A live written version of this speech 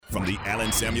From the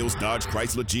Allen Samuels Dodge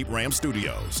Chrysler Jeep Ram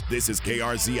Studios, this is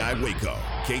KRZI Waco,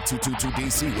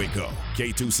 K222DC Waco,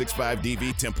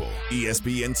 K265DV Temple,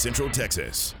 ESPN Central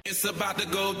Texas. It's about to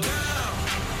go down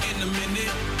in a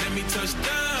minute. Let me touch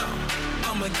down.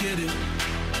 I'ma get it.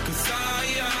 'Cause I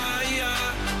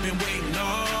been waiting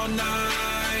all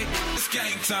night. It's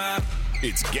game time.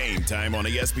 It's game time on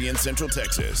ESPN Central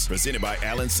Texas, presented by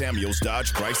Allen Samuels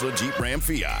Dodge Chrysler Jeep Ram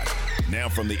Fiat. Now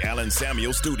from the Allen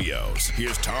Samuels Studios,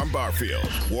 here's Tom Barfield,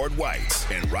 Ward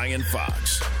White, and Ryan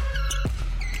Fox.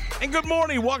 And good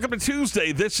morning. Welcome to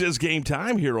Tuesday. This is game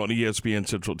time here on ESPN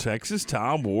Central Texas.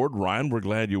 Tom, Ward, Ryan, we're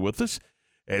glad you're with us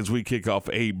as we kick off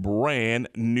a brand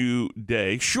new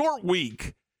day. Short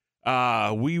week.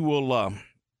 We will,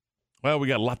 we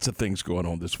got lots of things going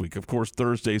on this week. Of course,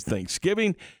 Thursday's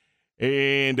Thanksgiving.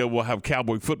 And we'll have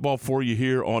Cowboy football for you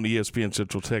here on ESPN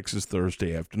Central Texas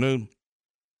Thursday afternoon.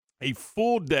 A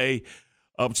full day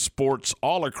of sports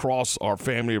all across our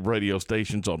family of radio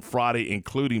stations on Friday,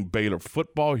 including Baylor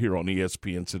football here on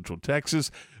ESPN Central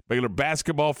Texas. Baylor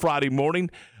basketball Friday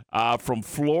morning from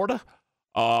Florida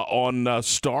on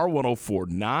Star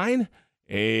 104.9.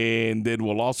 And then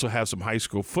we'll also have some high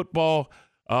school football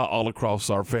all across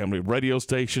our family of radio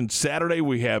stations. Saturday,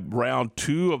 we have round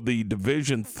 2 of the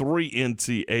Division III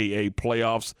NCAA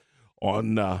playoffs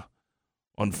on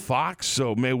Fox.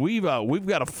 So, man, we've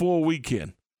got a full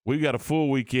weekend. We've got a full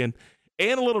weekend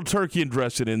and a little turkey and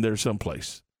dressing in there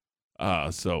someplace.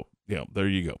 There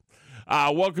you go.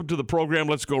 Welcome to the program.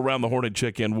 Let's go around the horn and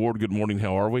check in. Ward, good morning.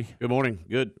 How are we? Good morning.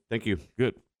 Good. Thank you.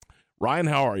 Good. Ryan,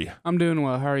 how are you? I'm doing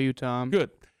well. How are you, Tom? Good.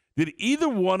 Did either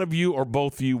one of you or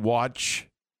both of you watch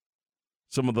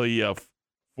some of the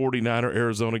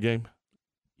 49er-Arizona game?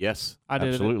 Yes, I did.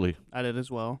 Absolutely. I did as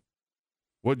well.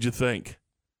 What'd you think?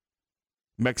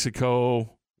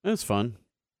 Mexico. It's fun.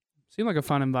 Seemed like a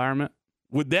fun environment.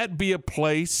 Would that be a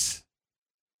place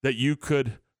that you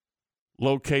could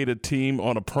locate a team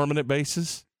on a permanent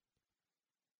basis?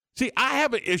 See, I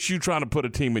have an issue trying to put a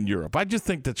team in Europe. I just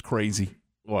think that's crazy.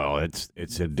 Well, it's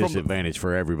a disadvantage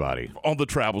for everybody. On the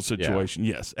travel situation,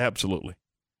 yes, absolutely.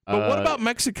 But what about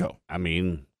Mexico? I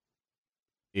mean,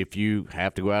 if you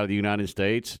have to go out of the United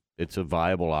States, it's a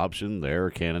viable option there,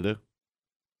 or Canada,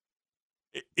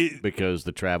 because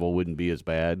the travel wouldn't be as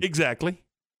bad. Exactly.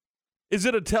 Is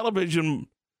it a television?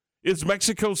 Is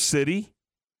Mexico City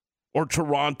or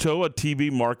Toronto a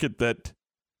TV market that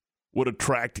would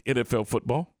attract NFL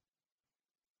football?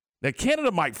 Now,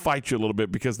 Canada might fight you a little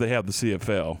bit because they have the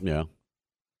CFL. Yeah.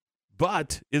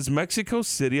 But is Mexico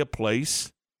City a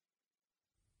place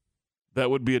that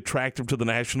would be attractive to the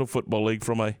National Football League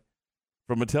from a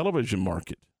television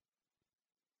market?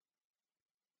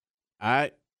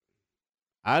 I'd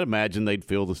imagine they'd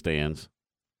fill the stands.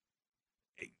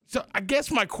 So I guess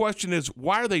my question is,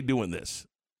 why are they doing this?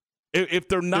 If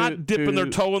they're not dipping their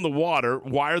toe in the water,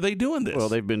 why are they doing this? Well,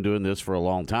 they've been doing this for a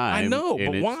long time. I know,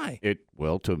 but why?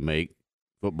 To make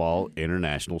football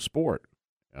international sport,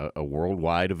 a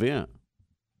worldwide event.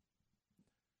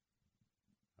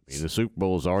 I mean, the Super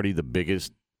Bowl is already the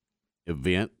biggest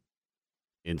event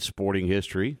in sporting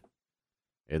history,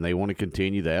 and they want to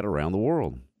continue that around the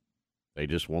world. They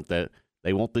just want that.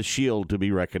 They want the shield to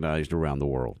be recognized around the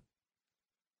world.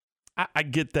 I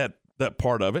get that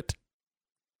part of it.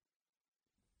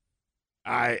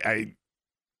 I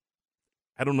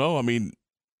don't know. I mean,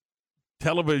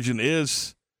 television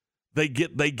is they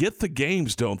get the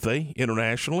games, don't they,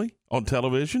 internationally on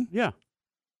television? Yeah.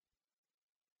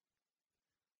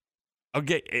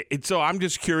 Okay, so I'm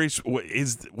just curious.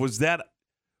 Was that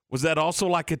also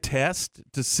like a test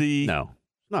to see? No,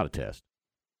 it's not a test.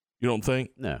 You don't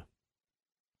think? No.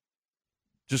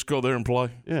 Just go there and play?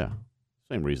 Yeah.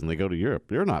 Same reason they go to Europe.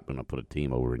 They're not going to put a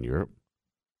team over in Europe.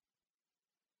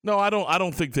 No, I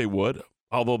don't think they would,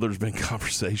 although there's been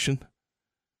conversation.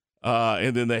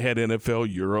 And then they had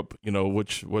NFL Europe,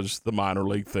 which was the minor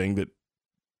league thing that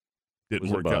didn't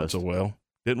work out so well.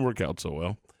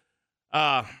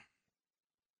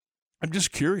 I'm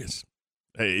just curious.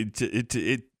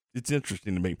 It's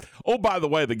interesting to me. Oh, by the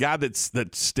way, the guy that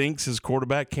stinks as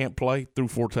quarterback can't play, threw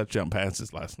 4 touchdown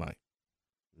passes last night.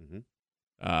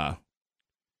 Mm-hmm.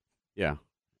 Yeah,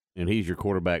 and he's your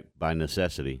quarterback by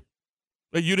necessity.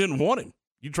 You didn't want him.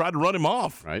 You tried to run him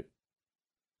off. Right.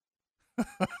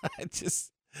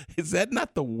 Is that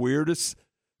not the weirdest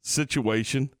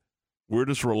situation,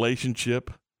 weirdest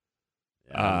relationship?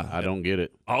 I don't get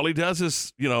it. All he does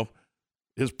is,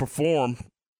 is perform.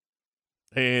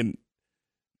 And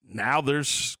now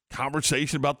there's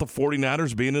conversation about the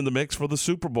 49ers being in the mix for the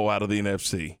Super Bowl out of the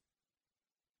NFC.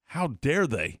 How dare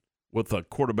they with a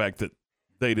quarterback that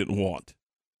they didn't want?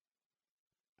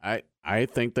 I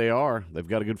think they are. They've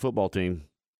got a good football team.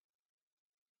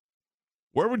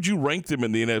 Where would you rank them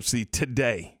in the NFC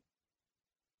today?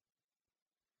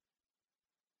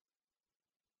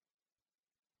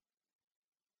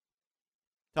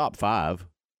 Top 5.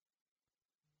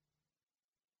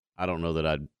 I don't know that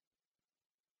I'd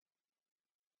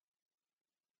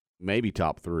maybe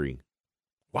top 3.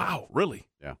 Wow, really?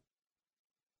 Yeah.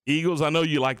 Eagles, I know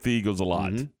you like the Eagles a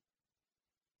lot. Mm-hmm.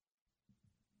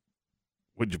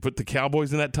 Would you put the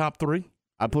Cowboys in that top 3?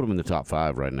 I put them in the top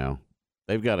 5 right now.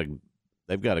 They've got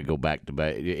to go back to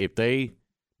back. If they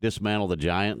dismantle the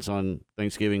Giants on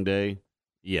Thanksgiving Day,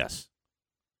 yes.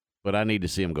 But I need to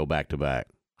see them go back to back.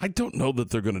 I don't know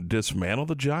that they're going to dismantle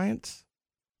the Giants,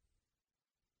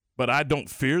 but I don't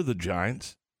fear the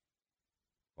Giants.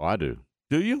 Oh, I do.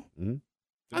 Do you? Mm-hmm.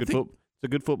 It's a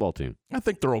good football team. I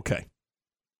think they're okay.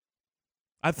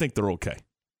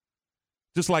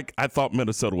 Just like I thought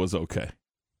Minnesota was okay.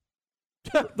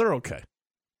 They're okay.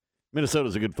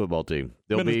 Minnesota's a good football team.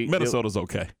 Minnesota's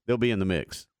okay. They'll be in the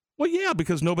mix. Well, yeah,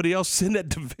 because nobody else in that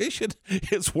division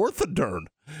is worth a darn.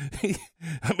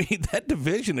 I mean, that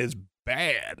division is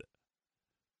bad.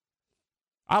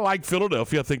 I like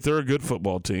Philadelphia. I think they're a good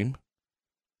football team.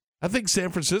 I think San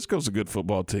Francisco's a good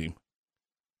football team.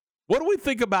 What do we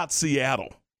think about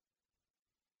Seattle?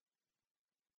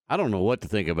 I don't know what to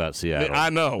think about Seattle. I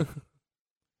know.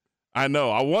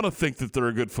 I want to think that they're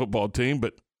a good football team,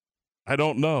 but I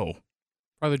don't know.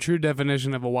 Or the true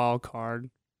definition of a wild card.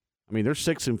 I mean, they're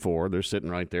 6-4. They're sitting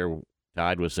right there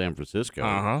tied with San Francisco.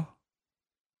 Uh-huh.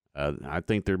 I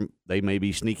think they may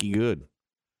be sneaky good.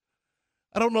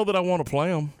 I don't know that I want to play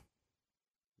them.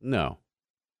 No.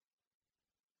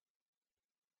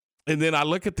 And then I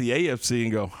look at the AFC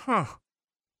and go,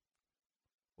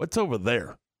 what's over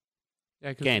there?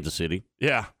 Yeah, Kansas City.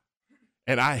 Yeah.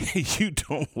 And you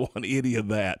don't want any of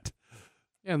that.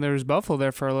 Yeah, and there was Buffalo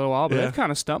there for a little while, but Yeah. they've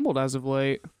kind of stumbled as of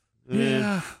late.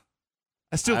 Yeah.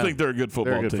 I still think they're a good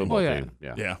football They're a good team. football Oh, team.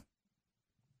 Yeah. Yeah.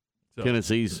 So,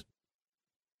 Tennessee's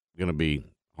going to be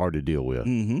hard to deal with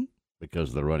because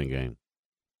of the running game.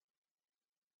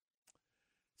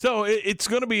 So it's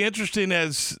going to be interesting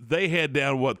as they head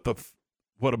down. What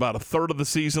about a third of the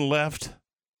season left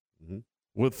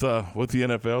with the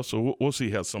NFL? So we'll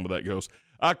see how some of that goes.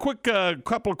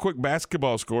 Couple of quick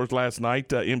basketball scores last night.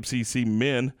 MCC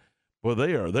men, well,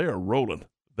 they are rolling.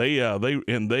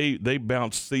 They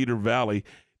bounced Cedar Valley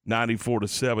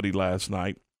 94-70 last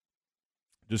night.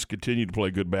 Just continue to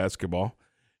play good basketball.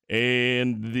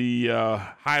 And the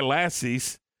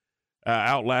High-Lassies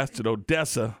outlasted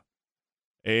Odessa,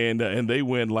 and they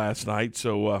win last night.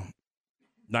 So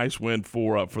nice win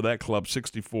for that club,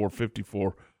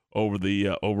 64-54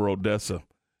 over Odessa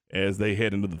as they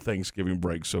head into the Thanksgiving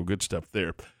break. So good stuff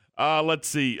there. Let's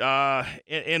see.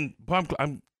 And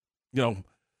I'm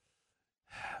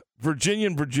Virginia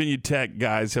and Virginia Tech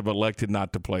guys have elected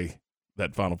not to play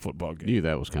that final football game. Knew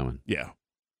that was coming. Yeah.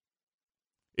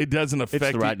 It doesn't affect.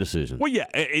 It's the right decision. Well, yeah,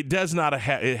 it does not.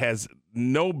 It has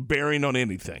no bearing on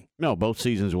anything. No, both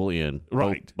seasons will end.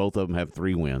 Right. Both of them have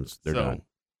 3 wins. They're done.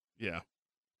 Yeah.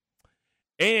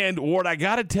 And, Ward, I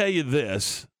got to tell you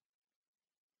this.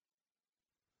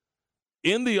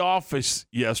 In the office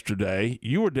yesterday,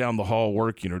 you were down the hall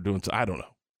working or doing something. I don't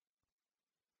know.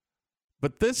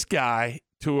 But this guy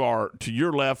to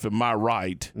your left and my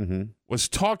right was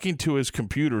talking to his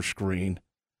computer screen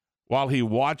while he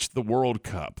watched the World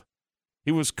Cup.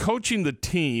 He was coaching the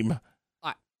team.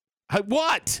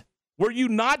 What? Were you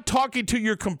not talking to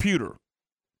your computer?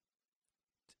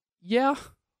 Yeah,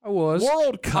 I was.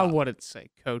 World Cup. I wouldn't say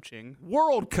coaching.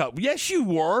 World Cup. Yes, you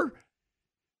were.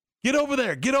 Get over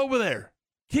there. Get over there.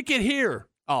 Kick it here.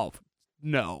 Oh,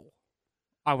 no.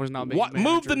 I was not being a manager.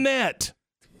 Move the net.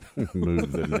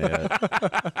 Move the net.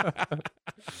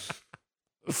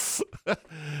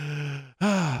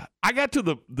 I got to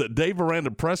the Dave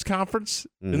Aranda press conference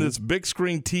in this big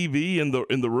screen TV in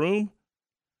the room.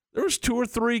 There was 2 or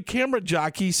 3 camera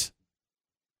jockeys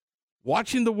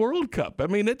watching the World Cup. I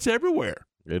mean, it's everywhere.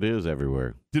 It is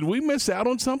everywhere. Did we miss out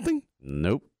on something?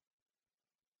 Nope.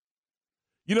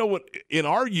 You know what? In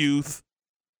our youth,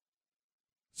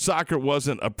 soccer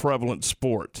wasn't a prevalent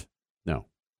sport. No.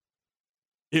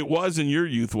 It was in your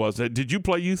youth, wasn't it? Did you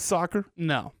play youth soccer?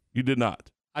 No. You did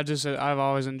not. I've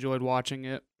always enjoyed watching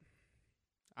it.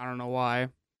 I don't know why,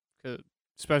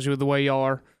 especially with the way y'all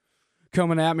are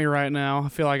coming at me right now. I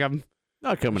feel like I'm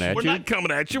not coming at you. We're not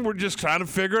coming at you. We're just trying to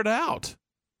figure it out.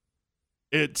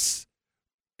 It's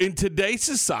in today's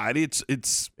society.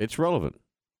 It's relevant.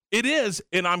 It is,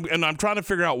 and I'm trying to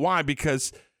figure out why,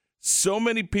 because so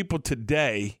many people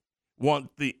today want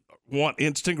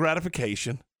instant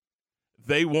gratification.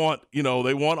 they want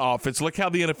offense. Look how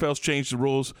the NFL's changed the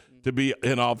rules to be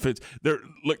in offense.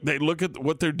 They look at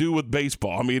what they do with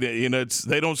baseball. I mean,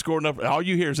 they don't score enough. All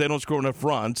you hear is they don't score enough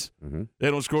runs. Mm-hmm.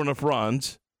 They don't score enough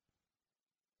runs.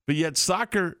 But yet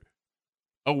soccer,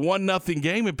 a 1-0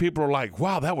 game, and people are like,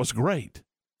 "Wow, that was great."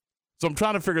 So I'm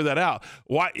trying to figure that out.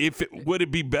 Why? Would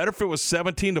it be better if it was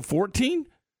 17-14?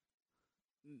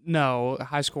 No,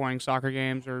 high-scoring soccer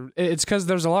games it's because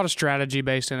there's a lot of strategy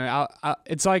based in it.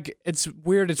 It's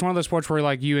weird. It's one of those sports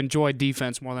where you enjoy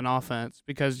defense more than offense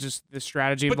because just the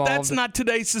strategy involved. But that's not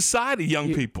today's society,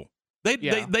 young people.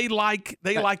 They like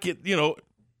it.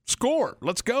 Score.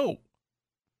 Let's go.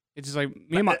 It's just like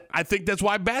I think that's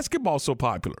why basketball's so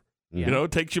popular. Yeah.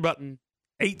 It takes you about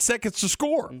 8 seconds to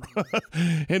score,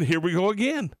 and here we go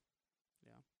again.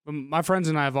 Yeah, but my friends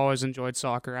and I have always enjoyed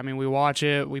soccer. I mean, we watch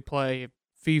it. We play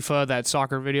FIFA, that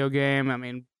soccer video game. I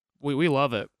mean, we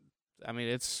love it. I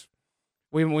mean,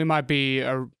 we might be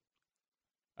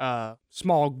a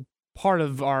small part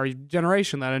of our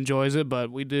generation that enjoys it,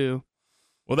 but we do.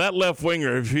 Well, that left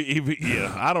winger,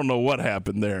 I don't know what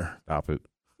happened there. Stop it.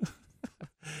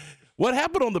 What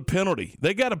happened on the penalty?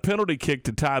 They got a penalty kick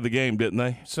to tie the game, didn't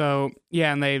they? So,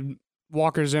 yeah, and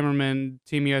Walker Zimmerman,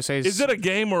 Team USA's. Is it a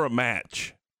game or a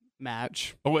match?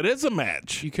 Match. Oh, it is a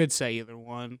match. You could say either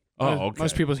one. Oh, okay.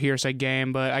 Most people here say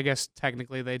game, but I guess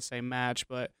technically they'd say match.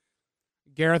 But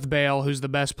Gareth Bale, who's the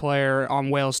best player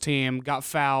on Wales' team, got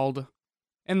fouled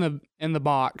in the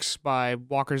box by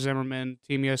Walker Zimmerman,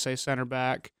 Team USA center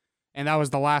back, and that was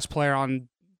the last player on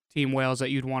Team Wales that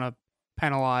you'd want to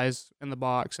penalize in the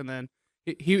box, and then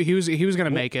he was going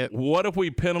to make it. What if we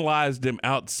penalized him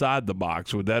outside the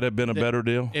box? Would that have been a better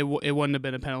deal? It wouldn't have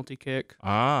been a penalty kick.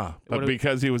 But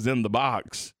because he was in the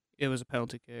box. It was a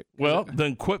penalty kick. Well,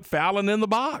 then quit fouling in the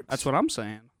box. That's what I'm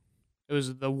saying. It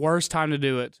was the worst time to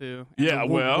do it, too. And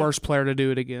worst player to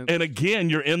do it again. And again,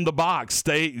 you're in the box.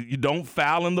 You don't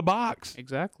foul in the box.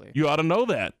 Exactly. You ought to know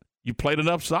that. You played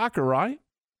enough soccer, right?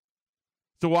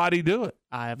 So why'd he do it?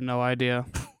 I have no idea.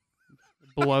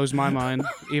 It blows my mind,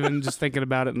 even just thinking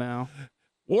about it now.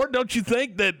 Or don't you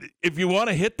think that if you want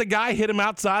to hit the guy, hit him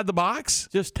outside the box?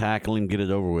 Just tackle him, get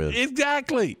it over with.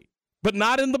 Exactly. But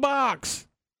not in the box.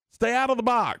 Stay out of the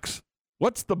box.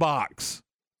 What's the box?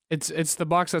 It's the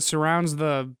box that surrounds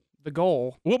the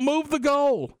goal. We'll move the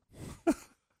goal.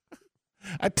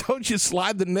 I told you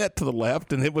slide the net to the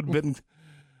left, and it would have been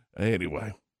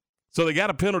anyway. So they got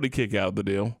a penalty kick out of the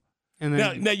deal. And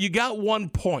then, now you got 1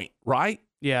 point, right?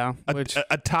 Yeah.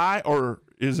 A tie or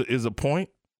is a point?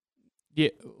 Yeah.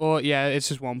 Well, yeah, it's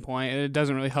just 1 point. It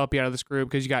doesn't really help you out of this group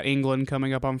because you got England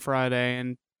coming up on Friday,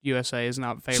 and USA is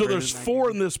not favored. So there's 4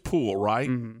 in this pool, right?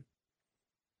 Mm-hmm.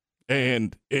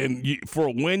 And for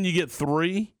a win, you get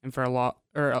 3, and for a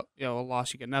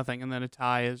loss you get nothing, and then a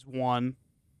tie is 1.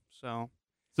 So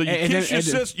you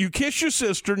kiss your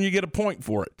sister, and you get a point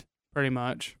for it. Pretty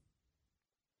much.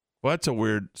 Well, that's a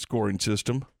weird scoring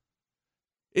system.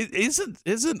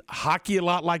 Isn't hockey a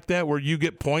lot like that, where you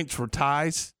get points for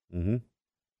ties? Mm-hmm.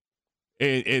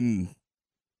 And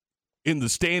in the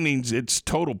standings, it's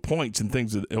total points and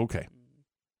things. Okay,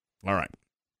 all right.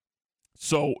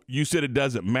 So you said it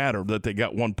doesn't matter that they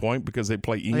got 1 point because they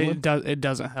play England? It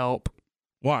doesn't help.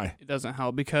 Why? It doesn't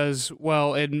help because,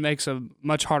 well, it makes a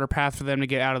much harder path for them to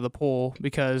get out of the pool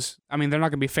because, I mean, they're not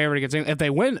going to be favored against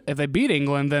England. If they beat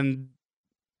England, then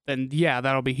yeah,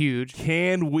 that'll be huge.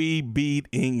 Can we beat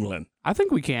England? I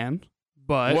think we can,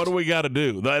 but what do we got to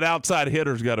do? That outside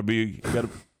hitter's got to be,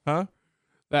 huh?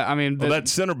 That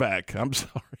center back. I'm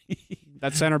sorry.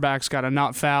 That center back's got to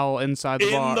not foul inside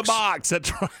the box. In the box,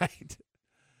 that's right.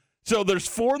 So there's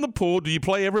 4 in the pool. Do you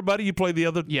play everybody? You play the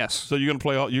other? Yes. So you're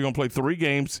gonna play 3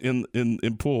 games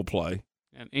in pool play.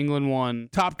 And England won.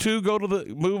 Top 2 go to the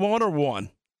move on or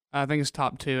 1? I think it's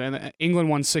top 2, and England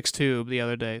won 6-2 the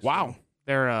other day. So wow.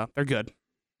 They're good.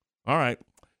 All right.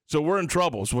 So we're in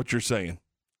trouble, is what you're saying.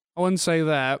 I wouldn't say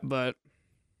that, but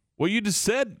well, you just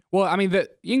said. Well, I mean,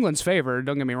 England's favored.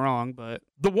 Don't get me wrong, but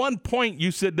the 1 point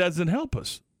you said doesn't help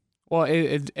us. Well,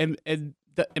 it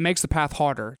makes the path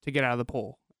harder to get out of the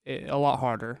pool. A lot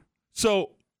harder.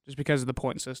 So just because of the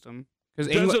point system.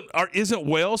 Isn't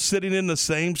Wales sitting in the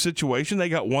same situation? They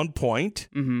got 1 point,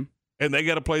 mm-hmm. and they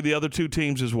got to play the other 2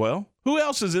 teams as well. Who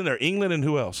else is in there? England and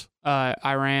who else?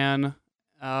 Iran.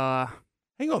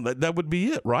 Hang on, that would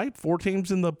be it, right? 4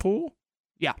 teams in the pool.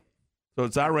 Yeah. So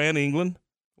it's Iran, England,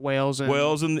 Wales,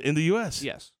 and in the U.S.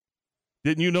 Yes.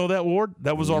 Didn't you know that, Ward?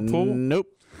 That was our pool. Nope.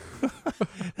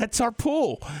 That's our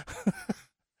pool.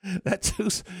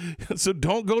 So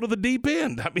don't go to the deep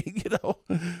end. I mean,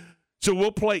 So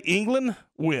we'll play England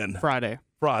when? Friday.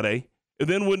 And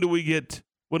then when do we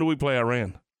play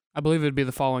Iran? I believe it'd be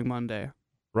the following Monday.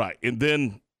 Right. And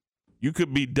then you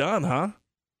could be done, huh?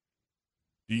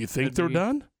 Do you think they're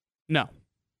done? No,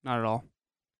 not at all.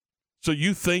 So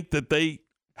you think that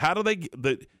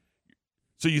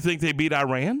so you think they beat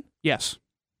Iran? Yes.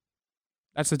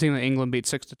 That's the team that England beat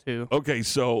 6-2. Okay,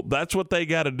 so that's what they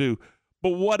got to do. But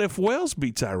what if Wales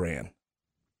beats Iran?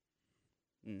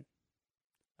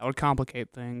 That would complicate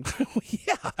things.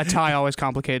 Yeah. A tie always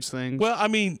complicates things. Well, I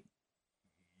mean,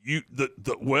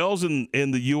 the Wales and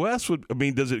the U.S.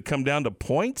 does it come down to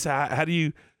points? How do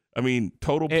you,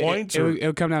 total points? It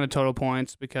would come down to total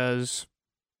points because,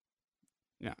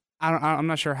 I'm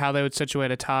not sure how they would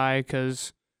situate a tie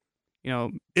because,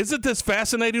 Isn't this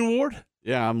fascinating, Ward?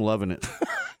 Yeah, I'm loving it.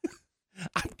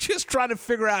 I'm just trying to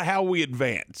figure out how we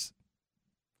advance.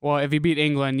 Well, if you beat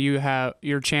England, you have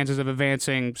your chances of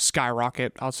advancing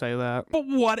skyrocket. I'll say that. But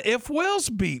what if Wales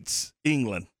beats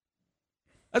England?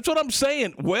 That's what I'm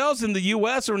saying. Wales and the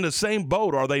U.S. are in the same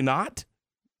boat, are they not?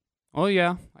 Oh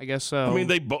yeah, I guess so.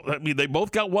 They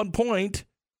both got 1 point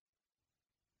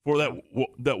for that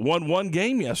 1-1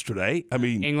 game yesterday.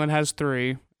 England has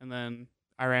 3, and then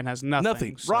Iran has nothing.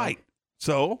 Nothing, so. right?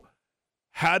 So,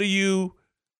 how do you?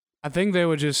 I think they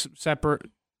would just separate.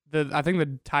 I think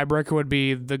the tiebreaker would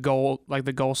be the goal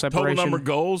separation. Total number of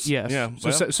goals? Yes. Yeah.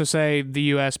 So say the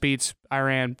U.S. beats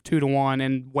Iran 2-1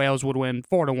 and Wales would win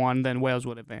 4-1, then Wales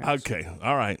would advance. Okay.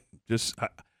 All right.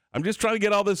 I'm just trying to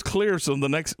get all this clear so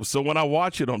when I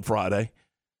watch it on Friday.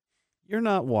 You're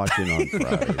not watching on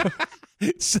Friday.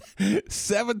 It's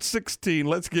 7:16.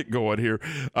 Let's get going here.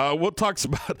 We'll talk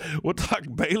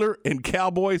Baylor and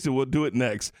Cowboys, and we'll do it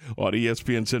next on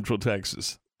ESPN Central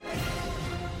Texas.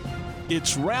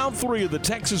 It's round 3 of the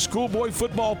Texas Schoolboy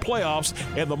Football Playoffs,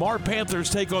 and the Mart Panthers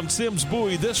take on Sims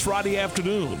Bowie this Friday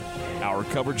afternoon. Our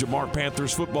coverage of Mart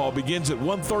Panthers football begins at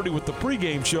 1:30 with the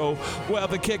pregame show. We'll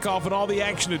have the kickoff and all the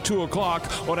action at 2 o'clock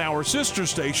on our sister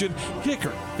station,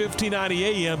 Kicker, 1590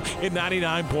 AM and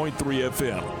 99.3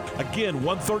 FM. Again,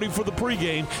 1:30 for the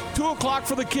pregame, 2 o'clock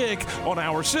for the kick on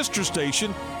our sister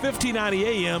station, 1590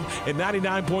 AM and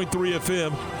 99.3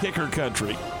 FM, Kicker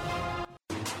Country.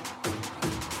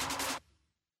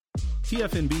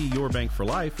 TFNB Your Bank for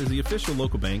Life is the official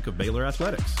local bank of Baylor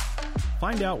Athletics.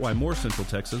 Find out why more Central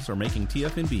Texas are making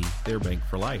TFNB their bank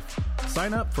for life.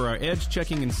 Sign up for our Edge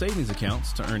checking and savings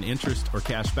accounts to earn interest or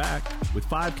cash back. With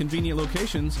 5 convenient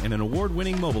locations and an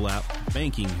award-winning mobile app,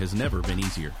 banking has never been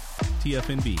easier.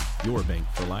 TFNB, your bank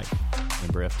for life.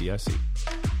 Member FDIC.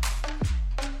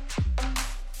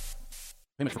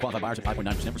 Payments for qualified buyers at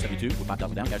 5.9% for 72 with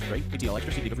 $5,000 down, cash rate. PTL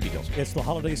extra. See dealer for details. It's the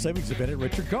holiday savings event at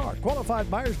Richard Carr.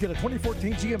 Qualified buyers get a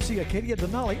 2014 GMC Acadia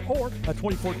Denali or a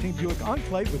 2014 Buick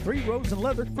Enclave with 3 rows and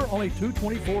leather for only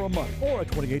 $224 a month, or a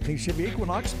 2018 Chevy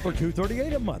Equinox for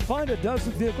 $238 a month. Find a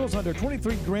dozen vehicles under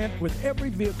 $23,000 with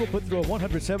every vehicle put through a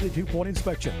 172-point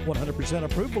inspection. 100%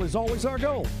 approval is always our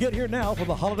goal. Get here now for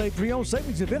the holiday pre-owned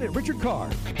savings event at Richard Carr.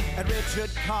 At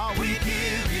Richard Carr, we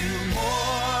give you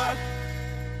more.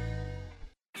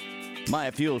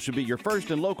 Maya Fuel should be your first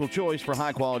and local choice for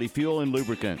high-quality fuel and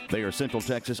lubricant. They are Central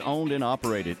Texas owned and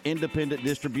operated, independent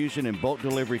distribution and bulk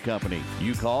delivery company.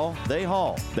 You call, they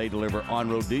haul. They deliver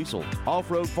on-road diesel,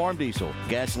 off-road farm diesel,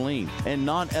 gasoline, and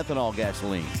non-ethanol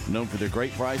gasoline. Known for their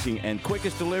great pricing and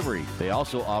quickest delivery, they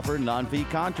also offer non-fee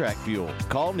contract fuel.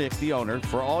 Call Nick, the owner,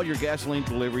 for all your gasoline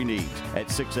delivery needs at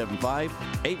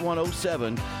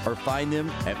 675-8107 or find them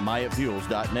at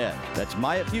MayaFuels.net. That's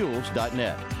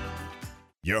MayaFuels.net.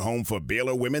 Your home for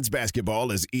Baylor women's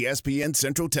basketball is ESPN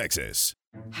Central Texas.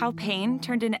 How Payne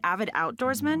turned an avid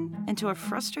outdoorsman into a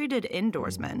frustrated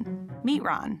indoorsman. Meet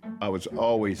Ron. I was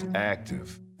always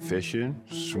active, fishing,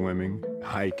 swimming,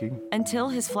 hiking. Until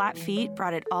his flat feet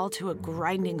brought it all to a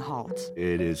grinding halt.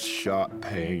 It is sharp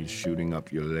pain shooting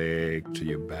up your leg to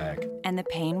your back. And the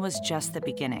pain was just the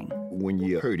beginning. When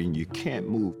you're hurting, you can't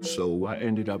move. So I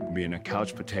ended up being a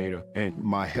couch potato, and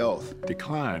my health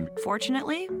declined.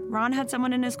 Fortunately, Ron had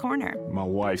someone in his corner. My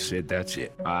wife said, that's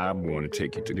it. I'm going to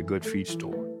take you to the Good Feet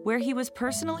store, where he was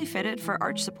personally fitted for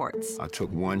arch supports. I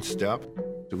took one step,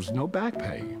 there was no back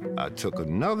pain. I took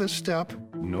another step,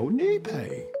 no knee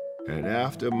pain. And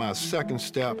after my second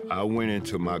step, I went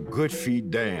into my Good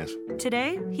Feet dance.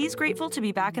 Today, he's grateful to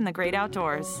be back in the great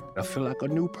outdoors. I feel like a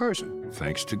new person,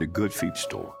 thanks to the Good Feet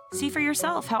store. See for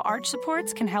yourself how arch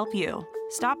supports can help you.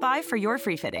 Stop by for your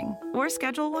free fitting or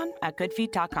schedule one at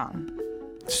goodfeet.com.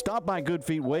 Stop by Good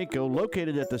Feet Waco,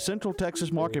 located at the Central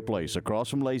Texas Marketplace across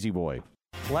from Lazy Boy.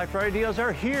 Black Friday deals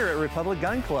are here at Republic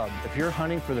Gun Club. If you're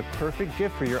hunting for the perfect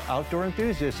gift for your outdoor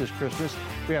enthusiasts this Christmas,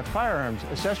 we have firearms,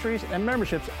 accessories, and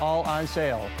memberships all on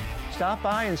sale. Stop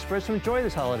by and spread some joy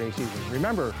this holiday season.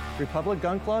 Remember, Republic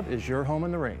Gun Club is your home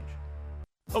in the range.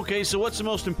 Okay, so what's the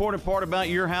most important part about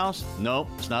your house? No,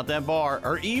 it's not that bar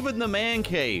or even the man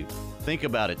cave. Think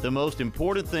about it. The most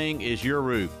important thing is your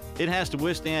roof. It has to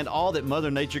withstand all that Mother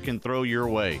Nature can throw your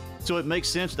way. So it makes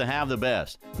sense to have the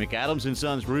best. McAdams &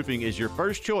 Sons Roofing is your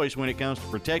first choice when it comes to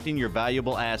protecting your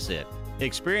valuable asset.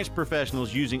 Experienced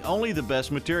professionals using only the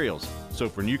best materials. So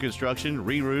for new construction,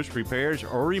 re-roofs, repairs,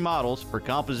 or remodels for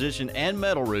composition and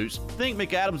metal roofs, think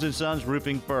McAdams & Sons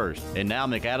Roofing first. And now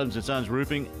McAdams & Sons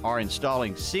Roofing are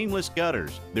installing seamless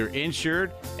gutters. They're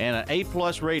insured and an A+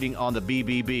 rating on the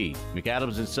BBB.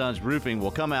 McAdams & Sons Roofing will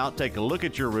come out, take a look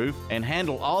at your roof, and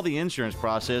handle all the insurance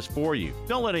process for you.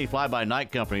 Don't let any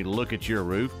fly-by-night company look at your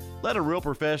roof. Let a real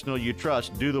professional you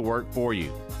trust do the work for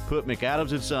you. Put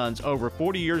McAdams & Sons over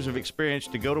 40 years of experience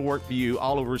to go to work for you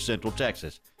all over Central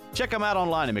Texas. Check them out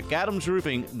online at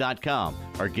McAdamsRoofing.com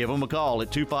or give them a call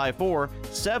at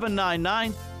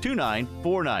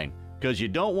 254-799-2949 because you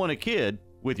don't want a kid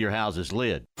with your house's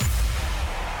lid.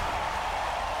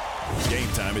 Game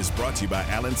Time is brought to you by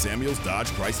Allen Samuels Dodge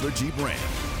Chrysler Jeep Ram,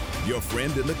 your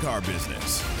friend in the car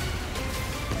business.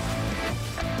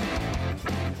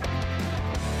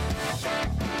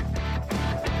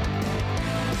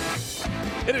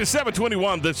 It is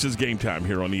 7:21. This is Game Time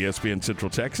here on ESPN Central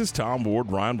Texas. Tom,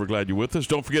 Ward, Ryan, we're glad you're with us.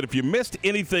 Don't forget, if you missed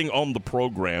anything on the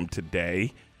program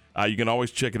today, you can always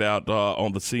check it out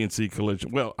on the CNC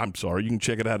Collision. Well, I'm sorry. You can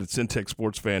check it out at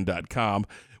CentexSportsFan.com.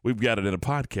 We've got it in a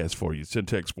podcast for you,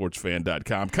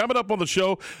 CentexSportsFan.com. Coming up on the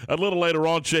show a little later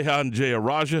on, Shehan and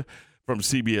Jeyarajah from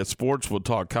CBS Sports will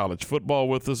talk college football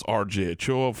with us. RJ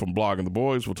Ochoa from Blogging the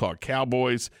Boys will talk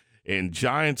Cowboys and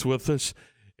Giants with us.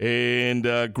 And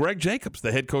Greg Jacobs,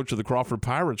 the head coach of the Crawford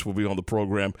Pirates, will be on the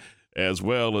program as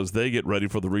well as they get ready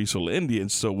for the Riesel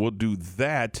Indians. So we'll do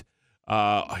that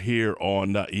here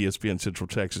on ESPN Central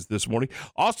Texas this morning.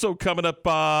 Also coming up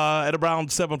at around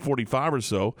 7:45 or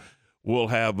so, we'll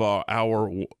have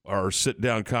our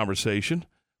sit-down conversation,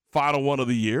 final one of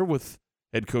the year with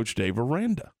head coach Dave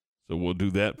Aranda. So we'll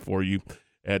do that for you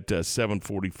at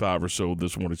 7:45 or so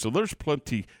this morning. So there's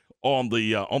plenty on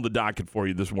the docket for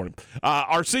you this morning.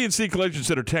 Our CNC Collision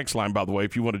Center text line, by the way,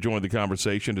 if you want to join the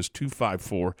conversation, is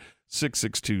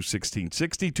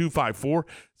 254-662-1660,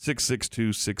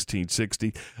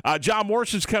 254-662-1660. John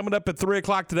Morris is coming up at 3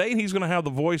 o'clock today, and he's going to have the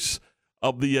voice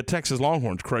of the Texas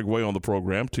Longhorns, Craig Way, on the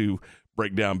program to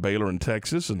break down Baylor and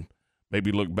Texas and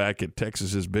maybe look back at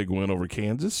Texas's big win over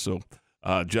Kansas. So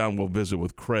John will visit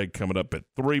with Craig coming up at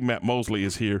 3. Matt Mosley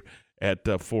is here at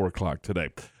 4 o'clock today.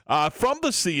 From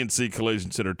the CNC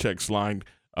Collision Center text line,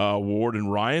 Ward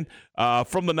and Ryan,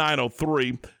 from the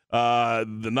 903,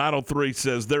 the 903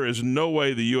 says, there is no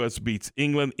way the U.S. beats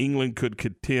England. England could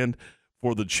contend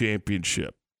for the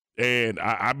championship. And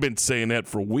I've been saying that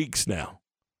for weeks now.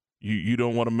 You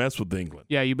don't want to mess with England.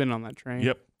 Yeah, you've been on that train.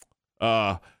 Yep.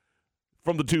 From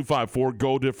the 254,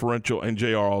 goal differential, and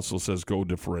JR also says goal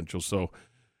differential. So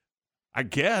I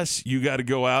guess you got to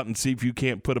go out and see if you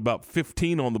can't put about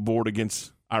 15 on the board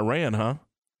against Iran, huh?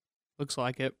 Looks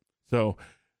like it. So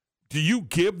do you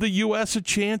give the U.S. a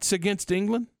chance against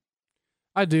England?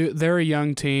 I do. They're a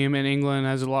young team, and England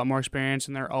has a lot more experience,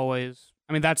 and they're always –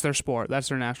 I mean, that's their sport. That's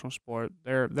their national sport.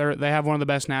 They have one of the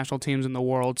best national teams in the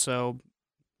world, so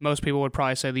most people would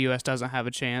probably say the U.S. doesn't have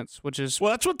a chance, which is –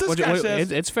 Well, that's what this guy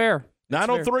says. It's fair.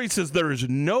 903 says there is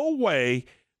no way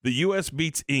the U.S.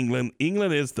 beats England.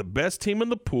 England is the best team in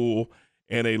the pool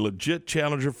and a legit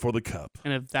challenger for the Cup.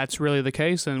 And if that's really the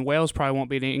case, then Wales probably won't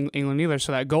beat England either.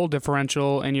 So that goal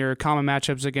differential and your common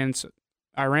matchups against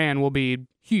Iran will be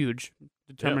huge,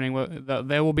 determining what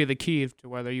they will be the key to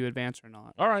whether you advance or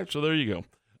not. All right, so there you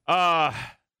go.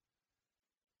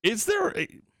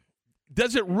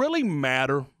 Does it really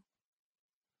matter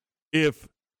if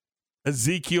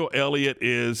Ezekiel Elliott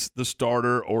is the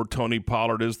starter or Tony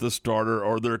Pollard is the starter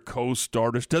or their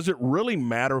co-starters? Does it really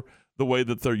matter the way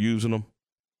that they're using them?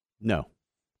 No.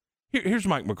 Here's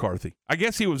Mike McCarthy. I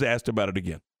guess he was asked about it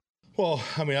again. Well,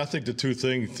 I mean, I think the two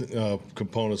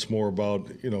components more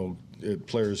about,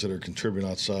 players that are contributing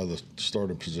outside of the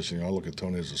starting position. I look at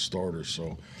Tony as a starter,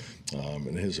 so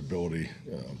and his ability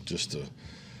just to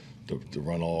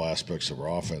run all aspects of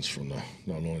our offense from not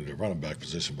only the running back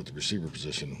position but the receiver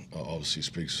position obviously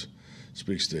speaks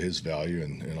to his value,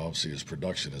 and obviously his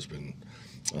production has been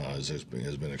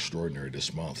extraordinary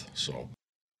this month. So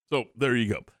there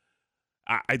you go.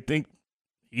 I think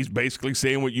he's basically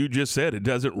saying what you just said. It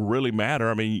doesn't really matter.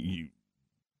 I mean,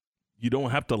 you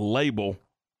don't have to label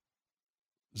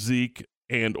Zeke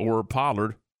and or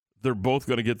Pollard. They're both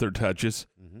going to get their touches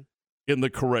in the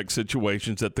correct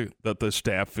situations that the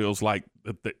staff feels like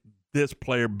that this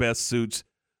player best suits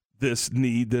this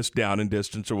need, this down and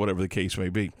distance, or whatever the case may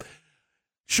be.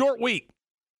 Short week,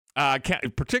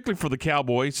 particularly for the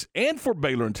Cowboys and for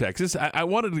Baylor in Texas. I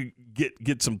wanted to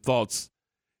get some thoughts.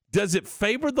 Does it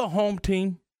favor the home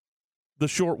team, the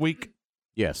short week?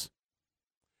 Yes.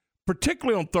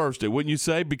 Particularly on Thursday, wouldn't you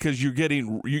say? Because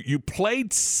you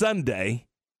played Sunday,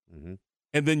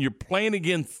 and then you're playing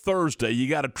again Thursday. You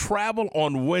got to travel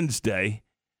on Wednesday.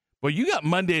 Well, you got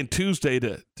Monday and Tuesday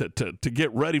to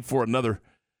get ready for another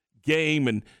game.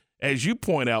 And as you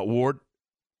point out, Ward,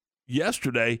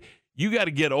 yesterday, you got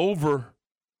to get over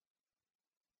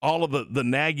all of the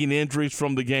nagging injuries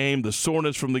from the game, the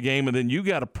soreness from the game, and then you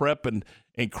got to prep and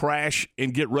crash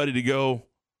and get ready to go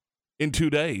in 2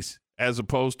 days, as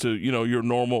opposed to, your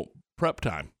normal prep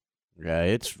time. Yeah,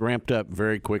 it's ramped up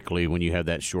very quickly when you have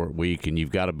that short week, and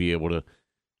you've got to be able to,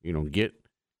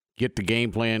 get the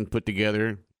game plan put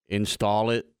together, install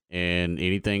it, and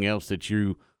anything else that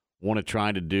you want to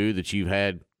try to do that you've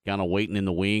had kind of waiting in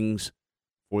the wings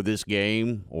for this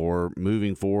game or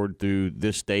moving forward through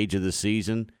this stage of the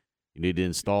season. You need to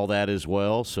install that as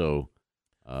well. So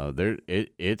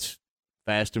it's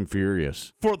fast and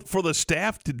furious. For the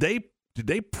staff, did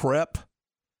they prep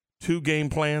 2 game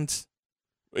plans?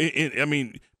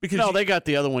 Because they got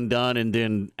the other one done, and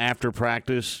then after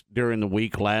practice during the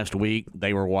week last week,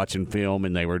 they were watching film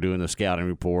and they were doing the scouting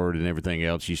report and everything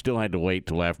else. You still had to wait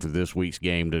till after this week's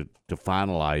game to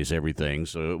finalize everything.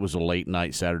 So it was a late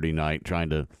night Saturday night trying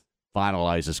to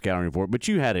finalize the scouting report. But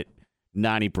you had it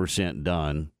 90%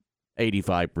 done,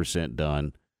 85%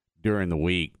 done during the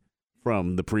week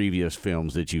from the previous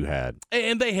films that you had.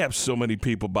 And they have so many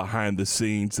people behind the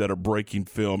scenes that are breaking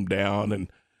film down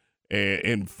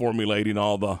and formulating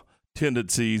all the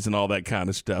tendencies and all that kind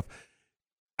of stuff.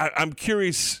 I'm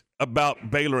curious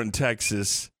about Baylor in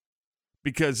Texas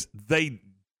because they,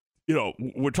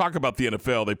 we're talking about the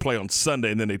NFL. They play on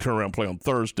Sunday and then they turn around and play on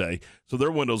Thursday. So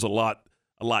their window's a lot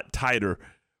tighter,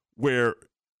 where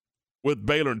with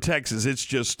Baylor in Texas, it's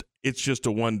just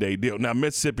a one-day deal. Now,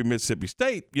 Mississippi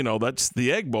State, that's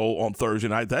the Egg Bowl on Thursday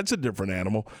night. That's a different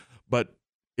animal. But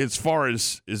as far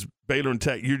as Baylor and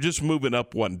Tech, you're just moving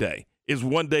up one day. Is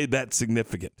one day that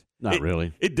significant? Not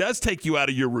really. It does take you out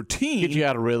of your routine. Get you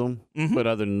out of rhythm, but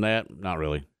other than that, not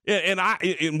really. Yeah,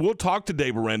 and we'll talk to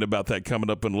Dave Aranda about that coming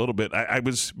up in a little bit.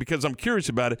 Because I'm curious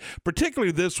about it,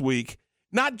 particularly this week.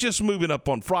 Not just moving up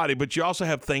on Friday, but you also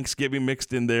have Thanksgiving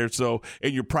mixed in there. So,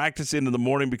 and you're practicing in the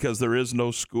morning because there is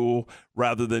no school,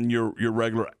 rather than your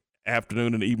regular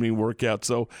afternoon and evening workout.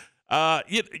 So, as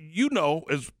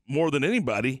more than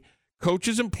anybody,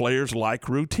 coaches and players like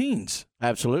routines.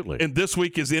 Absolutely. And this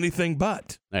week is anything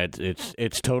but.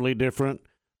 It's totally different.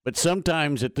 But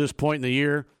sometimes at this point in the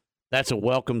year, that's a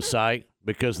welcome sight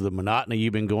because of the monotony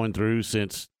you've been going through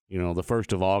since, the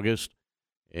 1st of August.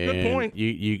 And good point.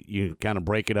 You kind of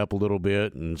break it up a little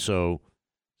bit. And so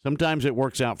sometimes it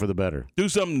works out for the better. Do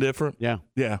something different. Yeah.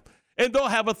 Yeah. And they'll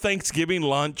have a Thanksgiving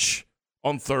lunch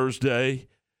on Thursday.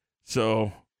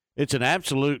 So it's an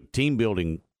absolute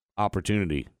team-building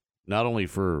opportunity, not only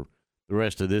for the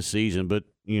rest of this season, but,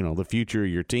 the future of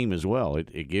your team as well.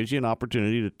 It gives you an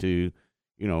opportunity to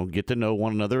get to know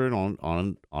one another and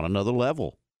on another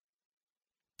level.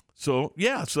 So,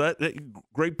 yeah, that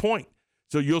great point.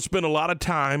 So you'll spend a lot of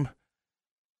time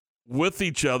with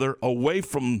each other away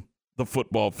from the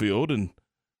football field, and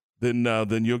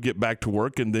then you'll get back to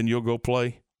work, and then you'll go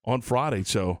play on Friday.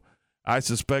 So I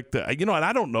suspect that and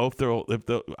I don't know if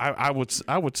I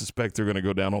would suspect they're going to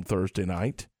go down on Thursday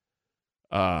night.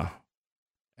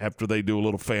 After they do a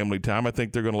little family time, I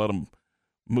think they're going to let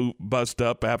them bust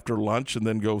up after lunch and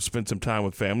then go spend some time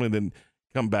with family and then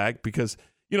come back because.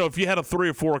 If you had a 3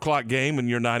 or 4 o'clock game and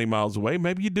you're 90 miles away,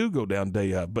 maybe you do go down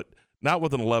day up, but not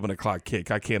with an 11 o'clock kick.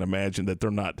 I can't imagine that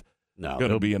they're not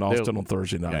going to be in Austin on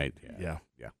Thursday night. Yeah.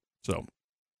 So,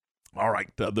 all right,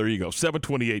 there you go.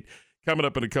 7:28 coming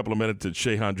up in a couple of minutes at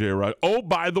Shehan Jeyarajah. Oh,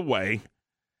 by the way,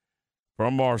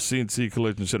 from our CNC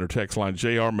Collision Center text line,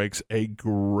 JR makes a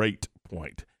great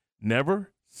point.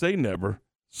 Never say never.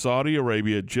 Saudi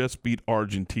Arabia just beat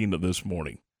Argentina this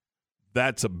morning.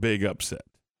 That's a big upset.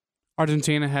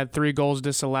 Argentina had 3 goals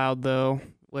disallowed, though,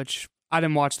 which I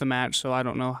didn't watch the match, so I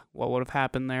don't know what would have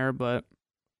happened there, but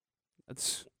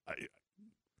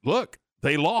look,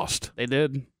 they lost. They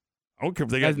did. I don't care if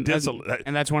they got disallowed.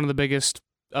 And that's one of the biggest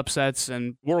upsets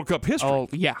in World Cup history. Oh,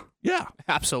 yeah. Yeah.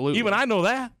 Absolutely. Even I know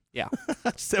that. Yeah.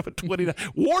 7:29.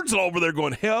 Ward's over there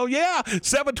going, hell yeah,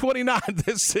 7:29.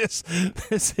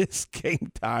 This is Game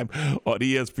Time on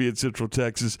ESPN Central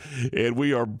Texas, and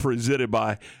we are presented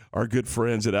by our good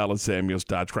friends at Allen Samuels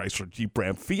Dodge Chrysler Jeep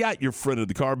Ram Fiat, your friend of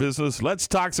the car business. Let's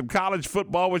talk some college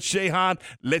football with Shehan.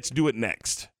 Let's do it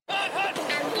next.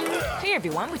 Hey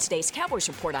everyone, with today's Cowboys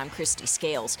Report, I'm Christy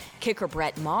Scales. Kicker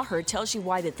Brett Maher tells you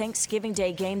why the Thanksgiving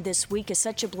Day game this week is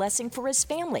such a blessing for his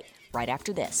family, right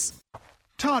after this.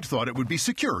 Todd thought it would be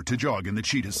secure to jog in the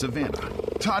cheetah savanna.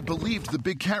 Todd believed the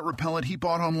big cat repellent he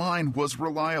bought online was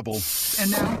reliable. And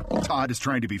now, Todd is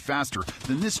trying to be faster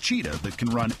than this cheetah that can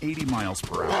run 80 miles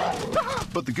per hour.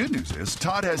 But the good news is,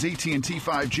 Todd has AT&T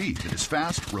 5G that is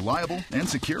fast, reliable, and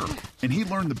secure. And he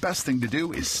learned the best thing to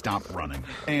do is stop running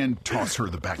and toss her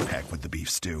the backpack with the beef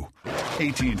stew.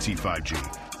 AT&T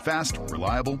 5G. Fast,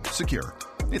 reliable, secure.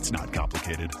 It's not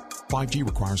complicated. 5G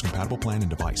requires compatible plan and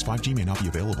device. 5G may not be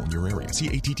available in your area. See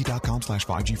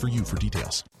att.com/5G for you for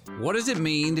details. What does it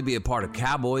mean to be a part of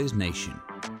Cowboys Nation?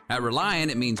 At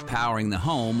Reliant, it means powering the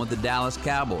home of the Dallas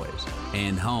Cowboys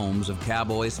and homes of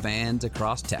Cowboys fans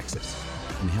across Texas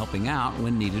and helping out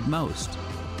when needed most.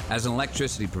 As an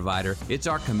electricity provider, it's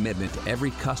our commitment to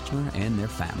every customer and their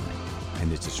family,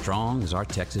 and it's as strong as our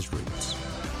Texas roots.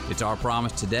 It's our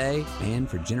promise today and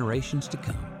for generations to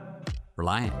come.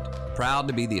 Reliant, proud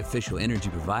to be the official energy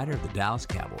provider of the Dallas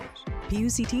Cowboys.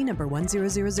 PUCT number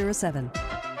 10007.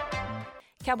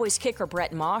 Cowboys kicker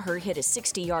Brett Maher hit a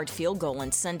 60-yard field goal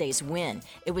in Sunday's win.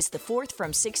 It was the fourth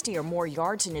from 60 or more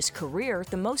yards in his career,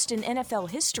 the most in NFL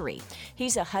history.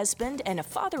 He's a husband and a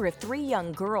father of 3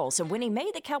 young girls, and when he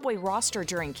made the Cowboy roster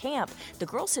during camp, the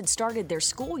girls had started their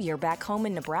school year back home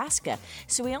in Nebraska,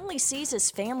 so he only sees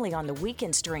his family on the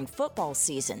weekends during football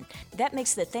season. That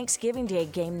makes the Thanksgiving Day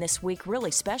game this week really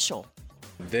special.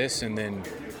 This, and then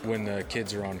when the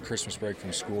kids are on Christmas break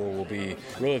from school, will be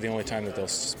really the only time that they'll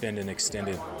spend an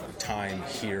extended time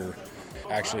here,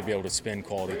 actually be able to spend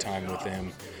quality time with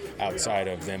them outside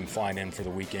of them flying in for the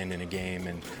weekend in a game.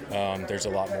 And there's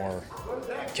a lot more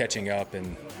catching up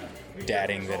and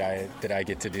dadding that I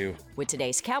get to do. With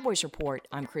today's Cowboys Report,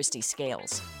 I'm Christy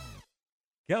Scales.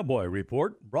 Cowboy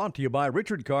Report brought to you by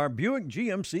Richard Carr Buick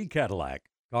GMC Cadillac.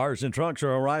 Cars and trucks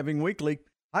are arriving weekly.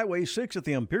 Highway 6 at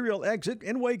the Imperial exit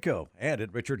in Waco and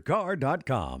at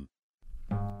richardcarr.com.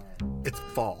 It's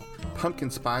fall. Pumpkin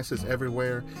spices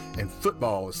everywhere, and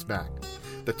football is back.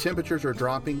 The temperatures are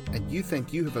dropping, and you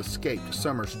think you have escaped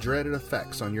summer's dreaded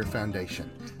effects on your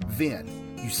foundation.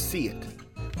 Then you see it.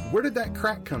 Where did that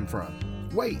crack come from?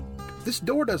 Wait, this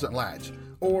door doesn't latch.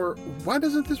 Or why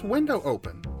doesn't this window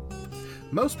open?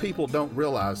 Most people don't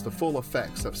realize the full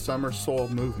effects of summer soil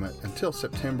movement until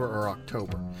September or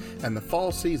October, and the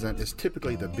fall season is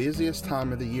typically the busiest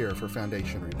time of the year for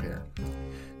foundation repair.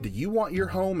 Do you want your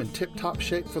home in tip-top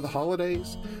shape for the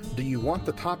holidays? Do you want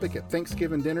the topic at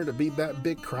Thanksgiving dinner to be that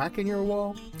big crack in your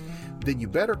wall? Then you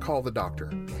better call the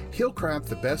doctor. He'll craft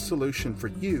the best solution for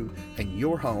you and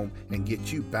your home and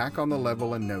get you back on the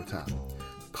level in no time.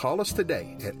 Call us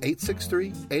today at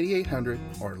 863-8800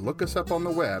 or look us up on the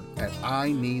web at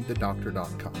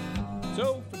ineedthedoctor.com.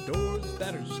 So for doors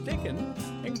that are sticking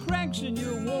and cracks in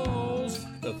your walls,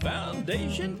 the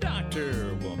Foundation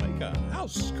Doctor will make a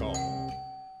house call.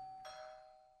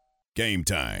 Game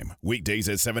Time, weekdays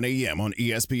at 7 a.m. on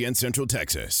ESPN Central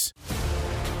Texas.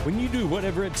 When you do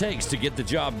whatever it takes to get the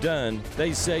job done,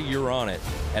 they say you're on it.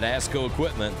 At ASCO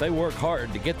Equipment, they work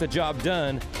hard to get the job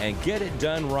done and get it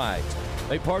done right.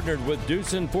 They partnered with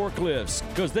Doosan Forklifts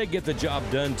because they get the job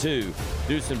done too.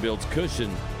 Doosan builds cushion,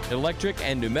 electric,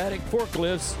 and pneumatic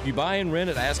forklifts you buy and rent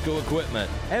at ASCO Equipment,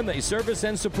 and they service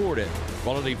and support it.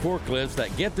 Quality forklifts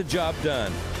that get the job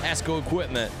done. ASCO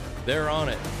Equipment, they're on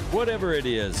it, whatever it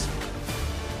is.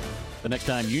 The next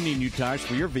time you need new tires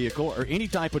for your vehicle or any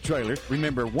type of trailer,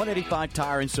 remember 185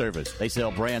 Tire and Service. They sell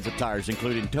brands of tires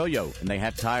including Toyo, and they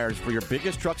have tires for your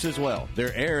biggest trucks as well.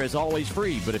 Their air is always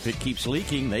free, but if it keeps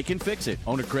leaking, they can fix it.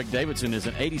 Owner Craig Davidson is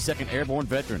an 82nd Airborne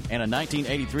veteran and a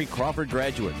 1983 Crawford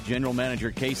graduate. General Manager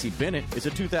Casey Bennett is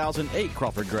a 2008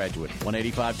 Crawford graduate.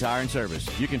 185 Tire and Service.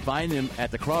 You can find them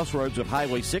at the crossroads of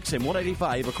Highway 6 and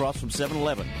 185 across from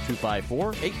 7-Eleven.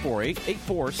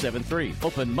 254-848-8473.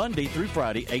 Open Monday through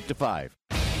Friday, 8 to 5.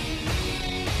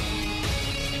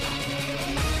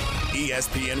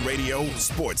 ESPN Radio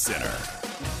Sports Center.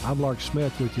 I'm Lark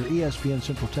Smith with your ESPN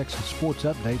Central Texas Sports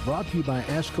Update, brought to you by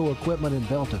ASCO Equipment in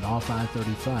Belton off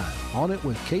I-35. On it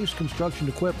with Case Construction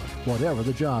Equipment, whatever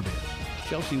the job is.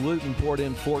 Chelsea Wooten poured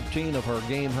in 14 of her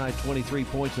game-high 23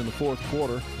 points in the fourth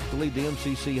quarter to lead the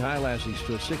MCC Highlassies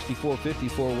to a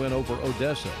 64-54 win over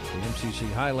Odessa. The MCC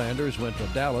Highlanders went to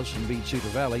Dallas and beat Cedar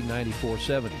Valley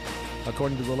 94-70.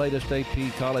 According to the latest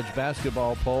AP college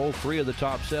basketball poll, 3 of the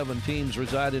top 7 teams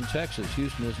reside in Texas.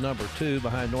 Houston is number 2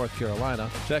 behind North Carolina.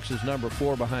 Texas number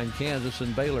 4 behind Kansas,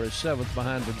 and Baylor is 7th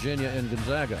behind Virginia and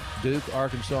Gonzaga. Duke,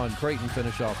 Arkansas, and Creighton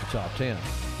finish off the top 10.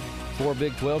 4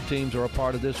 Big 12 teams are a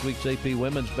part of this week's AP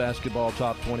Women's Basketball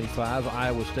Top 25.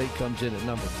 Iowa State comes in at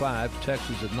number 5,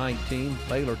 Texas at 19,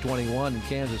 Baylor 21, and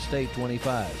Kansas State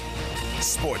 25.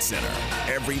 Sports Center,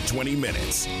 every 20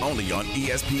 minutes, only on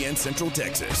ESPN Central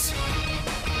Texas.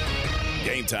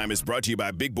 Game Time is brought to you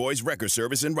by Big Boys Record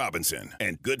Service in Robinson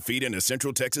and Good Feet in the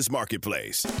Central Texas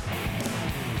Marketplace.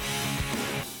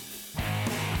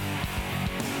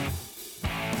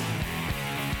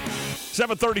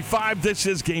 $7:35. This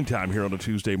is Game Time here on a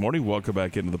Tuesday morning. Welcome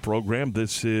back into the program.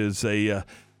 This is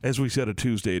as we said, a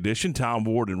Tuesday edition. Tom,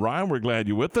 Ward, and Ryan, we're glad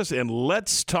you're with us. And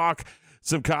let's talk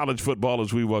some college football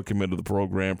as we welcome into the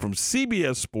program from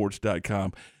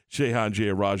CBSSports.com, Shehan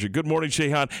Jeyarajah. Good morning,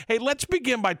 Shehan. Hey, let's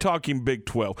begin by talking Big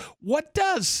 12. What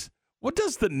does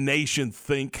the nation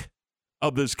think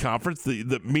of this conference,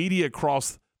 the media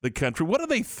across the country? What do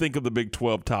they think of the Big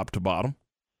 12 top to bottom?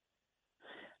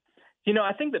 You know,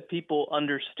 I think that people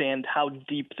understand how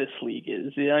deep this league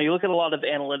is. You know, you look at a lot of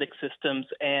analytic systems,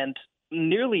 and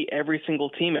nearly every single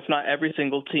team, if not every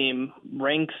single team,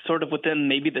 ranks sort of within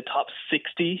maybe the top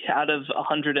 60 out of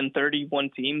 131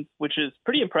 teams, which is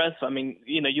pretty impressive. I mean,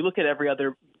 you know, you look at every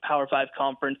other Power 5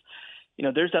 conference, you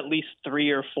know, there's at least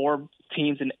 3 or 4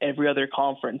 teams in every other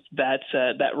conference that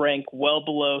rank well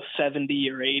below 70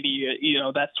 or 80, you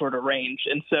know, that sort of range.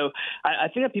 And so I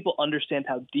think that people understand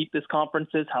how deep this conference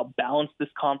is, how balanced this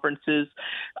conference is.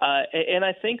 And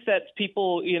I think that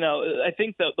people, you know, I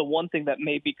think that the one thing that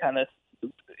maybe kind of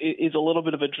is a little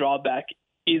bit of a drawback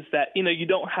is that, you know, you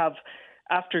don't have,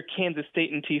 after Kansas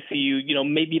State and TCU, you know,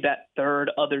 maybe that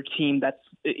third other team that's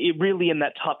really in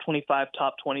that top 25,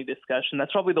 top 20 discussion.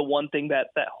 That's probably the one thing that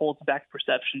holds back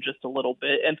perception just a little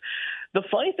bit. And the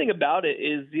funny thing about it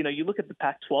is, you know, you look at the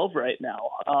Pac-12 right now,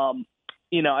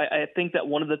 you know, I think that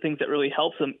one of the things that really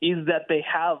helps them is that they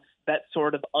have that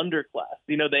sort of underclass.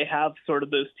 You know, they have sort of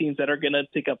those teams that are going to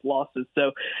pick up losses.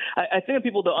 So I think that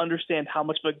people don't understand how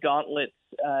much of a gauntlet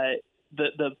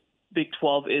the Big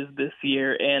 12 is this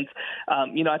year. And,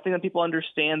 you know, I think that people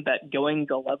understand that going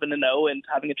 11-0 and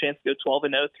having a chance to go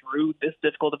 12-0 through this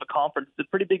difficult of a conference is a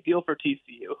pretty big deal for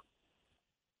TCU.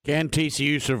 Can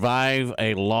TCU survive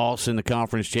a loss in the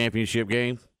conference championship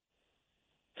game?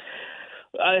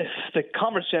 The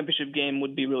conference championship game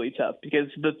would be really tough because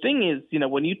the thing is, you know,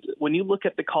 when you look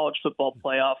at the college football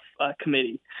playoff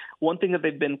committee, one thing that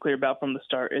they've been clear about from the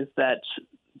start is that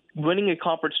winning a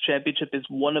conference championship is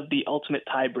one of the ultimate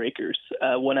tiebreakers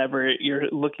whenever you're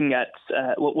looking at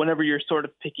whenever you're sort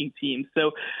of picking teams.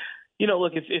 So, you know,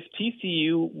 look, if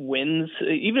TCU wins,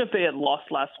 even if they had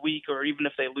lost last week or even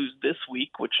if they lose this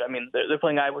week, which, I mean, they're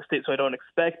playing Iowa State, so I don't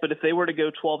expect, but if they were to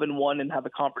go 12-1 and have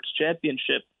a conference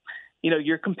championship, you know,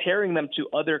 you're comparing them to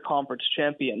other conference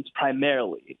champions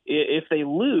primarily. If they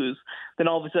lose, then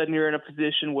all of a sudden you're in a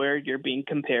position where you're being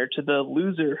compared to the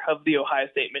loser of the Ohio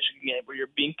State-Michigan game, where you're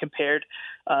being compared,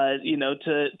 you know,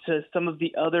 to some of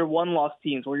the other one-loss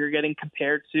teams, where you're getting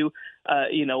compared to,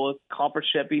 you know, a conference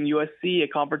champion USC, a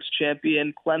conference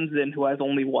champion Clemson, who has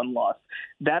only one loss.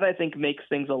 That, I think, makes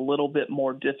things a little bit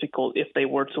more difficult if they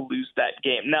were to lose that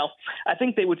game. Now, I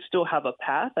think they would still have a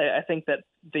path. I think that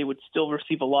they would still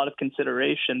receive a lot of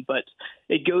consideration, but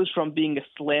it goes from being a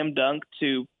slam dunk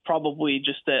to probably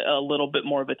just a little bit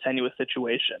more of a tenuous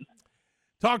situation.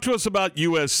 Talk to us about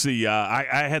USC.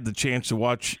 I had the chance to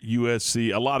watch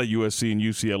USC, a lot of USC and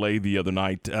UCLA the other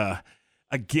night.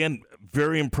 Again,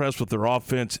 very impressed with their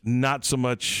offense, not so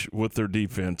much with their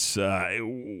defense.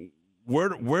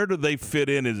 Where do they fit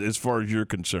in as far as you're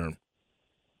concerned?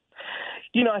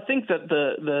 You know, I think that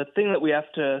the thing that we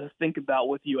have to think about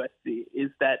with USC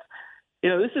is that, you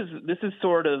know, this is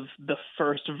sort of the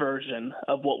first version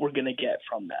of what we're going to get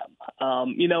from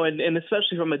them. You know, and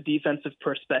especially from a defensive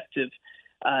perspective,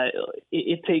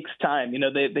 it takes time. You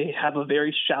know, they have a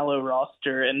very shallow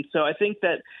roster, and so I think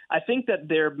that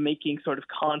they're making sort of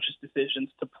conscious decisions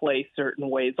to play certain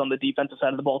ways on the defensive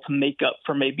side of the ball to make up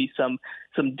for maybe some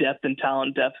depth and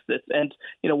talent deficits. And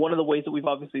you know, one of the ways that we've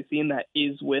obviously seen that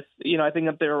is with, you know, I think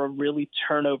that they're a really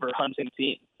turnover hunting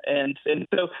team. And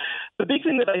so the big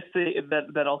thing that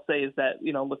I'll say is that,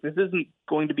 you know, look, this isn't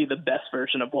going to be the best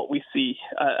version of what we see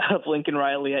out of Lincoln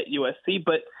Riley at USC,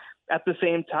 but at the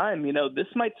same time, you know, this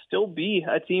might still be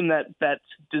a team that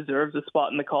deserves a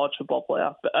spot in the college football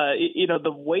playoff. You know,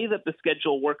 the way that the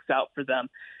schedule works out for them,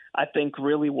 I think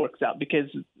really works out, because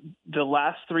the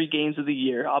last 3 games of the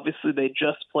year, obviously they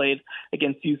just played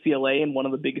against UCLA in one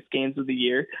of the biggest games of the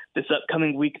year. This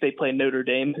upcoming week they play Notre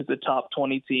Dame, who's a top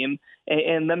 20 team,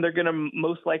 and then they're going to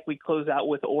most likely close out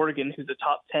with Oregon, who's a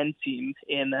top 10 team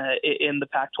in the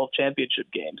Pac-12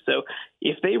 championship game. So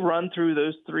if they run through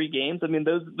those 3 games, I mean,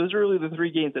 those are really the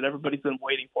 3 games that everybody's been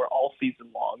waiting for all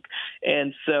season long.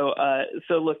 And so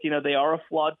look, they are a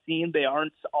flawed team. They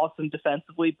aren't awesome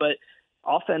defensively, but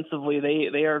offensively,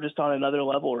 they are just on another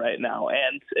level right now.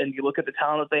 And you look at the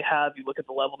talent that they have, you look at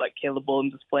the level that Caleb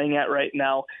Williams is playing at right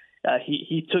now.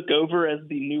 He took over as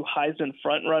the new Heisman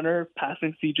frontrunner,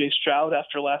 passing C.J. Stroud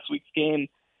after last week's game.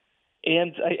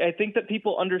 And I think that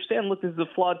people understand, look, this is a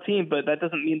flawed team, but that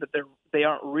doesn't mean that they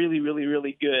aren't really, really,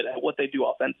 really good at what they do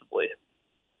offensively.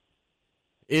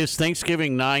 Is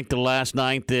Thanksgiving night the last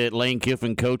night that Lane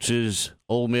Kiffin coaches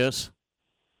Ole Miss?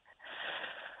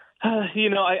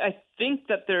 I think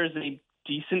that there's a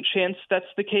decent chance that's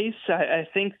the case. I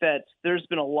think that there's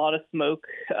been a lot of smoke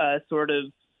sort of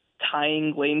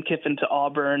tying Lane Kiffin to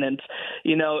Auburn. And,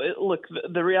 look,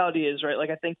 the reality is, right, like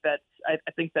I think that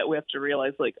we have to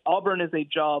realize, like, Auburn is a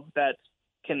job that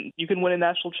you can win a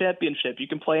national championship. You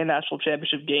can play in national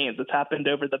championship games. It's happened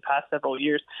over the past several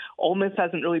years. Ole Miss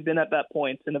hasn't really been at that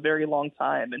point in a very long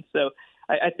time. And so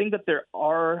I think that there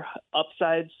are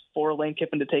upsides for Lane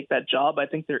Kiffin to take that job. I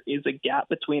think there is a gap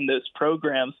between those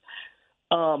programs.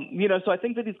 So I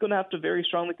think that he's going to have to very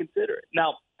strongly consider it.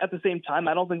 Now, at the same time,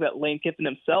 I don't think that Lane Kiffin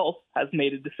himself has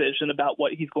made a decision about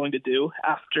what he's going to do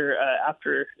after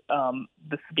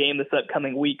this game this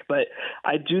upcoming week. But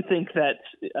I do think that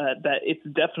it's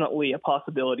definitely a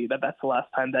possibility that that's the last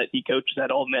time that he coaches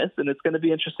at Ole Miss, and it's going to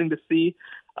be interesting to see,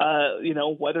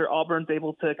 whether Auburn's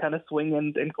able to kind of swing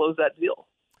and close that deal.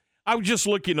 I was just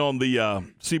looking on the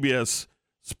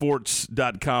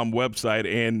CBSSports.com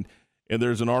website, and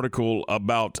there's an article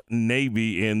about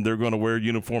Navy, and they're going to wear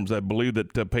uniforms, I believe,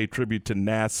 that pay tribute to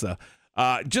NASA.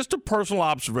 Just a personal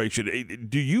observation.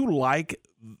 Do you like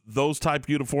those type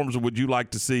uniforms, or would you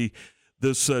like to see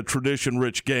this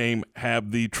tradition-rich game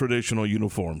have the traditional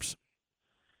uniforms?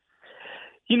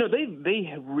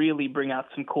 They really bring out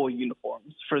some cool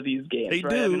uniforms for these games. They right?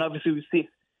 do. I mean, obviously we've seen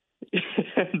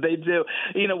they do.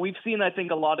 We've seen, I think,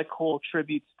 a lot of cool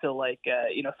tributes to, like,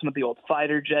 some of the old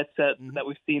fighter jet sets that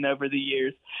we've seen over the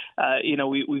years.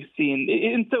 We've seen,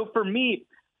 and so for me,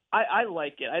 I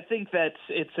like it. I think that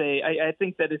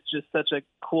it's just such a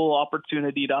cool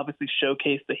opportunity to obviously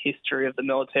showcase the history of the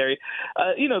military.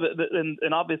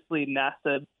 And obviously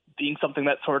NASA being something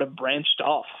that sort of branched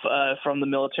off from the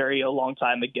military a long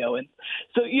time ago. And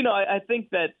so, I think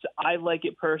that I like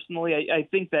it personally. I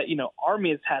think that,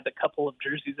 Army has had a couple of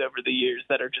jerseys over the years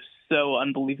that are just so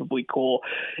unbelievably cool.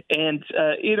 And,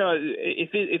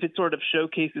 if it sort of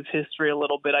showcases history a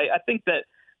little bit, I think that,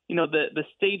 the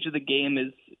stage of the game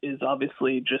is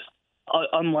obviously just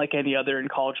unlike any other in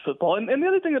college football. And the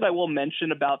other thing that I will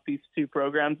mention about these two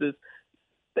programs is,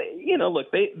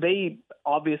 they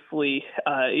obviously,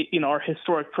 are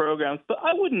historic programs, but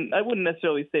I wouldn't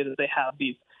necessarily say that they have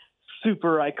these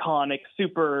super iconic, you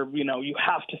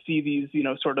have to see these,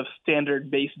 sort of standard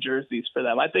base jerseys for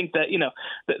them. I think that,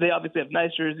 they obviously have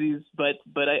nice jerseys, but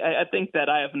I think that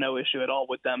I have no issue at all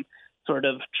with them sort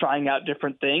of trying out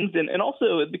different things. And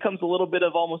also it becomes a little bit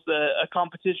of almost a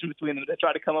competition between them to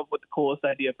try to come up with the coolest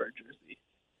idea for a jersey.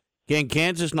 Can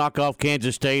Kansas knock off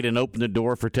Kansas State and open the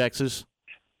door for Texas?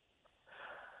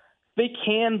 They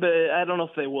can, but I don't know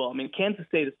if they will. I mean, Kansas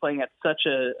State is playing at such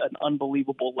an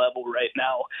unbelievable level right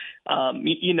now.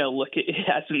 Look, it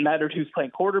hasn't mattered who's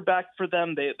playing quarterback for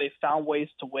them. They've found ways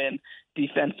to win.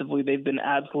 Defensively, they've been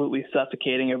absolutely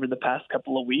suffocating over the past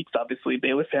couple of weeks. Obviously,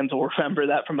 Baylor fans will remember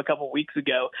that from a couple of weeks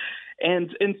ago.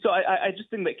 And so I just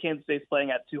think that Kansas State's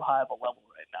playing at too high of a level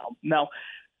right now. Now,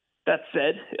 that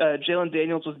said, Jalen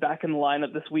Daniels was back in the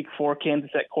lineup this week for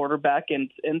Kansas at quarterback, and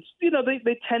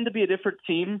they tend to be a different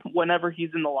team whenever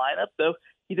he's in the lineup, though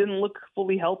he didn't look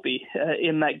fully healthy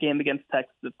in that game against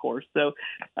Texas, of course. So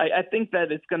I think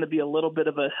that it's going to be a little bit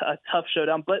of a tough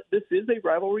showdown, but this is a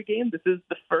rivalry game. This is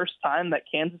the first time that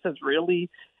Kansas has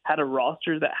really had a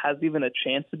roster that has even a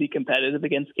chance to be competitive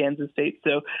against Kansas State.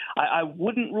 So I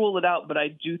wouldn't rule it out, but I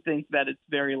do think that it's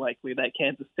very likely that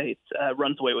Kansas State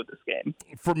runs away with this game.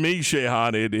 For me,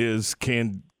 Shehan, it is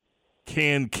can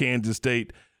Kansas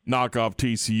State knock off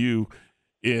TCU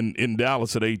in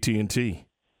Dallas at AT&T?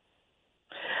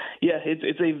 Yeah,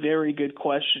 it's a very good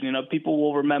question. People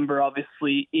will remember,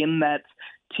 obviously, in that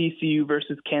TCU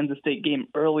versus Kansas State game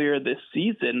earlier this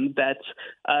season that,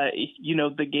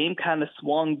 the game kind of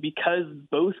swung because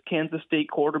both Kansas State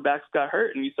quarterbacks got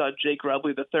hurt, and you saw Jake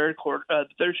Rubley, the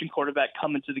third-string quarterback,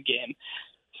 come into the game.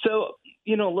 So,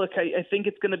 look, I think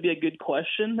it's going to be a good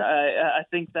question. I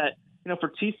think that,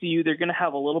 for TCU, they're going to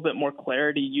have a little bit more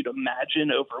clarity, you'd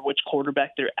imagine, over which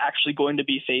quarterback they're actually going to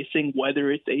be facing,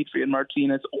 whether it's Adrian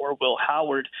Martinez or Will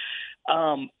Howard.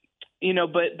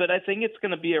 But I think it's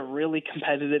going to be a really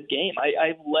competitive game.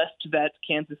 I left that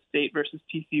Kansas State versus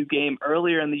TCU game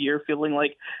earlier in the year feeling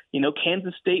like,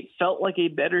 Kansas State felt like a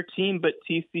better team, but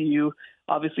TCU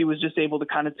obviously was just able to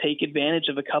kind of take advantage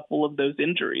of a couple of those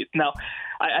injuries. Now,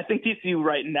 I think TCU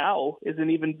right now is an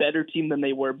even better team than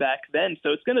they were back then. So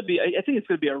I think it's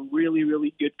going to be a really,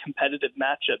 really good competitive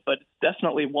matchup, but it's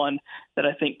definitely one that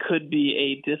I think could be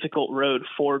a difficult road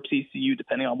for TCU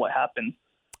depending on what happens.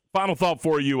 Final thought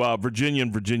for you, Virginia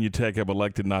and Virginia Tech have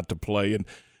elected not to play. And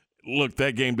look,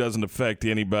 that game doesn't affect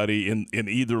anybody in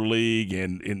either league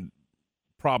and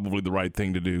probably the right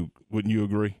thing to do. Wouldn't you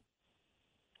agree?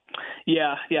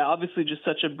 Yeah, obviously just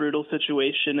such a brutal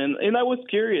situation. And I was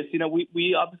curious,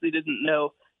 we obviously didn't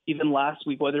know even last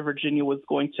week whether Virginia was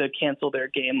going to cancel their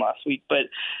game last week. But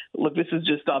look, this is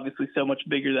just obviously so much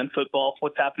bigger than football,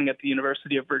 what's happening at the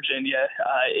University of Virginia.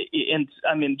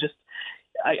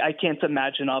 I can't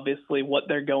imagine obviously what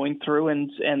they're going through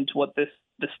and what this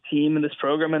team and this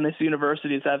program and this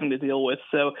university is having to deal with.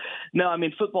 So, no,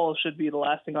 football should be the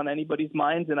last thing on anybody's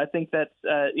minds. And I think that,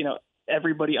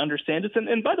 everybody understands it.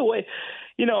 And by the way,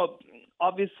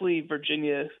 obviously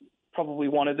Virginia probably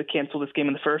wanted to cancel this game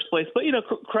in the first place, but,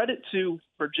 credit to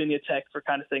Virginia Tech for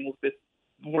kind of saying, look, this,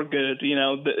 we're good,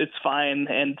 it's fine.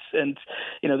 And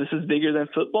this is bigger than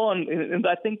football. And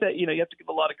I think that, you have to give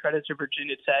a lot of credit to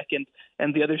Virginia Tech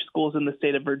and the other schools in the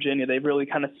state of Virginia. They really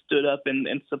kind of stood up and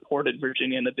supported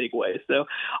Virginia in a big way. So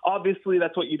obviously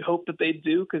that's what you'd hope that they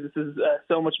do, because this is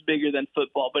so much bigger than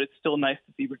football, but it's still nice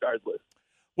to see regardless.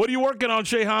 What are you working on,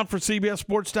 Shehan, for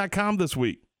CBSSports.com this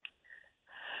week?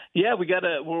 Yeah,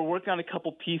 we're working on a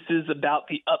couple pieces about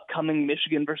the upcoming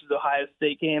Michigan versus Ohio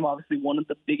State game. Obviously, one of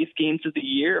the biggest games of the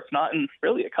year, if not in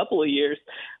really a couple of years.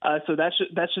 So that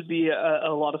should be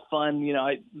a lot of fun.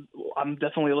 I'm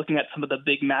definitely looking at some of the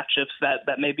big matchups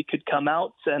that maybe could come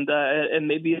out, and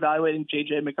maybe evaluating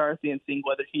JJ McCarthy and seeing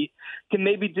whether he can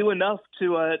maybe do enough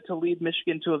to lead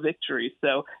Michigan to a victory.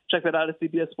 So check that out at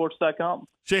CBSSports.com.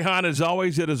 Shehan, as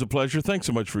always, it is a pleasure. Thanks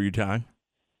so much for your time.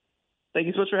 Thank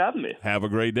you so much for having me. Have a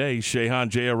great day. Shehan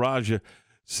Jeyarajah,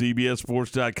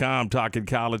 CBSSports.com, talking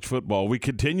college football. We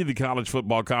continue the college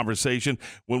football conversation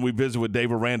when we visit with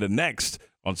Dave Aranda next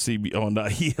on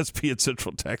ESPN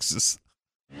Central Texas.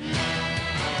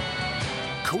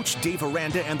 Coach Dave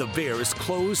Aranda and the Bears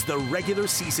close the regular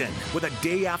season with a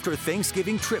day after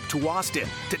Thanksgiving trip to Austin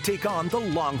to take on the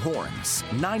Longhorns.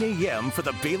 9 a.m. for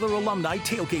the Baylor Alumni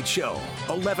Tailgate Show.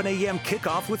 11 a.m.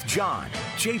 kickoff with John,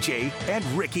 JJ, and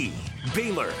Ricky.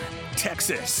 Baylor,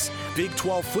 Texas. Big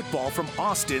 12 football from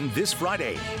Austin this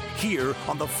Friday. Here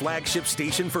on the flagship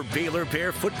station for Baylor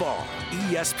Bear football,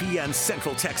 ESPN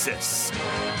Central Texas.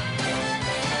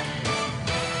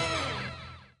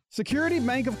 Security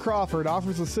Bank of Crawford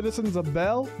offers the citizens of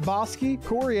Bell, Bosque,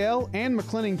 Coryell, and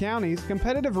McLennan counties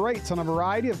competitive rates on a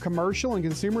variety of commercial and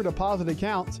consumer deposit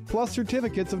accounts, plus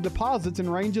certificates of deposits in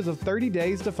ranges of 30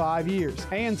 days to 5 years.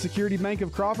 And Security Bank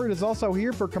of Crawford is also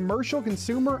here for commercial,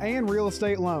 consumer, and real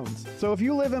estate loans. So if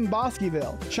you live in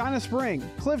Bosqueville, China Spring,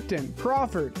 Clifton,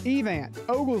 Crawford, Evant,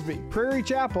 Oglesby, Prairie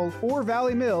Chapel, or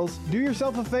Valley Mills, do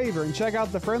yourself a favor and check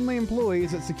out the friendly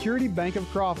employees at Security Bank of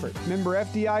Crawford. Member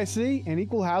FDIC and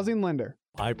equal housing lender.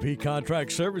 IP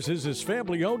Contract Services is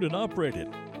family-owned and operated.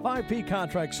 IP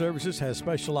Contract Services has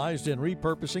specialized in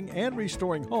repurposing and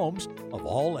restoring homes of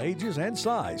all ages and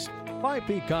size.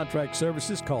 5P Contract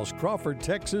Services calls Crawford,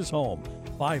 Texas home.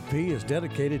 5P is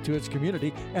dedicated to its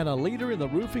community and a leader in the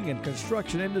roofing and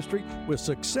construction industry with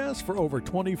success for over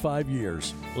 25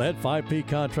 years. Let 5P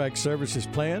Contract Services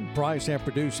plan, price, and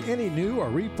produce any new or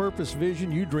repurposed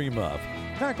vision you dream of.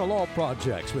 Tackle all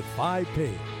projects with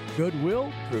 5P.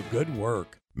 Goodwill through good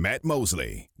work. Matt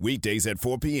Mosley, weekdays at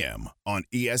 4 p.m. on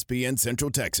ESPN Central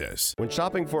Texas. When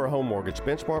shopping for a home mortgage,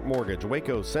 Benchmark Mortgage,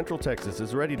 Waco, Central Texas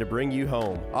is ready to bring you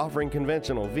home, offering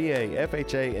conventional VA,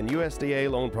 FHA, and USDA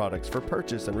loan products for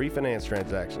purchase and refinance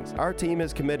transactions. Our team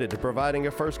is committed to providing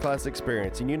a first-class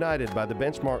experience and united by the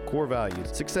Benchmark core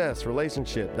values: success,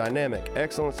 relationship, dynamic,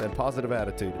 excellence, and positive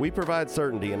attitude. We provide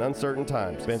certainty in uncertain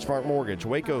times. Benchmark Mortgage,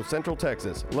 Waco, Central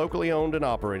Texas, locally owned and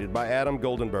operated by Adam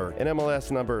Goldenberg,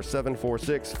 NMLS number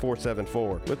 746.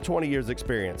 474 with 20 years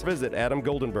experience. Visit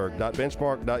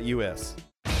adamgoldenberg.benchmark.us.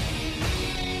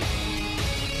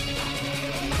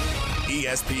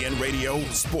 ESPN Radio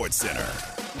Sports Center.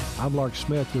 I'm Lark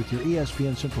Smith with your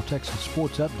ESPN Central Texas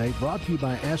Sports Update, brought to you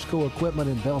by ASCO Equipment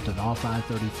in Belton off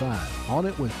I-35. On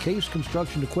it with Case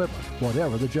Construction Equipment,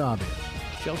 whatever the job is.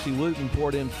 Chelsea Wooten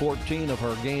poured in 14 of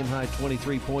her game-high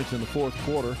 23 points in the fourth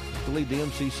quarter to lead the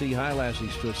MCC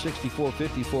Highlassies to a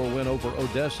 64-54 win over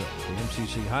Odessa. The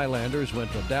MCC Highlanders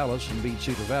went to Dallas and beat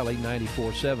Cedar Valley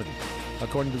 94-70.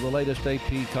 According to the latest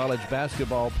AP college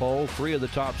basketball poll, 3 of the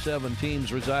top 7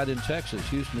 teams reside in Texas.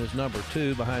 Houston is number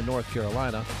 2 behind North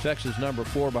Carolina. Texas number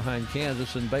 4 behind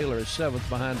Kansas, and Baylor is 7th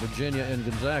behind Virginia and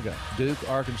Gonzaga. Duke,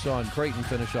 Arkansas, and Creighton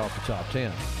finish off the top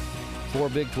 10. 4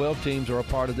 Big 12 teams are a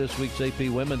part of this week's AP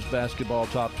Women's Basketball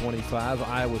Top 25.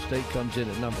 Iowa State comes in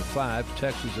at number 5,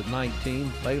 Texas at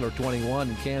 19, Baylor 21,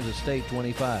 and Kansas State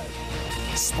 25.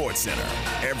 Sports Center,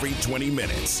 every 20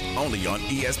 minutes, only on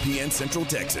ESPN Central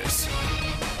Texas.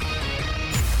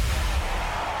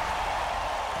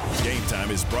 Game Time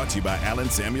is brought to you by Allen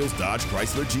Samuels Dodge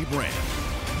Chrysler Jeep Ram,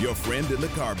 your friend in the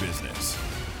car business.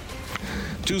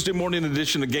 Tuesday morning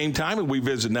edition of Game Time, and we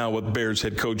visit now with Bears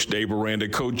head coach Dave Aranda.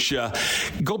 Coach,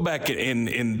 go back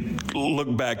and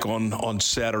look back on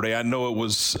Saturday. I know it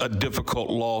was a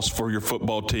difficult loss for your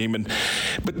football team,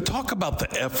 but talk about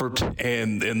the effort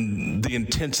and the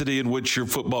intensity in which your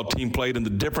football team played and the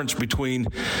difference between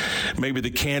maybe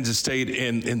the Kansas State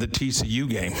and the TCU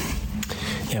game.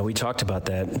 Yeah, we talked about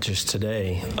that just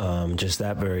today, just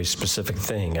that very specific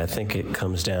thing. I think it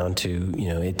comes down to,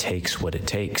 it takes what it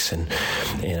takes. And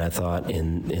I thought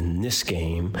in this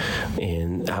game,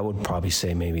 and I would probably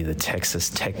say maybe the Texas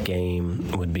Tech game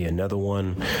would be another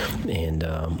one, and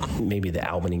maybe the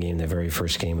Albany game, the very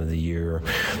first game of the year,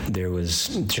 there was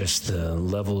just the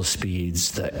level of speeds,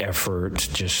 the effort,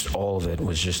 just all of it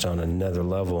was just on another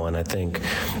level. And I think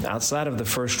outside of the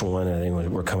first one, I think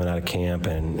we're coming out of camp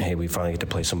and, hey, we finally get to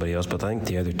play somebody else. But I think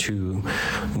the other two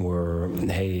were,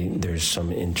 hey, there's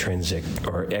some intrinsic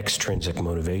or extrinsic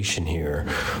motivation here.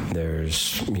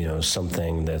 There's,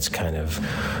 something that's kind of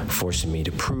forcing me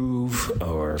to prove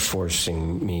or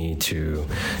forcing me to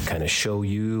kind of show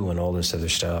you and all this other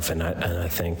stuff. And I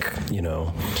think,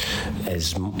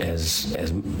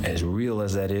 as real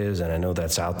as that is, and I know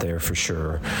that's out there for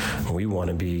sure, we want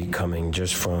to be coming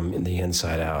just from the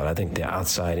inside out. I think the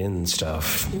outside in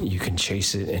stuff, you can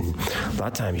chase it, and a lot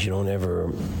of times you don't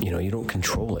ever, you don't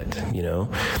control it,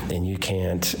 and you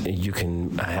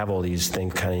can have all these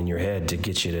things kind of in your head to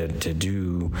get you to do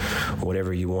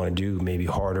whatever you want to do, maybe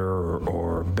harder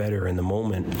or better in the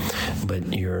moment,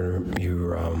 but you're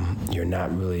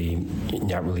not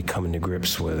really coming to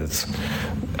grips with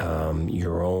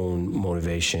your own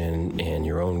motivation and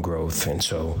your own growth. And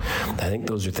so I think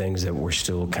those are things that we're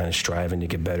still kind of striving to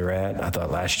get better at. I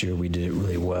thought last year we did it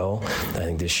really well. I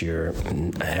think this year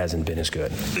it hasn't been as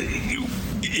good.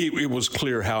 It was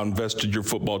clear how invested your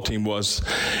football team was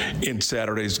in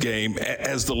Saturday's game.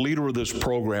 As the leader of this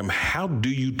program, how do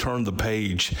you turn the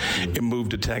page and move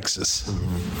to Texas?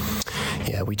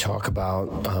 Yeah, we talk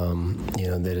about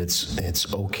that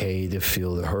it's okay to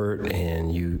feel the hurt,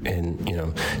 and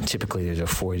typically there's a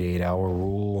 48-hour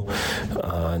rule.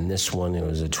 In this one, it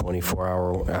was a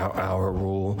 24-hour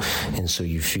rule, and so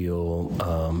you feel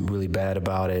really bad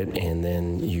about it, and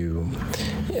then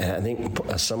I think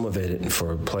some of it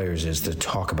for players is to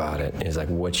talk about it. Is like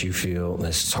what you feel.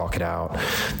 Let's talk it out,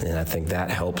 and I think that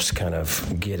helps kind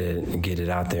of get it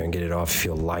out there and get it off,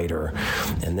 feel lighter.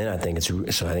 And then I think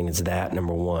it's that,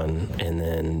 number one, and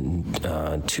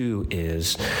then 2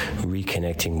 is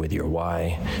reconnecting with your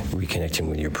why, reconnecting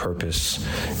with your purpose,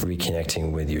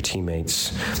 reconnecting with your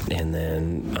teammates, and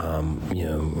then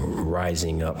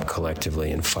rising up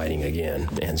collectively and fighting again.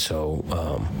 And so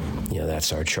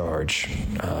that's our charge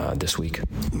this week.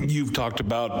 You've talked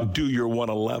about do your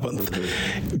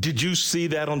 111th. Did you see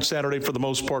that on Saturday for the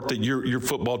most part, that your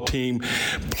football team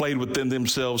played within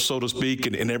themselves, so to speak,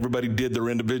 and everybody did their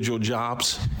individual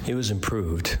jobs? It was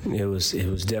improved. It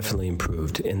was definitely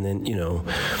improved. And then,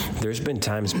 there's been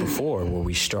times before where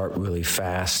we start really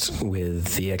fast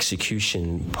with the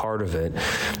execution part of it,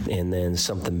 and then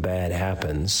something bad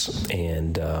happens,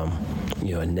 and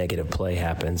a negative play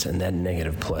happens, and that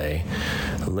negative play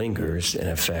lingers and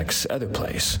affects other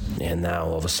plays. And now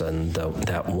all of a sudden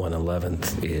that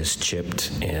 111th is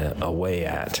chipped away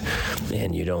at,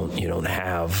 and you don't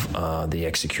have the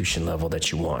execution level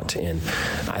that you want. And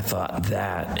I thought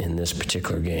that in this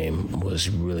particular game was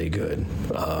really good.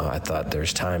 I thought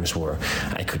there's times where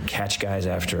I could catch guys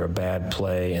after a bad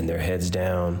play and their heads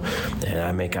down, and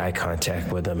I make eye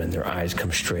contact with them and their eyes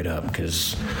come straight up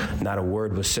because not a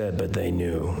word was said, but they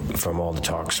knew from all the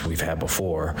talks we've had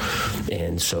before.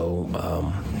 And so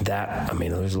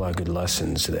there's a lot of good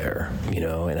lessons there,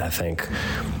 and I think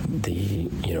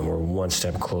we're one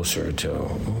step closer to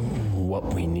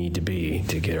what we need to be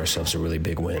to get ourselves a really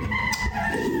big win.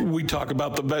 We talk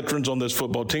about the veterans on this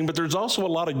football team, but there's also a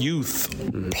lot of youth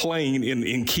playing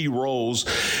in key roles.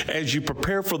 As you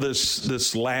prepare for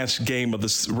this last game of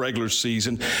this regular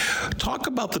season, talk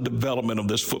about the development of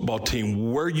this football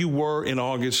team, where you were in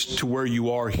August to where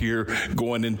you are here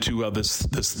going into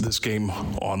this game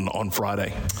on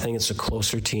Friday. I think it's a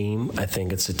closer team. I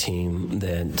think it's a team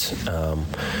that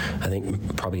I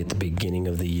think probably at the beginning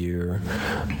of the year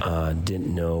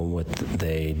didn't know what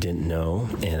they didn't know,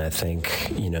 and I think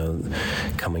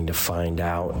coming to find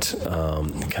out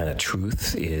kind of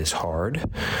truth is hard.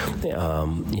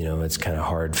 It's kind of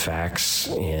hard facts,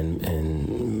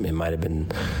 and it might have been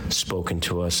spoken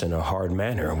to us in a hard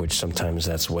manner, which sometimes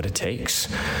that's what it takes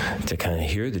to kind of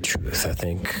hear the truth. I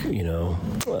think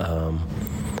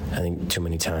too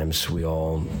many times we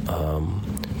all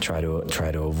try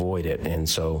to avoid it, and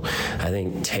so I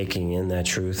think taking in that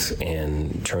truth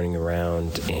and turning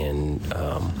around and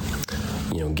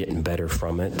getting better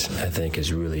from it, I think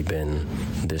has really been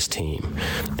this team.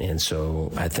 And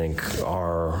so I think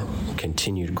our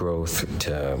continued growth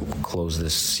to close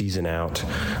this season out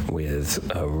with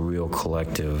a real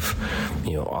collective,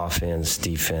 offense,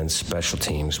 defense, special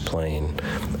teams playing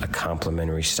a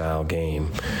complementary style game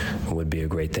would be a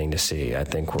great thing to see. I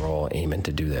think we're all aiming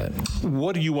to do that.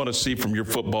 What do you want to see from your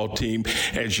football team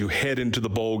as you head into the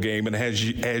bowl game and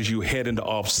as you head into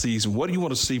off season? What do you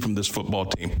want to see from this football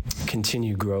team?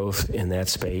 Continued growth in that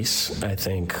space. I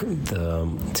think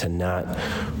to not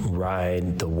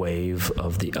ride the wave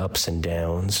of the ups and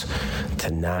downs,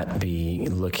 to not be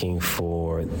looking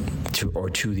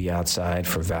to the outside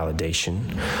for validation,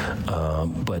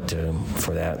 but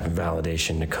for that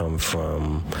validation to come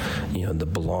from the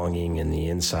belonging and the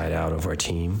inside out of our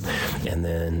team. And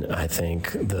then I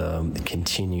think the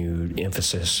continued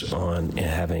emphasis on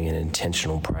having an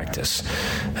intentional practice.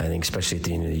 I think especially at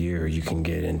the end of the year, you can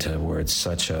get into where it's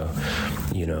such a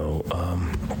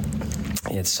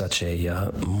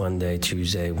Monday,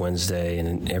 Tuesday, Wednesday,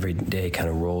 and every day kind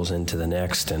of rolls into the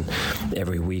next, and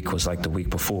every week was like the week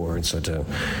before. And so to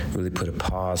really put a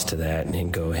pause to that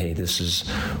and go, hey, this is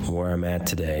where I'm at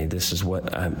today. This is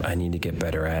what I need to get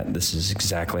better at. This is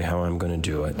exactly how I'm going to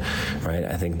do it, right?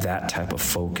 I think that type of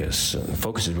focus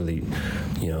is really,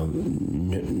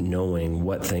 knowing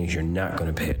what things you're not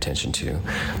going to pay attention to,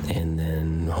 and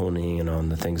then honing in on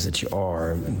the things that you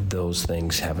are. Those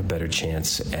things have a better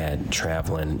chance at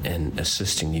traveling and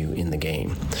assisting you in the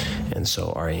game. And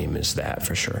so our aim is that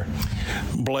for sure.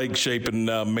 Blake Shapen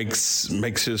makes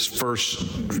his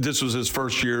this was his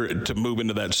first year to move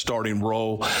into that starting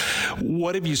role.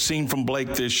 What have you seen from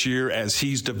Blake this year as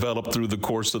he's developed through the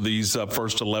course of these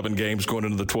first 11 games going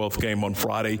into the 12th game on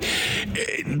Friday,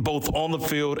 both on the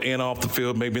field and off the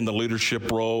field, maybe in the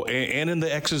leadership role and in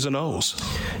the X's and O's?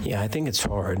 Yeah, I think it's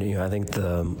hard.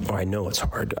 I know it's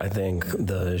hard. I think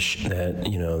the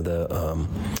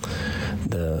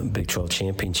Big 12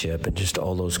 championship and just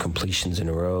all those completions in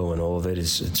a row and all of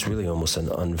it's really almost an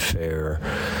unfair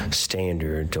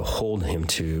standard to hold him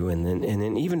to, and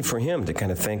then even for him to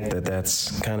kind of think that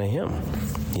that's kind of him.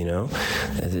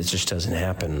 It just doesn't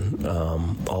happen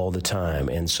all the time.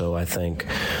 And so I think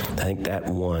that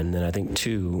one, and I think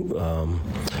two,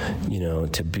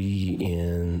 to be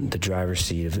in the driver's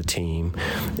seat of the team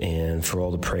and for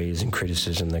all the praise and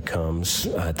criticism that comes,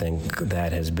 I think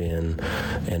that has been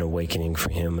an awakening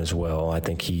for him as well. I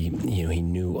think he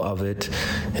knew of it.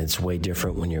 It's way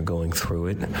different when you're going through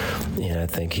it, and I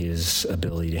think his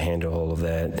ability to handle all of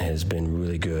that has been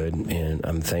really good. And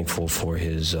I'm thankful for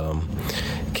his,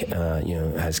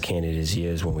 as candid as he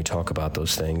is when we talk about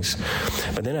those things.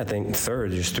 But then I think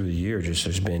third, just through the year,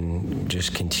 there's been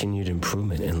continued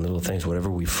improvement in little things. Whatever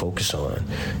we focus on,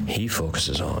 he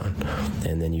focuses on,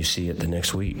 and then you see it the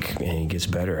next week, and he gets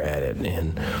better at it.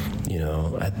 And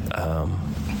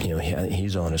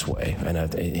he's on his way, and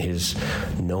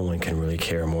no one can really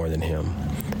care more than him.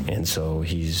 And so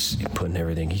he's putting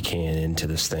everything he can into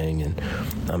this thing, and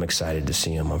I'm excited to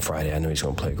see him on Friday. I know he's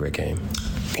going to play a great game.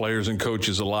 Players and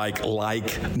coaches alike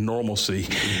like normalcy,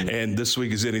 and this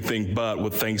week is anything but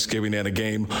with Thanksgiving and a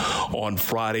game on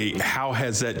Friday. How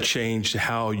has that changed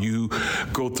how you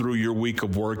go through your week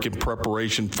of work in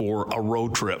preparation for a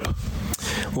road trip?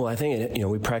 Well, I think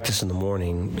we practice in the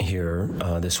morning here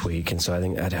this week, and so I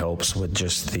think that helps with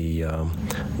just the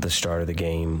start of the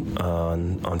game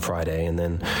on Friday. And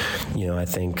then, I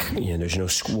think there's no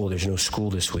school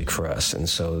this week for us, and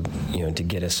so to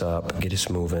get us up, get us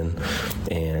moving,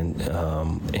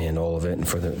 and all of it, and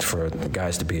for the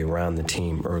guys to be around the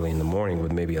team early in the morning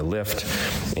with maybe a lift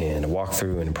and a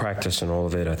walkthrough and practice and all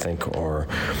of it, I think are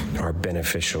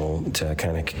beneficial to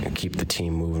kind of keep the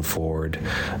team moving forward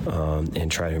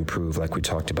and try to improve like we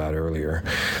talked about earlier.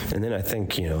 And then I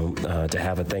think, to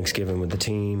have a Thanksgiving with the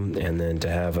team and then to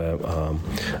have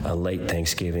a late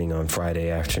Thanksgiving on Friday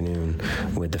afternoon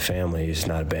with the family is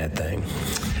not a bad thing.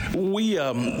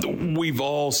 We've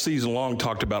all season long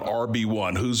talked about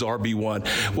RB1. Who's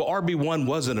RB1? Well, RB1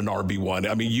 wasn't an RB1.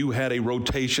 I mean, you had a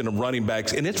rotation of running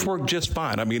backs, and it's worked just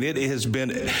fine. I mean, it has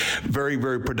been very,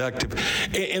 very productive.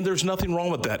 And there's nothing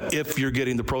wrong with that if you're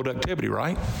getting the productivity,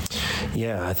 right?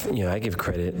 Yeah, I give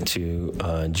credit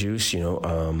to Juice.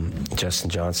 Justin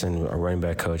Johnson, our running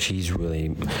back coach. He's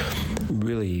really.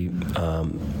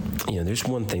 There's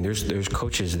one thing. There's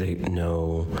coaches that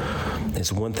know.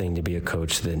 It's one thing to be a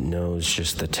coach that knows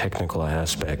just the technical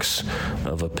aspects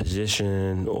of a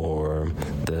position or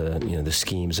the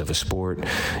schemes of a sport.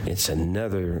 It's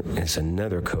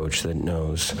another coach that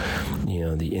knows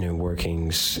the inner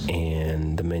workings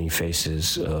and the many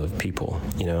faces of people.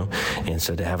 And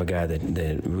so to have a guy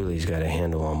that really has got a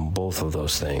handle on both of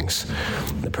those things,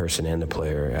 the person and the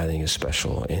player, I think is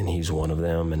special, and he's one of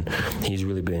them. And he's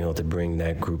really been able to bring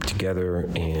that group together,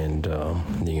 and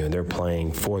they're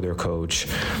playing for their coach,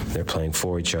 they're playing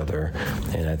for each other,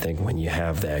 and I think when you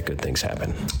have that, good things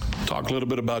happen. Talk a little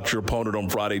bit about your opponent on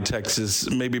Friday, Texas.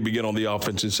 Maybe begin on the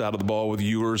offensive side of the ball with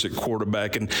Ewers at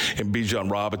quarterback and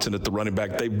Bijan Robinson at the running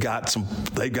back. They've got some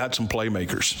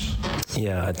playmakers.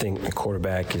 Yeah, I think the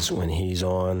quarterback is, when he's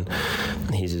on,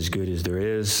 he's as good as there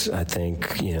is. I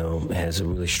think, has a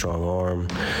really strong arm,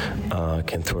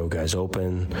 can throw guys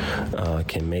open,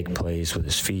 can make plays with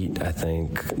his feet. I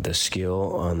think the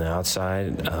skill on the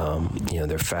outside,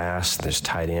 they're fast. There's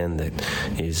tight end that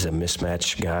is a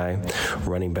mismatch guy.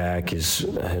 Running back is,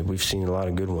 we've seen a lot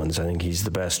of good ones. I think he's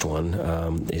the best one.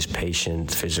 Is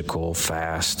patient, physical,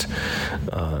 fast,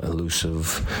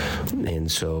 elusive. And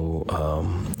so,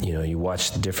 you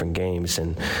watch the different games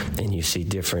and you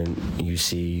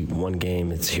see one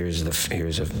game, here's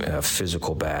a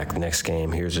physical back. Next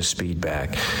game, here's a speed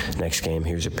back. Next game,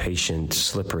 here's a patient,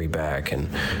 slippery back, and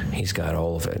he's got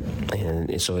all of it.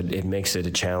 And so it makes it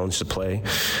a challenge to play.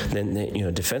 Then,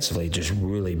 defensively, just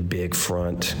really big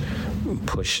front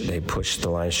push. They push the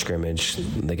line of scrimmage.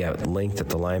 They got length at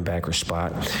the linebacker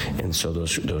spot, and so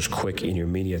those quick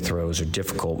intermediate throws are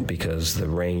difficult because the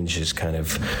range is kind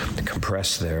of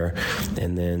compressed there.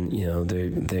 And then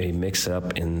they mix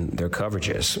up in their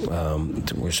coverages.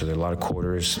 So there are a lot of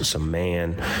quarters, some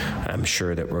man. I'm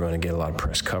sure that we're going to get a lot of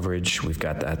press coverage. We've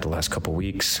got that the last couple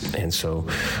weeks, and so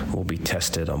we'll be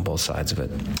tested on both sides of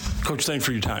it. Coach, thanks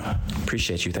for your time.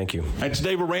 Appreciate you. Thank you. It's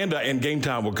Dave Aranda, and Game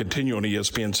Time will continue on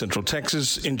ESPN Central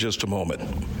Texas in just a moment.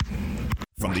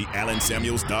 From the Allen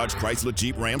Samuels Dodge Chrysler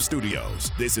Jeep Ram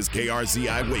Studios, this is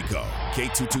KRZI Waco,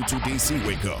 K222DC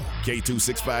Waco,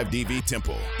 K265DV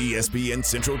Temple, ESPN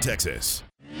Central Texas.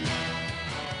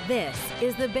 This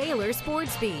is the Baylor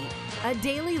Sports Beat, a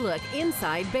daily look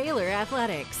inside Baylor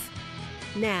athletics.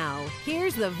 Now,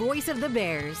 here's the voice of the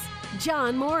Bears,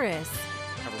 John Morris.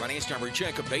 Everybody, it's time for a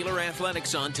check of Baylor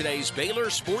athletics on today's Baylor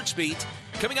Sports Beat.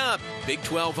 Coming up, Big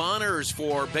 12 honors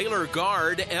for Baylor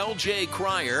guard L.J.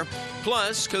 Cryer.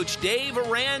 Plus, Coach Dave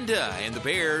Aranda and the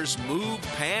Bears move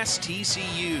past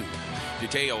TCU.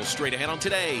 Details straight ahead on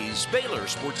today's Baylor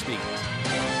Sports Beat.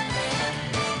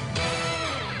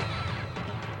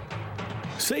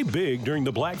 Save big during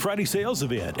the Black Friday sales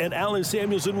event at Allen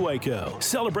Samuels in Waco.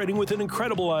 Celebrating with an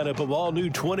incredible lineup of all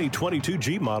new 2022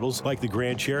 Jeep models like the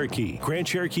Grand Cherokee, Grand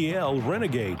Cherokee L,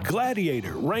 Renegade,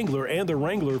 Gladiator, Wrangler, and the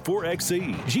Wrangler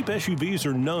 4XE. Jeep SUVs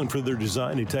are known for their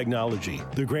design and technology.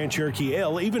 The Grand Cherokee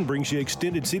L even brings you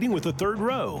extended seating with a third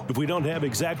row. If we don't have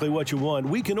exactly what you want,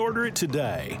 we can order it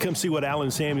today. Come see what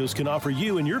Allen Samuels can offer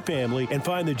you and your family and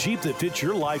find the Jeep that fits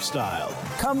your lifestyle.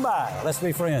 Come by. Let's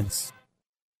be friends.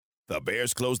 The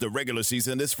Bears close the regular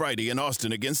season this Friday in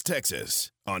Austin against Texas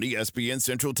on ESPN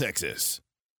Central Texas.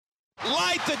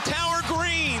 Light the tower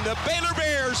green. The Baylor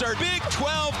Bears are Big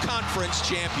 12 Conference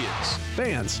champions.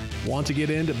 Fans, want to get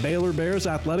into Baylor Bears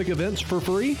athletic events for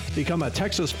free? Become a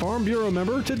Texas Farm Bureau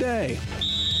member today.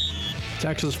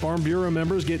 Texas Farm Bureau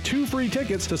members get 2 free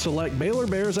tickets to select Baylor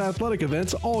Bears athletic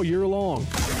events all year long.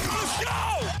 Let's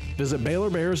go! Visit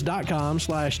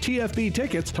BaylorBears.com/TFB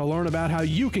tickets to learn about how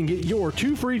you can get your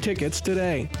 2 free tickets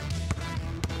today.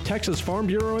 Texas Farm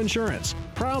Bureau Insurance,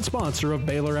 proud sponsor of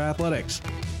Baylor Athletics.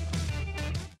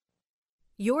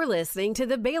 You're listening to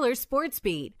the Baylor Sports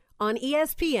Beat on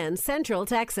ESPN Central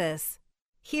Texas.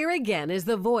 Here again is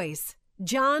the voice,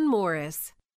 John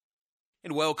Morris.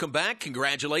 And welcome back.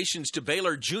 Congratulations to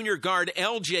Baylor junior guard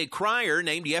L.J. Cryer,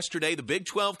 named yesterday the Big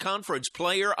 12 Conference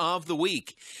Player of the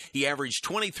Week. He averaged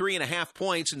 23.5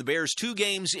 points in the Bears' 2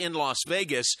 games in Las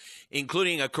Vegas,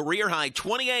 including a career-high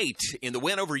 28 in the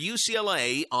win over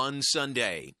UCLA on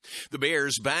Sunday. The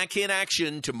Bears back in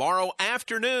action tomorrow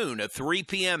afternoon, a 3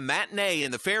 p.m. matinee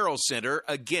in the Farrell Center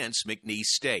against McNeese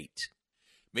State.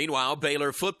 Meanwhile,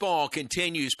 Baylor football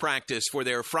continues practice for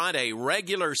their Friday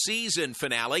regular season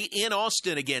finale in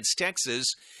Austin against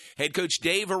Texas. Head coach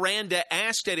Dave Aranda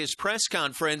asked at his press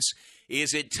conference,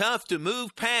 is it tough to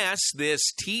move past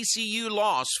this TCU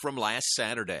loss from last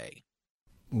Saturday?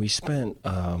 We spent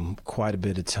quite a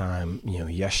bit of time,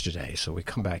 yesterday. So we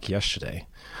come back yesterday,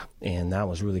 and that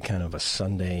was really kind of a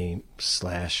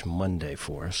Sunday/Monday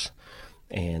for us.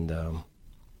 And,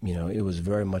 it was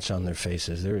very much on their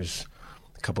faces. There's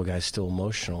a couple of guys still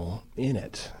emotional in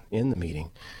the meeting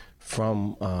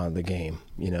from the game,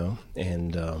 and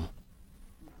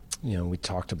we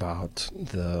talked about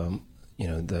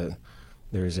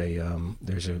there's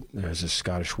a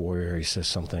Scottish warrior. He says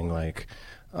something like,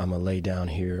 I'm gonna lay down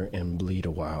here and bleed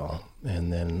a while,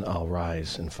 and then I'll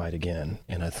rise and fight again.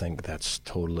 And I think that's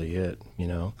totally it,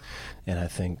 and I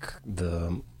think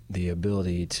the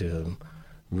ability to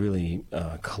really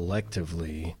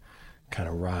collectively kind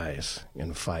of rise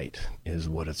and fight is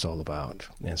what it's all about.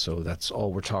 And so that's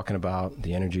all we're talking about.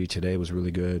 The energy today was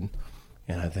really good,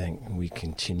 and I think we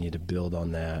continue to build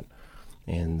on that.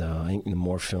 And I think the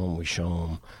more film we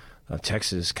show them,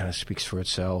 Texas kind of speaks for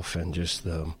itself, and just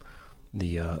the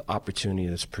opportunity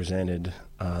that's presented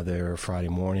there Friday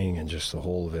morning and just the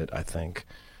whole of it, I think,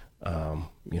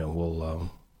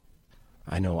 we'll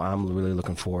I know I'm really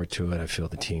looking forward to it. I feel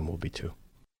the team will be too.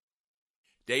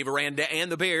 Dave Aranda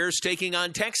and the Bears taking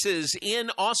on Texas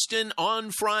in Austin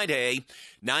on Friday,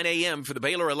 9 a.m. for the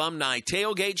Baylor Alumni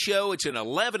Tailgate Show. It's an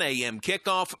 11 a.m.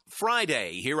 kickoff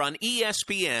Friday here on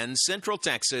ESPN Central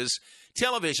Texas,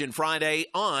 Television Friday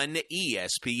on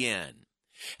ESPN.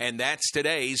 And that's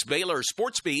today's Baylor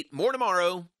Sports Beat. More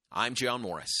tomorrow. I'm John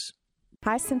Morris.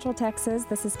 Hi, Central Texas.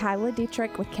 This is Kyla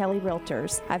Dietrich with Kelly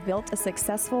Realtors. I've built a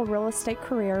successful real estate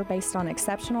career based on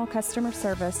exceptional customer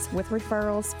service with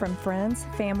referrals from friends,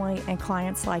 family, and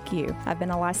clients like you. I've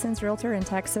been a licensed realtor in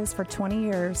Texas for 20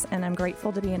 years, and I'm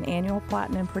grateful to be an annual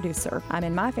platinum producer. I'm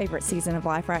in my favorite season of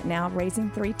life right now, raising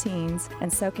 3 teens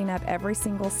and soaking up every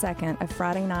single second of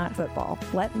Friday night football.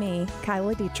 Let me,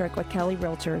 Kyla Dietrich with Kelly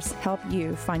Realtors, help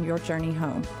you find your journey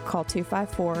home. Call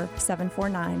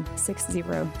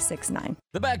 254-749-6069.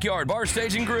 The Backyard Bar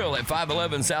Stage and Grill at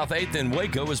 511 South 8th in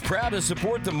Waco is proud to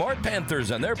support the Mart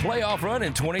Panthers on their playoff run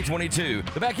in 2022.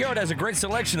 The Backyard has a great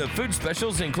selection of food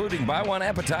specials, including buy one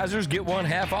appetizers, get one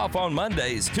half off on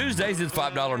Mondays. Tuesdays, it's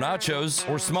 $5 nachos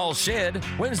or small shed.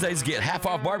 Wednesdays, get half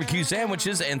off barbecue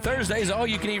sandwiches. And Thursdays, all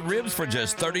you can eat ribs for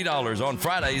just $30. On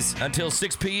Fridays, until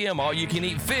 6 p.m., all you can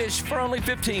eat fish for only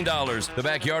 $15. The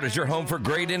Backyard is your home for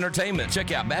great entertainment.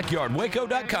 Check out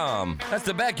backyardwaco.com. That's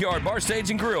the Backyard Bar Stage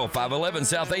and Grill, 511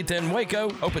 South 8th in Waco.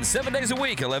 Open 7 days a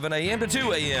week, 11 a.m. to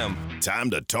 2 a.m.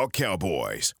 Time to talk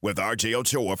Cowboys with RJ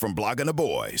Ochoa from Blogging the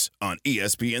Boys on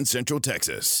ESPN Central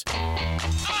Texas.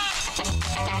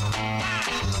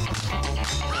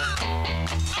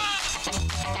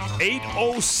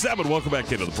 8:07. Welcome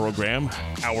back into the program.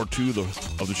 Hour 2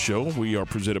 of the show. We are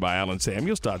presented by Allen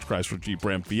Samuels, Dodge Chrysler Jeep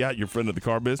Ram Fiat, your friend of the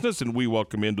car business, and we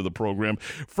welcome into the program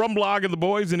from Blogging the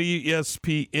Boys and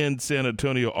ESPN San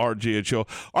Antonio, RJ Ochoa.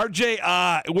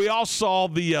 RJ, we all saw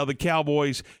the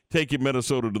Cowboys taking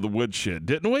Minnesota to the woodshed,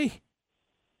 didn't we?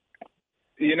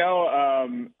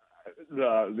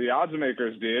 The odds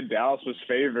makers did. Dallas was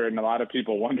favored, and a lot of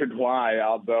people wondered why.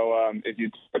 Although, if you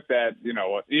took that,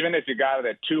 even if you got it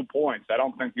at 2 points, I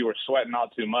don't think you were sweating all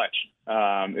too much.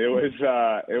 It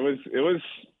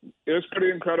was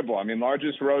pretty incredible. I mean,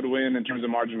 largest road win in terms of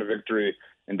margin of victory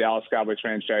in Dallas Cowboys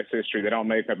franchise history. They don't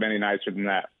make up any nicer than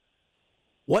that.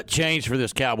 What changed for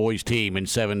this Cowboys team in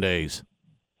 7 days?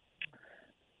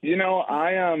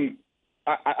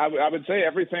 I would say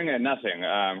everything and nothing,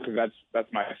 because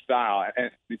that's my style.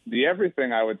 And the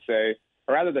everything I would say,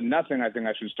 or rather than nothing, I think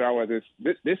I should start with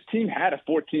is this team had a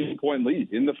 14-point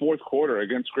lead in the fourth quarter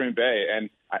against Green Bay, and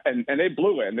they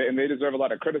blew it, and they deserve a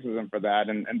lot of criticism for that.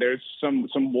 And there's some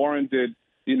warranted,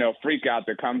 freak out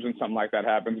that comes when something like that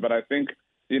happens. But I think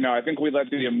we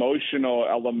let the emotional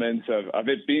elements of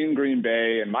it being Green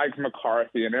Bay and Mike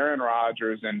McCarthy and Aaron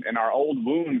Rodgers and our old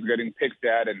wounds getting picked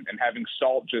at and having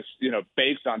salt just,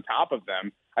 baked on top of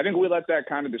them. I think we let that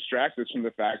kind of distract us from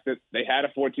the fact that they had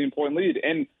a 14-point lead.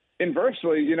 And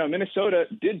inversely, Minnesota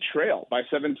did trail by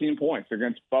 17 points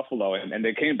against Buffalo, and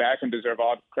they came back and deserve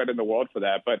all credit in the world for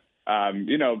that. But,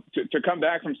 to come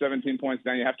back from 17 points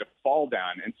down, you have to fall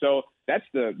down. And so that's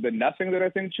the nothing that I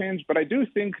think changed. But I do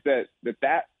think that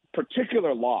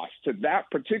particular loss to that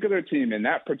particular team in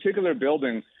that particular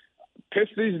building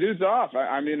pissed these dudes off.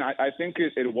 I think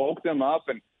it woke them up.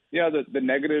 And, the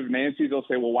negative Nancy's will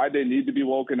say, well, why'd they need to be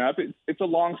woken up? It's a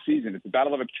long season. It's a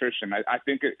battle of attrition. I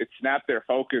think it snapped their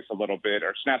focus a little bit,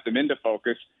 or snapped them into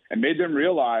focus, and made them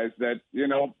realize that,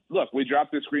 look, we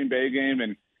dropped this Green Bay game,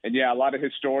 and yeah, a lot of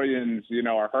historians,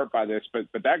 are hurt by this, but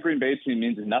that Green Bay team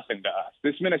means nothing to us.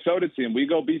 This Minnesota team, we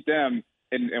go beat them,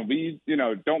 and we,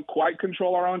 don't quite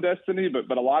control our own destiny,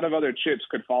 but a lot of other chips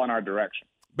could fall in our direction.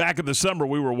 Back in the summer,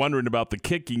 we were wondering about the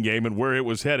kicking game and where it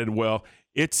was headed. Well,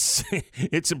 it's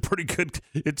in pretty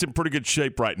good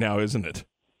shape right now, isn't it?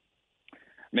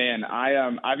 Man,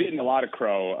 I've eaten a lot of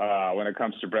crow when it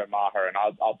comes to Brett Maher, and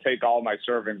I'll take all my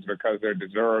servings because they're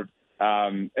deserved.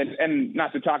 And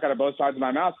not to talk out of both sides of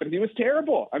my mouth, but he was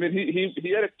terrible. I mean,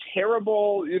 he had a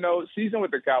terrible season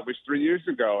with the Cowboys 3 years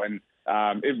ago, and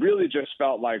it really just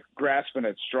felt like grasping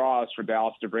at straws for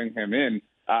Dallas to bring him in.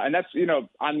 And that's,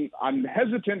 I'm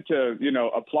hesitant to,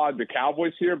 applaud the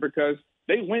Cowboys here because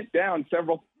they went down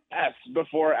several Fs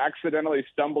before accidentally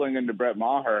stumbling into Brett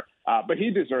Maher. But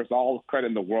he deserves all credit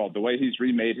in the world, the way he's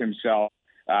remade himself,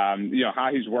 how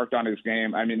he's worked on his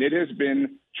game. I mean, it has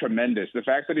been tremendous. The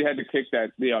fact that he had to kick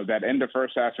that end of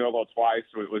first half field goal twice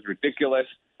was ridiculous.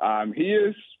 He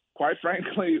is, quite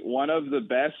frankly, one of the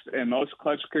best and most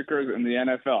clutch kickers in the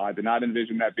NFL. I did not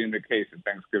envision that being the case in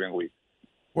Thanksgiving week.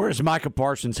 Where's Micah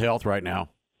Parsons' health right now?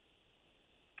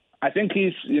 I think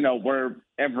he's, where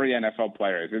every NFL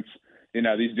player is. It's,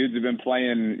 these dudes have been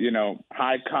playing,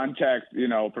 high contact,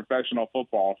 professional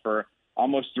football for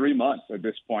almost 3 months at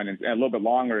this point, and a little bit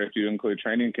longer if you include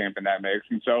training camp in that mix.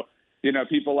 And so,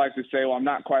 people like to say, well, I'm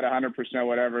not quite 100%,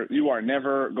 whatever. You are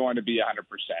never going to be 100%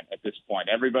 at this point.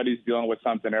 Everybody's dealing with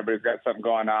something. Everybody's got something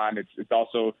going on. It's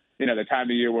also, the time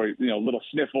of year where, little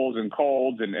sniffles and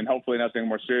colds and hopefully nothing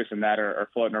more serious than that are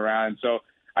floating around. So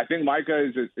I think Micah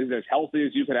is as healthy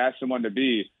as you could ask someone to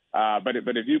be. But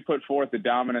if you put forth the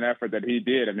dominant effort that he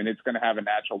did, I mean, it's going to have a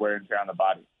natural wear and tear on the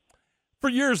body. For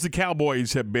years, the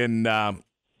Cowboys have been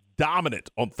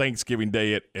dominant on Thanksgiving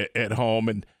Day at home,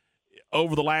 and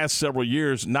over the last several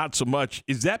years, not so much.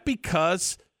 Is that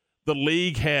because the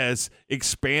league has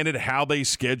expanded how they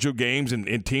schedule games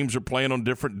and teams are playing on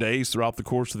different days throughout the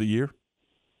course of the year?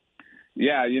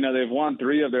 Yeah, they've won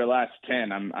 3 of their last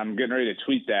 10. I'm getting ready to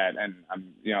tweet that, and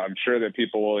I'm sure that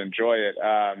people will enjoy it.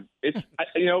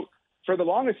 For the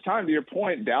longest time, to your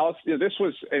point, Dallas, this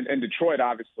was, and Detroit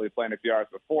obviously playing a few hours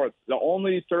before, the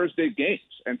only Thursday games.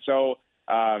 And so,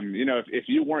 if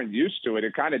you weren't used to it,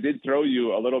 it kind of did throw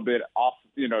you a little bit off,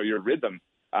 your rhythm.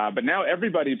 But now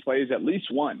everybody plays at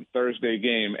least one Thursday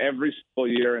game every single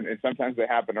year, and sometimes they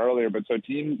happen earlier. But so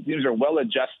teams are well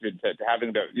adjusted to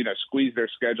having to, squeeze their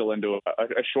schedule into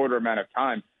a shorter amount of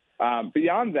time.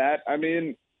 Beyond that, I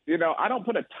mean, I don't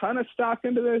put a ton of stock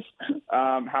into this.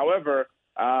 However,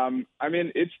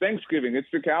 it's Thanksgiving. It's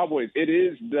the Cowboys. It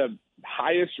is the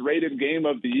highest rated game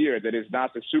of the year that is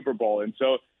not the Super Bowl. And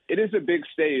so it is a big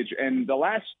stage. And the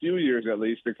last few years, at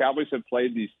least, the Cowboys have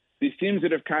played these teams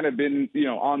that have kind of been,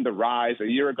 on the rise. A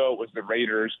year ago, it was the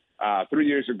Raiders. 3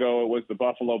 years ago, it was the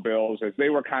Buffalo Bills, as they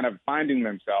were kind of finding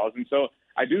themselves. And so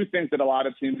I do think that a lot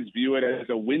of teams view it as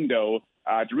a window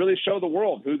to really show the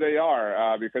world who they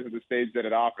are because of the stage that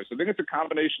it offers. So I think it's a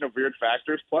combination of weird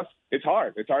factors. Plus, it's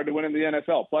hard. It's hard to win in the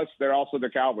NFL. Plus, they're also the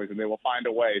Cowboys, and they will find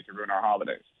a way to ruin our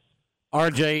holidays.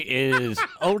 RJ, is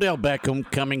Odell Beckham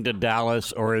coming to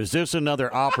Dallas, or is this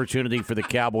another opportunity for the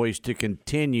Cowboys to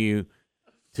continue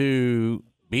to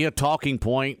be a talking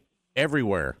point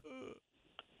everywhere?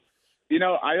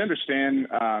 I understand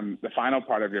the final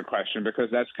part of your question because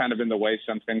that's kind of been the way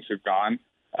some things have gone.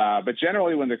 But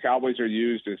generally, when the Cowboys are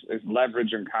used as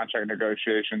leverage in contract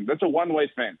negotiations, that's a one-way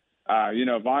thing.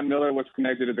 Von Miller was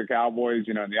connected to the Cowboys,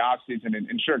 in the offseason,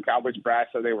 and sure, Cowboys brass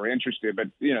said they were interested, but,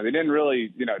 they didn't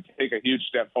really, take a huge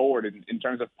step forward in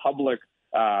terms of public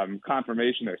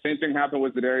confirmation there. Same thing happened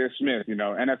with Zadarius Smith.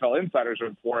 NFL insiders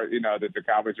report, that the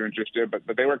Cowboys are interested, but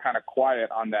they were kind of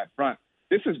quiet on that front.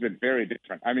 This has been very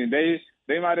different. I mean,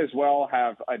 they might as well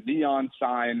have a neon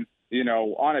sign,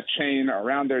 on a chain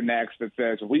around their necks that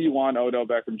says, "We want Odell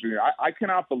Beckham Jr." I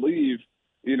cannot believe,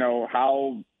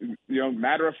 how,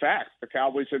 matter of fact the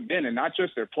Cowboys have been, and not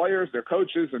just their players, their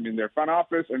coaches, their front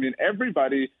office.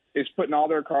 Everybody is putting all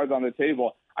their cards on the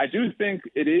table. I do think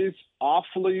it is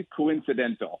awfully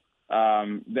coincidental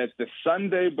that the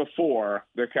Sunday before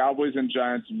the Cowboys and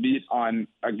Giants meet on,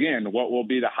 again, what will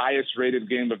be the highest rated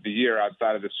game of the year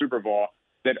outside of the Super Bowl,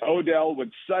 that Odell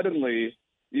would suddenly,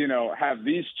 have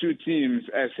these two teams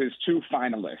as his two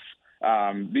finalists.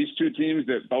 These two teams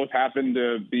that both happen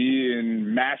to be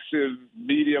in massive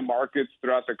media markets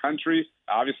throughout the country.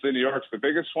 Obviously, New York's the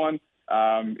biggest one,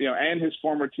 and his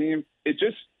former team.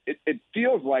 It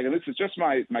feels like, and this is just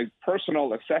my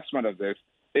personal assessment of this,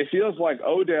 it feels like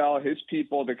Odell, his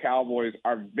people, the Cowboys,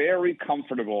 are very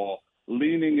comfortable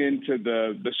leaning into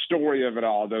the story of it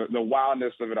all, the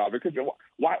wildness of it all. Because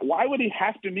why would he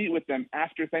have to meet with them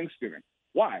after Thanksgiving?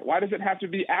 Why? Why does it have to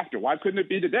be after? Why couldn't it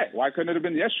be today? Why couldn't it have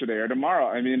been yesterday or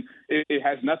tomorrow? It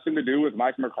has nothing to do with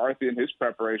Mike McCarthy and his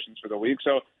preparations for the week.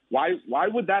 So why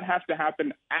would that have to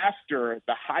happen after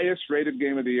the highest rated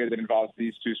game of the year that involves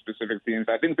these two specific teams?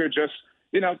 I think they're just,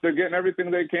 they're getting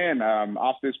everything they can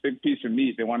off this big piece of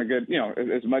meat. They want to get,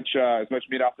 as much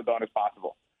meat off the bone as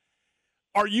possible.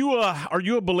 Are you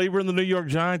a believer in the New York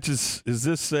Giants? Is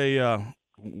this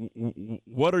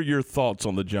what are your thoughts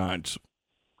on the Giants?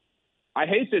 I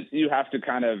hate that you have to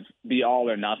kind of be all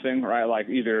or nothing, right? Like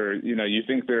either, you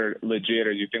think they're legit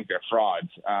or you think they're frauds.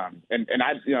 And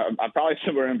I'm probably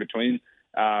somewhere in between.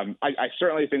 I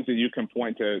certainly think that you can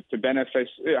point to benefits,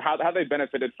 how they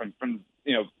benefited from,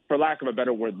 for lack of a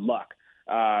better word, luck.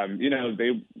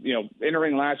 Entering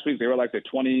last week, they were like the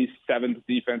 27th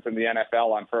defense in the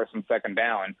NFL on first and second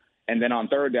down. And then on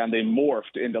third down, they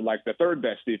morphed into like the third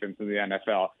best defense in the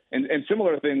NFL. And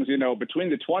similar things, between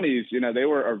the 20s, they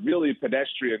were a really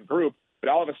pedestrian group. But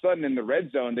all of a sudden in the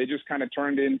red zone, they just kind of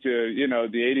turned into,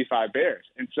 the 85 Bears.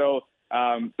 And so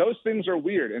those things are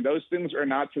weird and those things are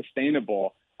not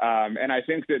sustainable. And I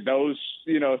think that those,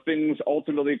 things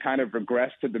ultimately kind of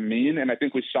regress to the mean. And I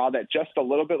think we saw that just a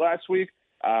little bit last week.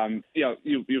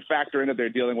 You factor in that they're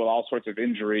dealing with all sorts of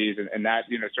injuries and that,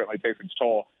 certainly takes its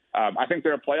toll. I think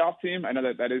they're a playoff team. I know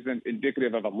that isn't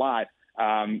indicative of a lot,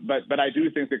 but I do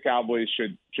think the Cowboys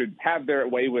should have their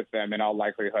way with them in all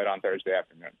likelihood on Thursday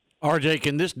afternoon. RJ,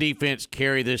 can this defense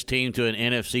carry this team to an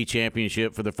NFC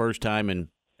championship for the first time in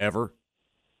ever?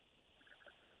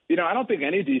 I don't think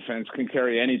any defense can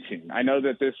carry any team. I know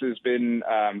that this has been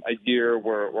a year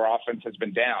where offense has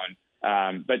been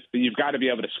down, but you've got to be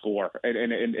able to score.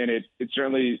 And it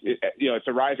certainly, it's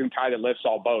a rising tide that lifts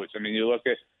all boats. You look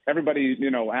at everybody,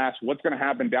 asks what's going to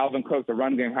happen. Dalvin Cook, the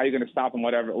run game, how are you going to stop him,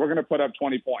 whatever. We're going to put up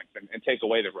 20 points and take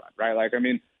away the run, right?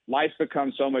 Life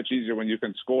becomes so much easier when you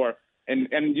can score. And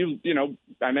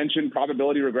I mentioned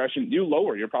probability regression. You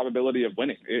lower your probability of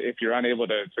winning if you're unable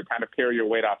to kind of carry your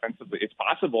weight offensively. It's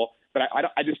possible, but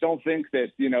I just don't think that,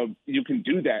 you can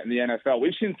do that in the NFL.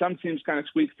 We've seen some teams kind of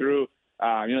squeak through.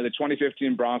 The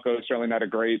 2015 Broncos, certainly not a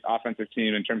great offensive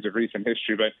team in terms of recent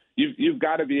history, but you've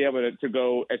got to be able to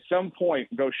go at some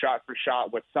point, go shot for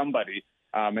shot with somebody.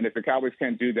 And if the Cowboys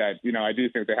can't do that, I do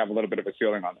think they have a little bit of a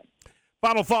ceiling on them.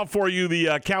 Final thought for you.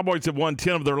 The Cowboys have won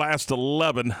 10 of their last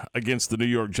 11 against the New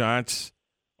York Giants.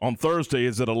 On Thursday,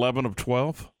 is it 11 of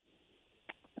 12?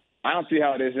 I don't see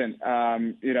how it isn't.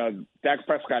 Dak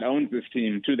Prescott owns this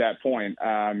team to that point.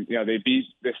 They beat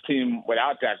this team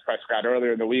without Dak Prescott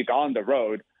earlier in the week on the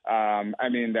road.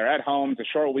 They're at home. It's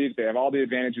a short week. They have all the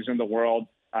advantages in the world.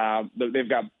 They've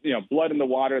got, blood in the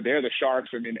water. They're the Sharks.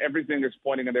 Everything is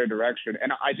pointing in their direction.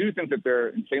 And I do think that they're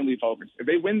insanely focused. If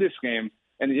they win this game,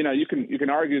 and, you can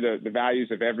argue the values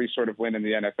of every sort of win in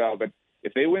the NFL, but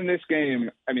if they win this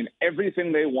game,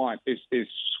 everything they want is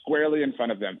squarely in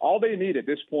front of them. All they need at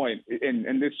this point,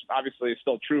 and this obviously is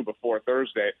still true before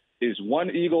Thursday, is one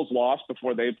Eagles loss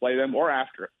before they play them or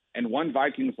after, and one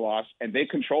Vikings loss, and they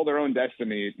control their own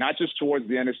destiny, not just towards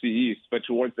the NFC East, but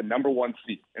towards the number one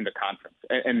seed in the conference.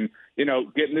 And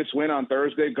getting this win on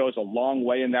Thursday goes a long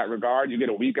way in that regard. You get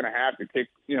a week and a half to kick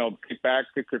back,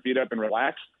 kick your feet up and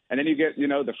relax. And then you get,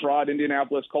 the fraud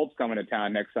Indianapolis Colts coming to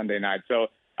town next Sunday night. So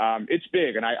it's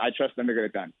big, and I trust them to get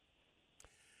it done.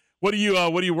 What are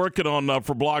you working on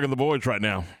for Blogging the Boys right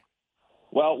now?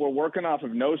 Well, we're working off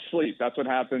of no sleep. That's what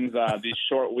happens these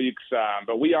short weeks,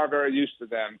 but we are very used to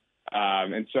them.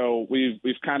 And so we've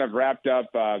kind of wrapped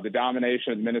up the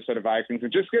domination of the Minnesota Vikings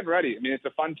and just getting ready. I mean, it's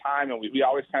a fun time, and we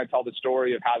always kind of tell the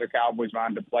story of how the Cowboys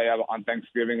wanted to play on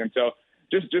Thanksgiving. And so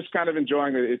just kind of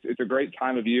enjoying it. It's a great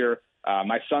time of year.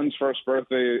 My son's first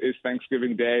birthday is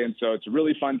Thanksgiving Day, and so it's a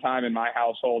really fun time in my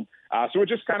household. So we're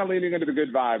just kind of leaning into the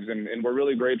good vibes, and we're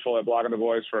really grateful at Blogging the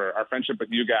Boys for our friendship with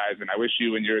you guys, and I wish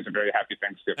you and yours a very happy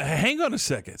Thanksgiving. Hang on a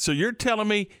second. So you're telling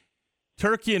me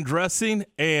turkey and dressing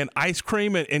and ice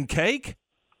cream and cake?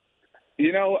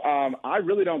 You know, I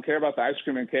really don't care about the ice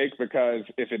cream and cake because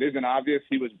if it isn't obvious,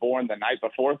 he was born the night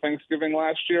before Thanksgiving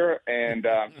last year. And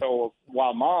so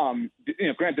while Mom,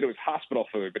 granted it was hospital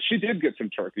food, but she did get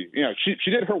some turkey. She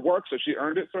did her work, so she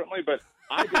earned it certainly. But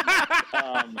I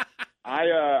didn't.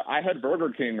 I had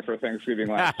Burger King for Thanksgiving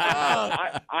last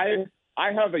year.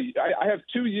 I have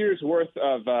 2 years worth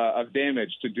of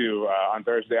damage to do on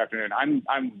Thursday afternoon.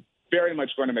 I'm very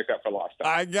much going to make up for lost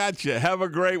time. I got you. Have a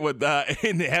great one,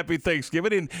 and happy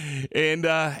Thanksgiving, and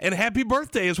happy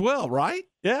birthday as well. Right?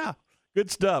 Yeah,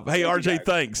 good stuff. Hey, RJ,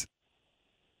 thanks.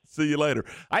 See you later.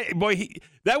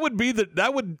 That would be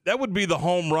the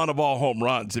home run of all home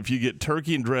runs if you get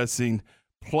turkey and dressing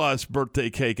plus birthday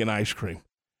cake and ice cream.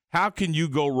 How can you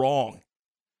go wrong?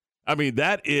 I mean,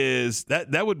 that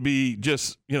would be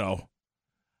just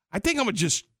I think I'm gonna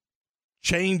just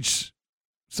change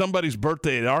somebody's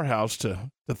birthday at our house to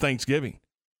Thanksgiving.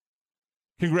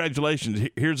 Congratulations.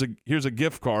 Here's a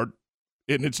gift card,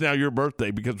 and it's now your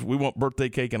birthday because we want birthday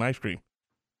cake and ice cream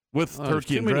with turkey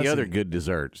and dressing. Too many other good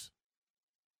desserts.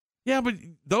 Yeah, but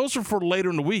those are for later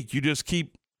in the week. You just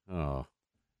keep, when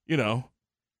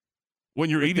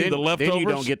you're eating the leftovers. Then you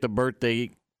don't get the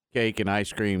birthday cake and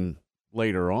ice cream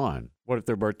later on. What if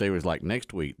their birthday was like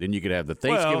next week? Then you could have the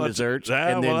Thanksgiving desserts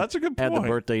and then that's a good point. have the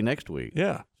birthday next week.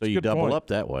 Yeah. So you double up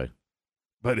that way.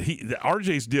 But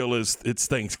RJ's deal is it's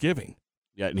Thanksgiving.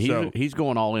 Yeah, and he's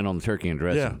going all in on the turkey and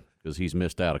dressing because he's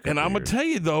missed out a couple And I'm going to tell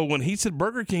you, though, when he said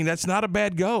Burger King, that's not a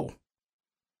bad go.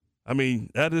 I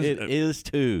mean, that is. It is,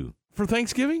 too. For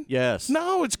Thanksgiving? Yes.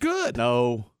 No, it's good.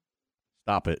 No.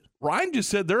 Stop it. Ryan just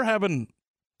said they're having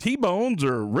T-bones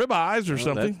or ribeyes or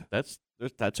something. That's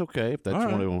okay if that's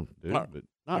what they want to do, but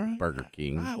not Burger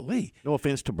King. Golly. No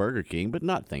offense to Burger King, but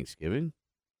not Thanksgiving.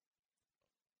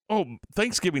 Oh,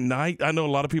 Thanksgiving night, I know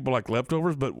a lot of people like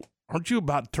leftovers, but aren't you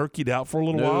about turkeyed out for a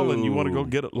little while and you want to go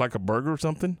get like a burger or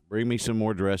something? Bring me some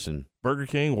more dressing. Burger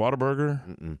King, Whataburger?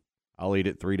 Mm-mm. I'll eat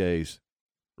it 3 days.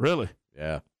 Really?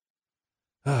 Yeah.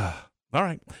 All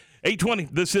right.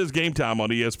 8:20, this is Game Time on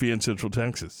ESPN Central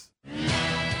Texas.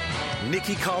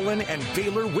 Nikki Collin and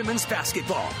Baylor women's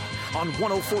basketball on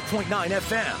 104.9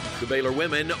 FM. The Baylor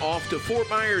women off to Fort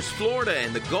Myers, Florida,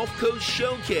 and the Gulf Coast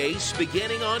Showcase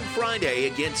beginning on Friday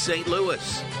against St.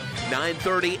 Louis.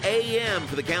 9:30 a.m.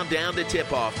 for the countdown to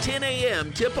tip-off. 10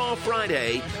 a.m. tip-off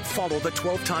Friday. Follow the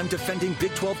 12-time defending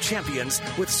Big 12 champions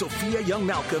with Sophia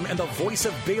Young-Malcolm and the voice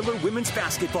of Baylor women's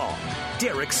basketball,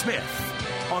 Derek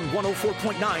Smith, on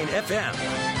 104.9 FM.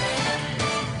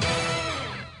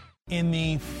 In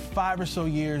the 5 or so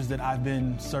years that I've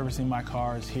been servicing my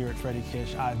cars here at Freddie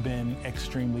Kish, I've been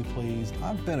extremely pleased.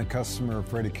 I've been a customer of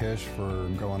Freddie Kish for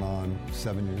going on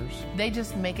 7 years. They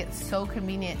just make it so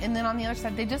convenient. And then on the other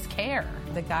side, they just care.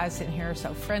 The guys sitting here are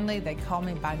so friendly. They call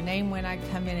me by name when I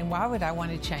come in, and why would I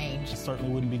want to change? I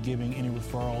certainly wouldn't be giving any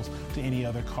referrals to any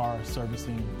other car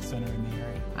servicing center in the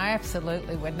area. I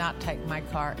absolutely would not take my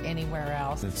car anywhere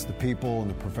else. It's the people and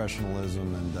the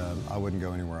professionalism, and I wouldn't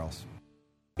go anywhere else.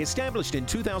 Established in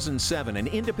 2007 and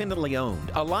independently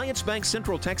owned, Alliance Bank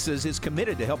Central Texas is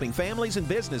committed to helping families and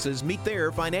businesses meet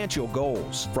their financial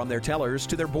goals. From their tellers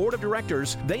to their board of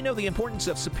directors, they know the importance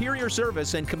of superior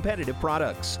service and competitive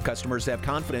products. Customers have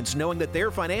confidence knowing that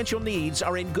their financial needs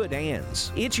are in good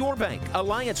hands. It's your bank,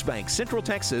 Alliance Bank Central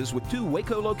Texas, with 2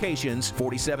 Waco locations,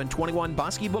 4721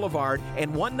 Bosque Boulevard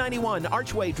and 191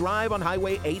 Archway Drive on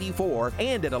Highway 84,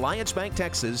 and at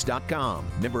AllianceBankTexas.com.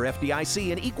 Member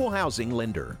FDIC and Equal Housing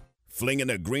Lender. Flinging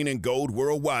the green and gold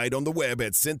worldwide on the web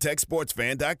at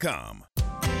CentexSportsFan.com.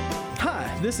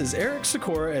 Hi, this is Eric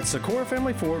Sikora at Sikora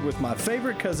Family Ford with my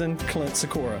favorite cousin, Clint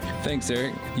Sikora. Thanks,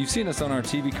 Eric. You've seen us on our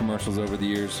TV commercials over the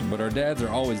years, but our dads are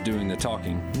always doing the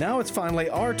talking. Now it's finally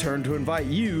our turn to invite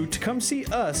you to come see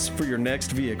us for your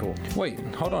next vehicle. Wait,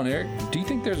 hold on, Eric. Do you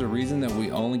think there's a reason that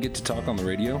we only get to talk on the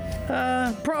radio?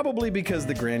 Probably because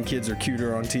the grandkids are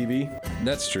cuter on TV.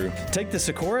 That's true. Take the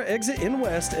Sikora exit in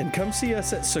west and come see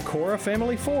us at Sikora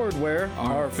Family Ford, where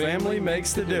our family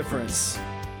makes the difference.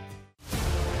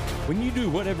 When you do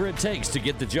whatever it takes to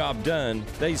get the job done,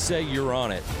 they say you're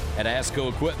on it. At ASCO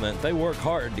Equipment, they work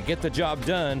hard to get the job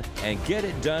done and get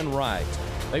it done right.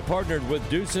 They partnered with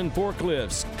Doosan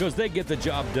Forklifts because they get the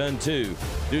job done too.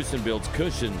 Doosan builds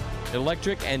cushion,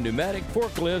 electric, and pneumatic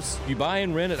forklifts you buy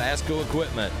and rent at ASCO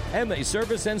Equipment, and they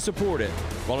service and support it.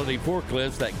 Quality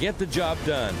forklifts that get the job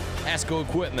done. ASCO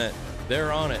Equipment,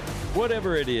 they're on it,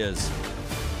 whatever it is.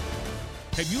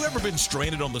 Have you ever been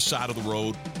stranded on the side of the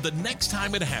road? The next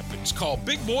time it happens, call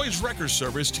Big Boys Wrecker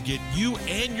Service to get you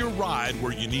and your ride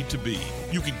where you need to be.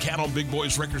 You can count on Big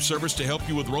Boys Wrecker Service to help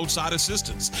you with roadside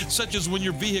assistance, such as when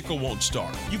your vehicle won't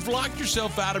start, you've locked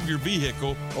yourself out of your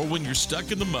vehicle, or when you're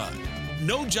stuck in the mud.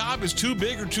 No job is too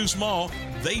big or too small.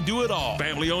 They do it all.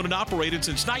 Family owned and operated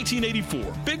since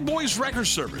 1984. Big Boys Wrecker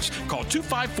Service. Call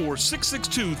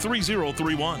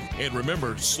 254-662-3031. And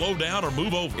remember, slow down or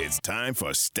move over. It's time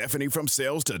for Stephanie from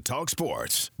Sales to Talk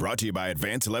Sports. Brought to you by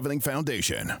Advanced Leveling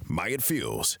Foundation, Myatt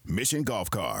Fuels, Mission Golf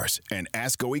Cars, and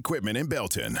ASCO Equipment in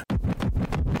Belton.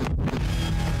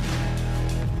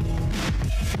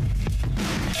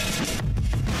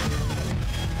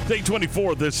 Day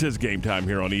 24, this is Game Time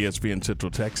here on ESPN Central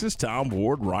Texas. Tom,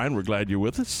 Ward, Ryan, we're glad you're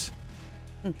with us.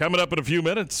 Coming up in a few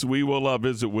minutes, we will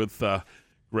visit with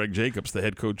Greg Jacobs, the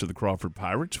head coach of the Crawford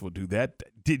Pirates. We'll do that.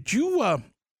 Did you, what?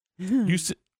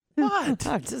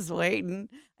 I'm just waiting.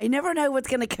 I never know what's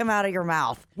going to come out of your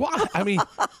mouth. What? I mean,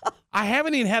 I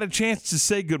haven't even had a chance to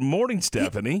say good morning,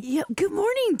 Stephanie. Yeah, good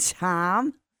morning,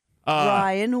 Tom.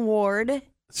 Ryan, Ward.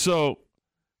 So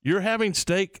you're having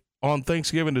steak on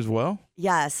Thanksgiving as well?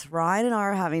 Yes, Ryan and I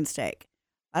are having steak.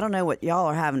 I don't know what y'all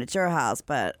are having at your house,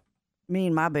 but me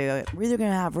and my boo, we're either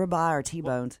going to have ribeye or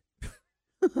T-bones.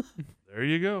 There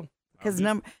you go.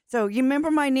 So you remember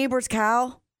my neighbor's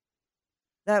cow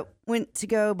that went to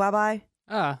go bye-bye?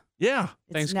 Yeah.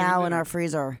 It's now in our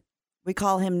freezer. We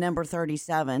call him number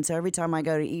 37. So every time I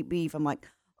go to eat beef, I'm like,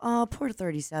 oh, poor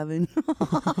 37.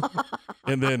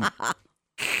 And then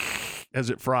as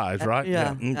it fries, right?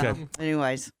 Yeah. Okay.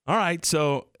 Anyways. All right.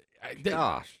 So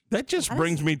that just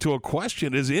brings me to a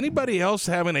question. Is anybody else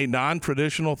having a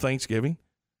non-traditional Thanksgiving?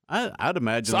 I'd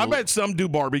imagine. So I bet some do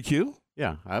barbecue.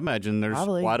 Yeah, I imagine there's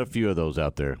Probably. quite a few of those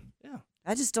out there. Yeah.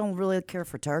 I just don't really care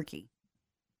for turkey.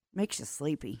 Makes you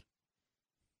sleepy.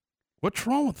 What's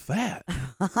wrong with that?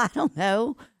 I don't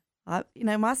know.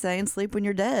 My saying, sleep when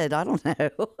you're dead. I don't know.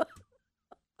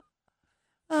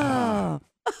 Oh.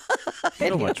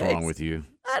 So much wrong with you.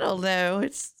 I don't know.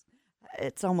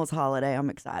 It's almost holiday. I'm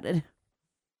excited.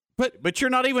 But you're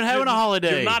not even having a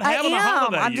holiday. You're not having a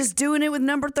holiday. I'm just doing it with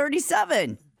number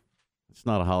 37. It's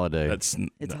not a holiday. It's a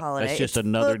holiday. That's just It's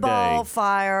another football, day.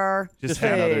 fire, Just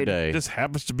another day. Just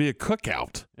happens to be a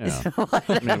cookout. Yeah.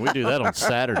 I mean, we do that on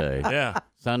Saturday. Yeah.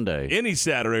 Sunday. Any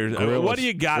Saturday. Grill What do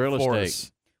you got grill a for steak.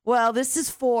 us? Well, this is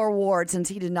for Ward since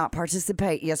he did not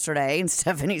participate yesterday in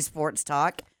Stephanie's Sports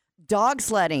Talk. Dog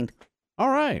sledding. All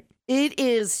right. It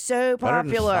is so Better than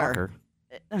popular.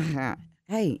 soccer.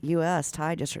 Hey, U.S.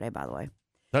 tied yesterday, by the way.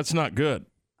 That's not good.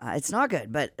 It's not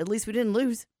good, but at least we didn't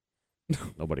lose.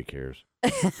 Nobody cares.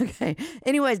 Okay.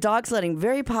 Anyways, dog sledding,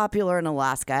 very popular in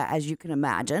Alaska, as you can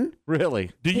imagine.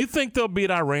 Really? Do you think they'll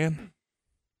beat Iran?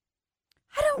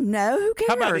 I don't know. Who cares?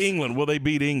 How about England? Will they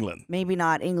beat England? Maybe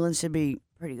not. England should be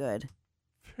pretty good.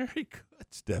 Very good,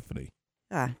 Stephanie.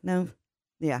 No.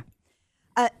 Yeah.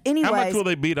 Anyways. How much will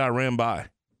they beat Iran by?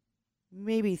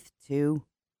 Maybe 2.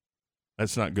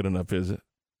 That's not good enough, is it?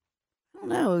 I don't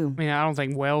know. I mean, I don't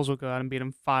think Wales will go out and beat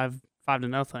them 5-0.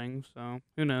 So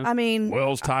who knows? I mean,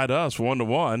 Wales tied us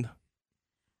 1-1.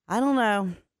 I don't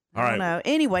know. All I right. don't know.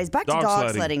 Anyways, back to Dog dog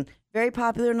sledding. sledding. Very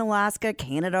popular in Alaska,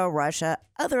 Canada, Russia,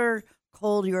 other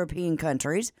cold European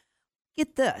countries.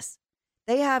 Get this.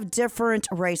 They have different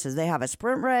races. They have a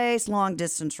sprint race, long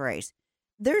distance race.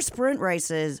 Their sprint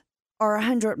races are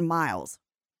 100 miles.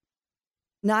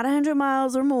 Not 100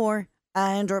 miles or more,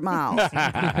 100 miles.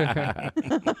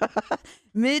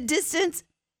 Mid distance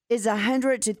is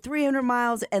 100 to 300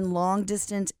 miles, and long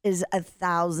distance is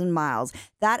 1,000 miles.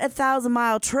 That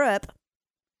 1,000-mile trip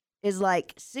is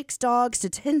like 6 dogs to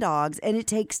 10 dogs, and it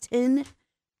takes 10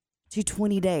 to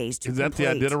 20 days to Is that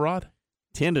complete. the Iditarod?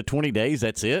 10 to 20 days,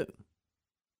 that's it?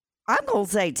 I'm going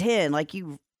to say 10. Like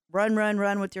you run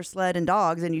with your sled and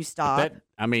dogs, and you stop.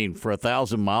 For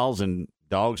 1,000 miles and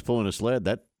dogs pulling a sled,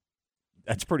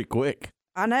 that's pretty quick.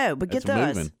 I know, but get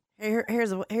That's this. moving.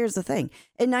 Here's the thing.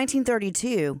 In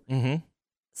 1932,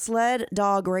 sled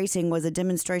dog racing was a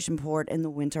demonstration sport in the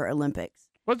Winter Olympics.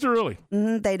 What's it really?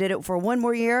 They did it for one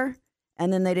more year,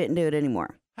 and then they didn't do it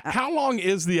anymore. How long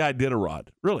is the Iditarod?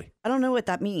 Really? I don't know what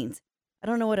that means. I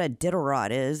don't know what a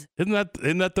Iditarod is. Isn't that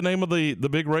the name of the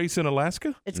big race in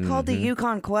Alaska? It's called the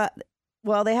Yukon Quest.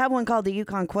 Well, they have one called the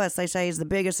Yukon Quest. They say is the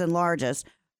biggest and largest,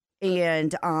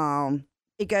 and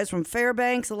it goes from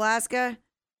Fairbanks, Alaska,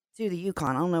 to the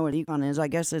Yukon. I don't know what the Yukon is. I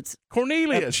guess it's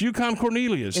Cornelius, Yukon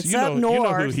Cornelius. It's you up know, north. You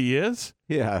know who he is?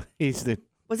 Yeah, he's the.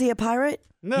 Was he a pirate?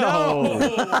 No.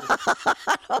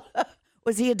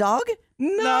 Was he a dog?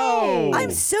 No. I'm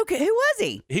so good. Who was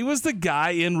he? He was the guy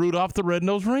in Rudolph the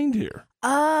Red-Nosed Reindeer.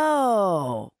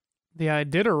 Oh. The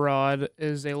Iditarod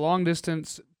is a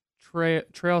long-distance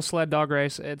trail sled dog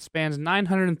race. It spans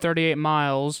 938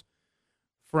 miles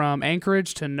from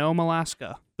Anchorage to Nome,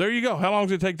 Alaska. There you go. How long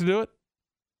does it take to do it?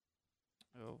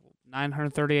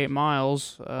 938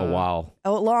 miles. A while.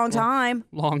 Oh, a long time.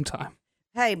 Long time.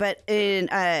 Hey, but in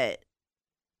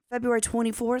February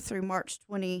 24th through March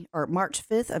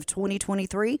 5th of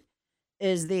 2023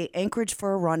 is the Anchorage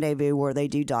Fur Rendezvous where they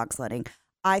do dog sledding.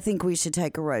 I think we should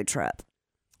take a road trip.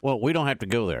 Well, we don't have to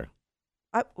go there.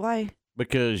 Why?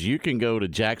 Because you can go to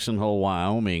Jackson Hole,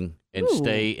 Wyoming, and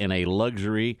stay in a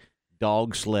luxury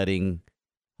dog sledding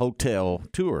hotel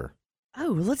tour.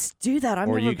 Oh, let's do that. I've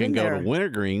or never you can been go there. to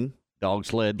Wintergreen Dog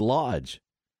Sled Lodge,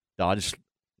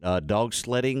 dog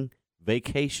sledding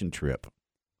vacation trip.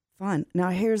 Fun. Now,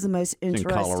 here's the most interesting.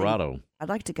 In Colorado. I'd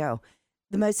like to go.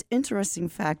 The most interesting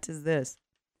fact is this.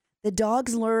 The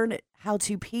dogs learn how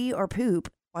to pee or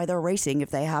poop while they're racing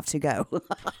if they have to go.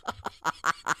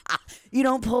 You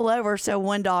don't pull over so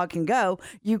one dog can go.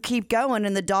 You keep going,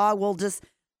 and the dog will just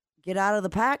get out of the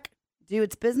pack, do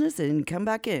its business, and come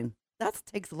back in. That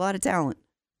takes a lot of talent.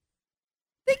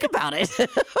 Think about it.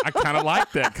 I kind of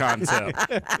like that concept.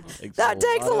 That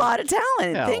takes a lot of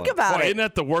talent. Think about it. Isn't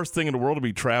that the worst thing in the world to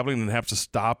be traveling and have to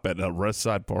stop at a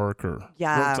Westside Park or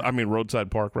Roadside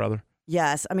Park rather?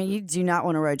 Yes. I mean, you do not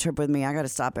want a road trip with me. I got to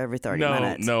stop every 30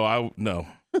 minutes.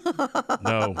 No.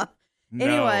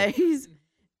 Anyways,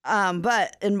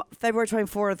 but in February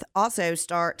 24th also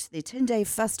starts the 10-day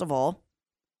festival.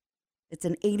 It's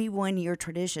an 81-year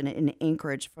tradition in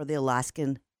Anchorage for the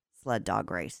Alaskan Sled Dog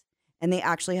Race. And they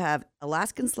actually have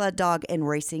Alaskan Sled Dog and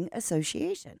Racing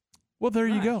Association. Well, there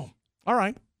you go. All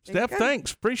right. Steph,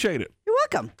 thanks. Appreciate it. You're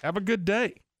welcome. Have a good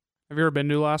day. Have you ever been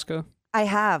to Alaska? I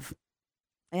have.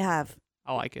 I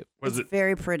like it. Was it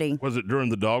very pretty? Was it during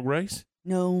the dog race?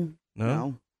 No.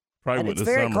 Probably And with it's the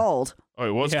very summer. cold. Oh,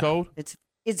 it was cold?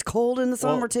 It's cold in the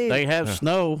summer, too. They have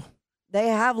snow. They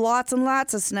have lots and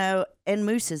lots of snow and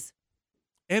mooses.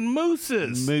 And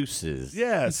mooses. Mooses.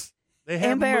 Yes. They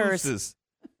have And bears. mooses.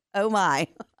 Oh, my.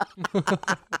 All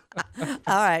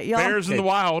right. Y'all. Bears in the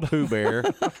wild. Pooh Bear.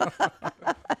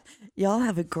 Y'all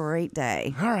have a great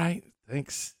day. All right.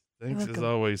 Thanks as welcome.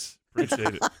 always.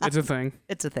 Appreciate it. It's a thing.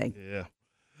 It's a thing. Yeah.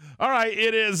 All right.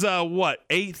 It is,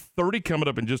 8:30 coming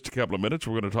up in just a couple of minutes.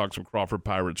 We're going to talk some Crawford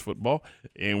Pirates football,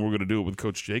 and we're going to do it with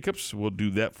Coach Jacobs. We'll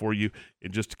do that for you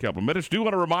in just a couple of minutes. Do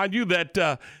want to remind you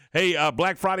that,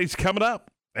 Black Friday's coming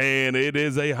up, and it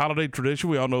is a holiday tradition.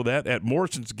 We all know that. At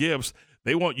Morrison's Gifts,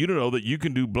 they want you to know that you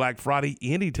can do Black Friday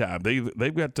anytime.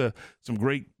 They've got some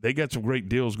great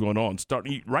deals going on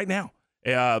starting right now.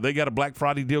 They got a Black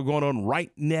Friday deal going on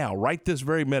right now, right this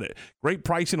very minute. Great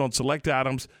pricing on select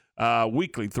items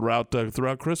weekly throughout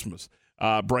Christmas.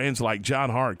 Brands like John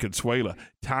Hart, Consuela,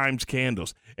 Times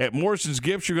Candles. At Morrison's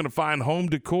Gifts, you're going to find home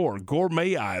decor,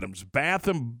 gourmet items, bath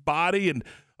and body, and,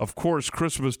 of course,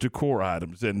 Christmas decor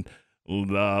items. And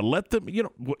let them,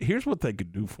 here's what they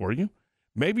could do for you.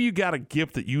 Maybe you got a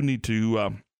gift that you need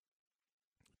to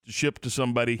ship to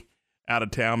somebody out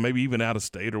of town, maybe even out of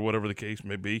state or whatever the case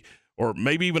may be, or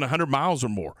maybe even 100 miles or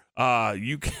more.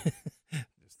 You can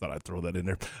just thought I'd throw that in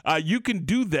there. You can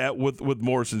do that with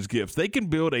Morrison's Gifts. They can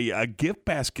build a gift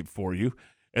basket for you,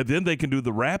 and then they can do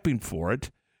the wrapping for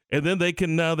it, and then they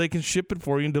can ship it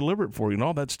for you and deliver it for you and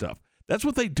all that stuff. That's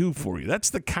what they do for you. That's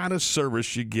the kind of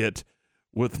service you get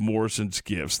with Morrison's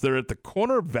Gifts. They're at the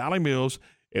corner of Valley Mills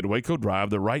at Waco Drive.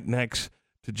 They're right next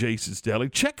to Jason's Deli.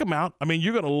 Check them out. I mean,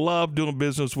 you're going to love doing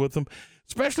business with them,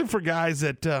 especially for guys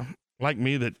that, like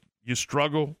me, that you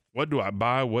struggle. What do I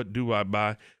buy? What do I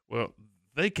buy? Well,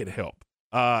 they can help.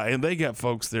 And they got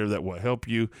folks there that will help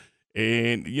you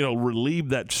and, relieve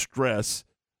that stress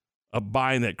of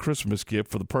buying that Christmas gift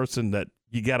for the person that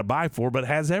you got to buy for but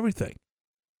has everything.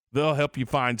 They'll help you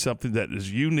find something that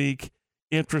is unique,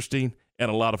 interesting,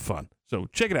 and a lot of fun. So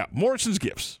check it out. Morrison's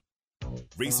Gifts.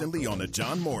 Recently on the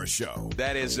John Morris Show.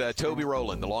 That is Toby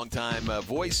Rowland, the longtime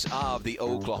voice of the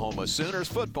Oklahoma Sooners.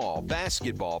 Football,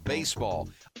 basketball, baseball.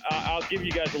 I'll give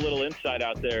you guys a little insight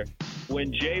out there.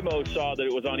 when J-Mo saw that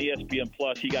it was on ESPN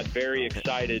Plus, he got very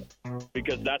excited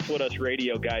because that's what us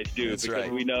radio guys do. That's because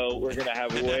right. we know we're going to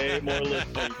have way more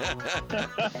listeners.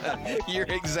 You're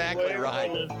exactly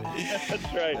right.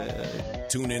 That's right.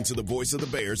 Tune in to the Voice of the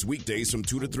Bears weekdays from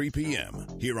 2 to 3 p.m.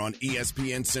 here on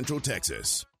ESPN Central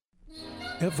Texas.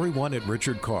 Everyone at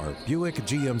Richard Carr, Buick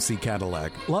GMC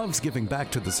Cadillac, loves giving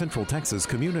back to the Central Texas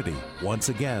community. Once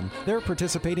again, they're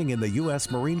participating in the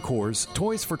U.S. Marine Corps'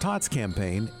 Toys for Tots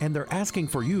campaign, and they're asking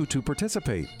for you to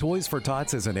participate. Toys for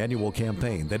Tots is an annual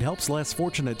campaign that helps less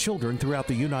fortunate children throughout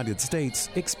the United States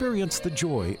experience the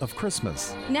joy of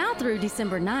Christmas. Now through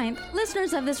December 9th,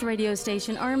 listeners of this radio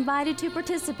station are invited to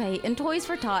participate in Toys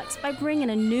for Tots by bringing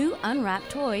a new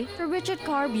unwrapped toy to Richard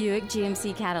Carr Buick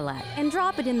GMC Cadillac and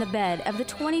drop it in the bed of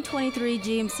the 2023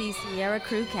 GMC Sierra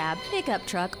Crew Cab pickup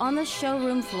truck on the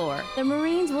showroom floor. The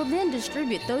Marines will then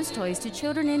distribute those toys to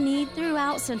children in need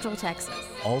throughout Central Texas.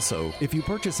 Also, if you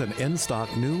purchase an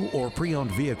in-stock new or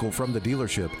pre-owned vehicle from the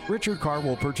dealership, Richard Carr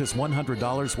will purchase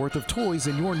 $100 worth of toys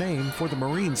in your name for the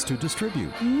Marines to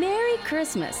distribute. Merry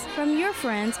Christmas from your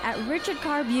friends at Richard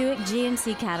Carr Buick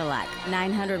GMC Cadillac,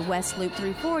 900 West Loop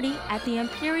 340 at the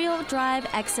Imperial Drive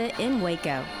exit in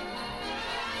Waco.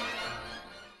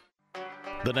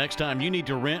 The next time you need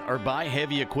to rent or buy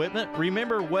heavy equipment,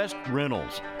 remember West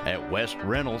Rentals. At West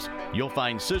Rentals, you'll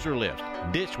find scissor lift,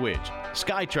 ditch witch,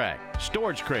 SkyTrack,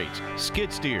 storage crates,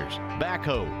 skid steers,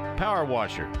 backhoe, power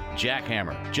washer,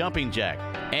 jackhammer, jumping jack,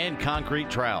 and concrete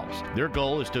trowels. Their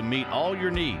goal is to meet all your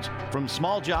needs, from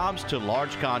small jobs to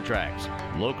large contracts.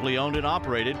 Locally owned and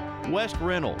operated, West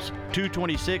Rentals,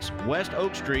 226 West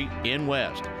Oak Street in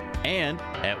West, and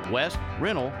at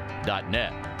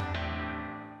westrental.net.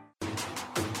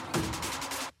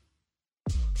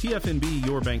 TFNB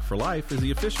Your Bank for Life is the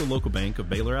official local bank of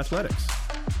Baylor Athletics.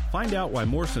 Find out why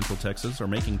more Central Texas are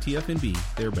making TFNB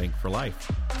their bank for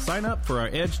life. Sign up for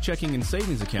our Edge checking and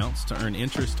savings accounts to earn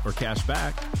interest or cash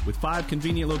back. With 5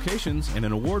 convenient locations and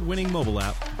an award-winning mobile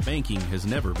app, banking has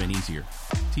never been easier.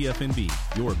 TFNB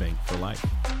Your Bank for Life.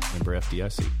 Member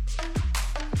FDIC.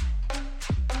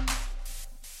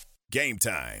 Game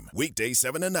Time, weekday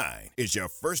 7 to 9, is your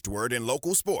first word in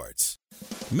local sports.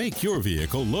 Make your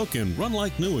vehicle look and run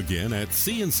like new again at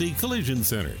CNC Collision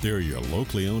Center. They're your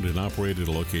locally owned and operated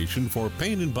location for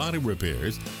paint and body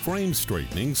repairs, frame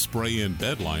straightening, spray and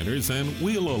bed liners, and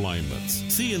wheel alignments.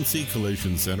 CNC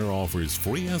Collision Center offers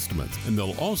free estimates, and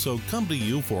they'll also come to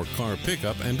you for car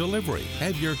pickup and delivery.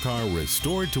 Have your car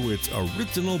restored to its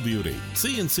original beauty.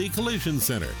 CNC Collision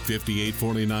Center,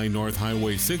 5849 North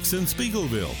Highway 6 in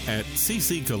Spiegelville, at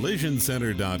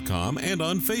cccollisioncenter.com and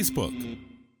on Facebook.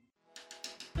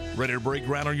 Ready to break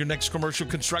ground on your next commercial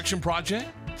construction project?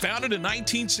 Founded in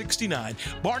 1969,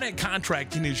 Barnett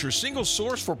Contracting is your single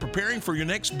source for preparing for your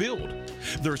next build.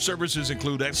 Their services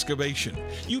include excavation,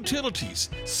 utilities,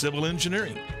 civil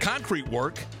engineering, concrete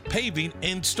work, paving,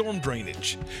 and storm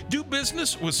drainage. Do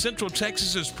business with Central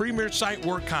Texas's premier site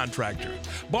work contractor,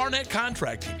 Barnett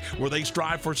Contracting, where they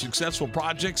strive for successful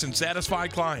projects and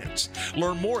satisfied clients.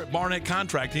 Learn more at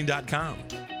barnettcontracting.com.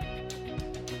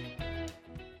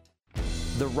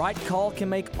 The right call can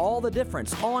make all the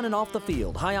difference on and off the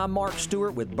field. Hi, I'm Mark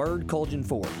Stewart with Bird Colgin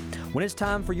Ford. When it's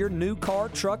time for your new car,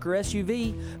 truck, or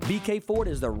SUV, BK Ford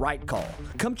is the right call.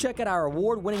 Come check out our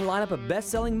award-winning lineup of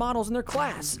best-selling models in their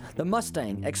class: the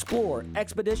Mustang, Explorer,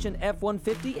 Expedition,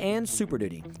 F-150, and Super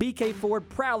Duty. BK Ford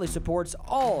proudly supports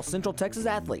all Central Texas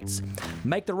athletes.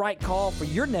 Make the right call for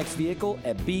your next vehicle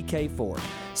at BK Ford.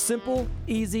 Simple,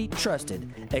 easy,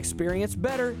 trusted. Experience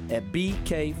better at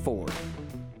BK Ford.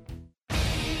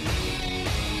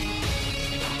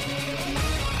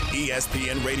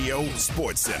 ESPN Radio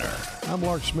Sports Center. I'm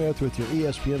Lark Smith with your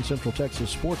ESPN Central Texas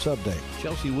Sports Update.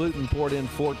 Chelsea Wooten poured in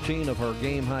 14 of her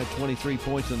game-high 23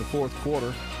 points in the fourth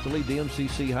quarter to lead the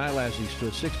MCC Highlassies to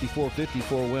a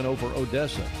 64-54 win over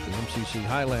Odessa. The MCC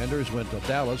Highlanders went to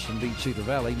Dallas and beat Cedar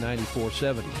Valley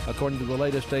 94-70. According to the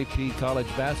latest AP college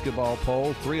basketball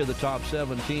poll, 3 of the top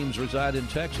 7 teams reside in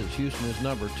Texas. Houston is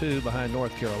number 2 behind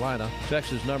North Carolina.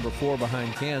 Texas number 4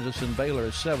 behind Kansas, and Baylor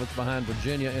is 7th behind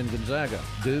Virginia and Gonzaga.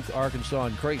 Duke, Arkansas,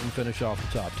 and Creighton finish off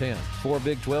the top 10. 4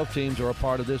 Big 12 teams are a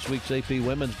part of this week's AP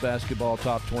Women's Basketball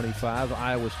Top 25.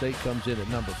 Iowa State comes in at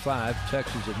number 5,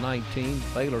 Texas at 19,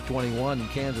 Baylor 21, and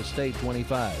Kansas State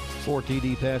 25. 4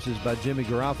 TD passes by Jimmy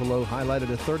Garofalo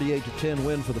highlighted a 38-10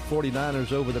 win for the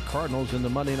 49ers over the Cardinals in the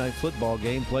Monday Night Football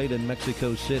game played in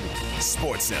Mexico City.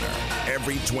 Sports Center,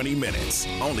 every 20 minutes,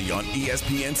 only on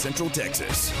ESPN Central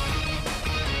Texas.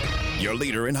 Your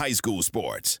leader in high school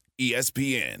sports,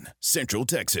 ESPN Central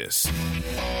Texas.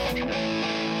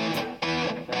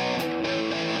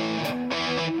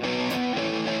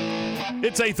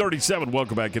 It's 8:37.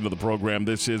 Welcome back into the program.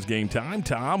 This is Game Time.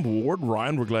 Tom, Ward,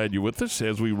 Ryan, we're glad you're with us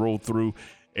as we roll through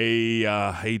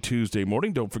a Tuesday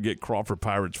morning. Don't forget Crawford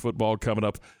Pirates football coming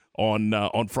up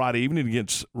on Friday evening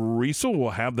against Riesel.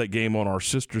 We'll have that game on our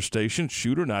sister station,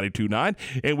 Shooter 92.9.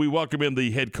 And we welcome in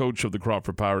the head coach of the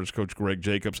Crawford Pirates, Coach Greg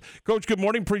Jacobs. Coach, good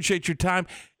morning. Appreciate your time.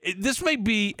 This may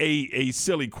be a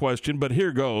silly question, but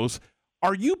here goes.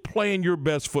 Are you playing your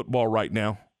best football right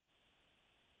now?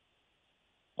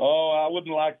 Oh, I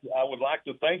would like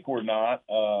to think we're not.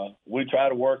 We try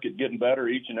to work at getting better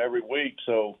each and every week.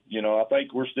 So, I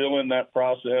think we're still in that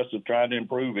process of trying to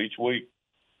improve each week.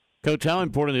 Coach, how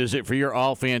important is it for your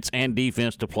offense and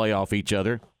defense to play off each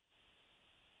other?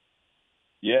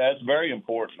 Yeah, it's very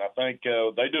important. I think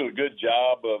they do a good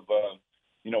job of,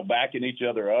 backing each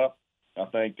other up. I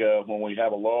think when we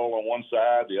have a lull on one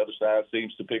side, the other side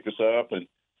seems to pick us up, and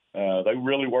they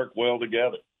really work well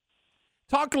together.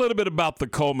 Talk a little bit about the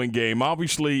Coleman game.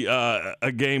 Obviously,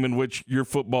 a game in which your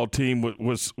football team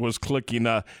was clicking.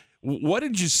 What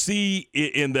did you see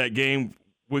in that game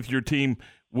with your team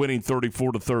winning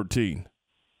 34-13?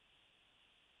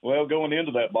 Well, going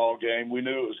into that ball game, we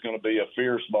knew it was going to be a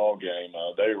fierce ball game.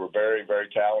 They were very, very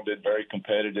talented, very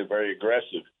competitive, very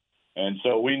aggressive, and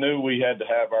so we knew we had to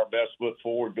have our best foot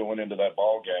forward going into that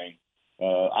ball game.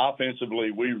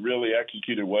 Offensively, we really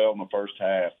executed well in the first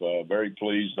half. Very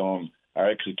pleased on our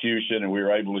execution, and we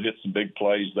were able to hit some big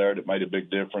plays there that made a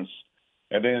big difference.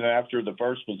 And then after the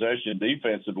first possession,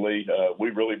 defensively, we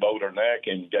really bowed our neck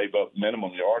and gave up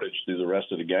minimum yardage through the rest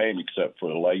of the game, except for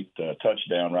a late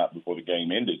touchdown right before the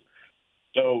game ended.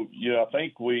 So, I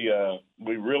think we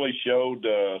really showed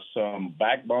some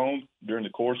backbone during the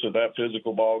course of that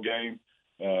physical ball game.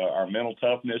 Our mental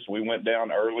toughness, we went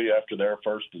down early after their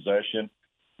first possession,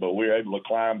 but we were able to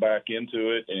climb back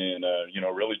into it and,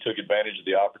 really took advantage of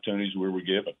the opportunities we were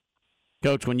given.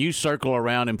 Coach, when you circle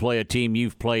around and play a team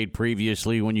you've played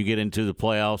previously when you get into the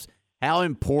playoffs, how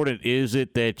important is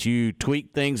it that you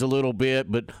tweak things a little bit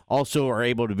but also are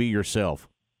able to be yourself?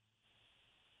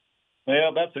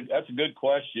 Yeah, that's a good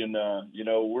question.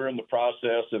 We're in the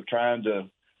process of trying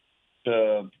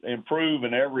to improve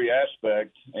in every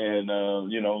aspect and,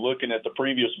 looking at the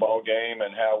previous ball game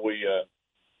and how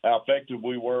effective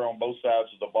we were on both sides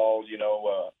of the ball.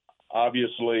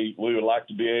 Obviously we would like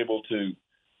to be able to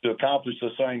accomplish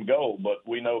the same goal, but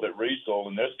we know that Riesel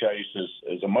in this case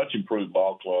is a much improved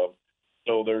ball club.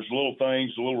 So there's little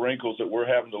things, little wrinkles that we're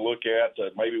having to look at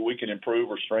that maybe we can improve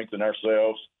or strengthen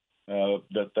ourselves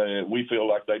that we feel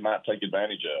like they might take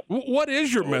advantage of. What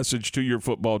is your message to your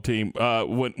football team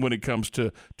when it comes to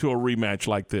a rematch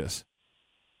like this?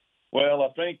 Well, I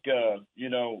think,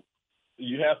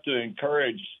 you have to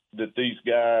encourage that these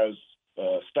guys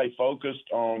stay focused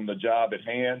on the job at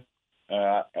hand.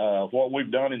 What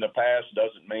we've done in the past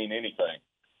doesn't mean anything.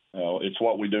 It's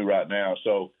what we do right now.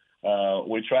 So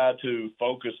we try to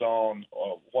focus on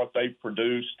what they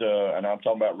produced, and I'm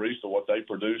talking about Riesel, what they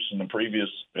produced in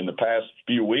the past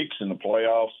few weeks in the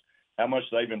playoffs, how much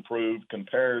they've improved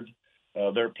compared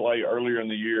their play earlier in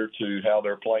the year to how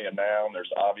they're playing now, and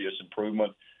there's obvious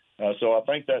improvement. So I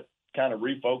think that kind of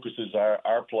refocuses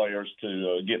our players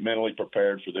to get mentally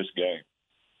prepared for this game.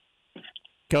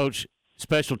 Coach,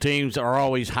 special teams are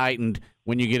always heightened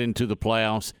when you get into the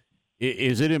playoffs.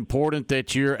 Is it important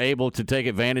that you're able to take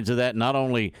advantage of that, not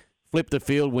only flip the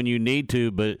field when you need to,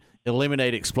 but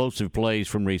eliminate explosive plays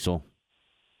from Riesel?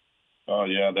 Oh,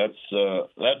 yeah,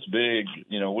 that's big.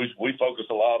 We focus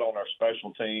a lot on our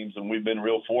special teams, and we've been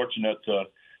real fortunate to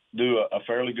do a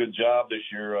fairly good job this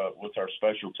year with our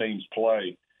special teams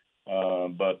play.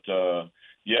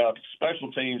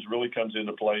 Special teams really comes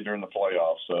into play during the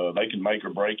playoffs. They can make or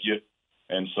break you.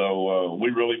 And so we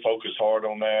really focus hard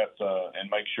on that and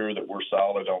make sure that we're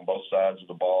solid on both sides of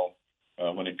the ball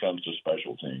when it comes to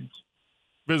special teams.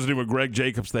 Visiting with Greg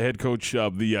Jacobs, the head coach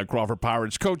of the Crawford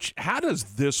Pirates. Coach, how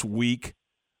does this week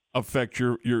affect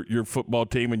your football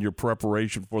team and your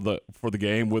preparation for the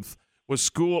game with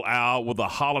school out, with a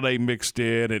holiday mixed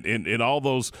in, and all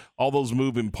those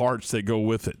moving parts that go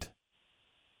with it?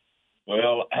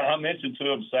 Well, I mentioned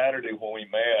to him Saturday when we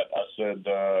met, I said,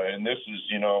 and this is,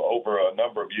 over a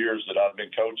number of years that I've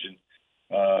been coaching,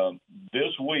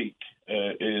 this week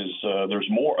there's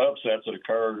more upsets that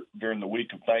occur during the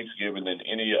week of Thanksgiving than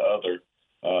any other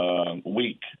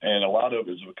week. And a lot of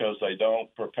it is because they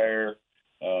don't prepare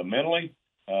mentally.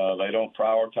 They don't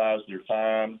prioritize their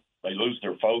time. They lose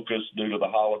their focus due to the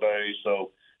holidays.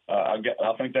 So I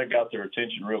think that got their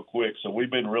attention real quick. So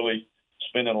we've been really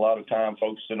spending a lot of time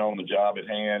focusing on the job at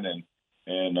hand,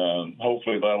 and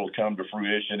hopefully that'll come to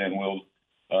fruition, and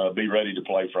we'll be ready to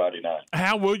play Friday night.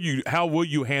 How will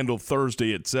you handle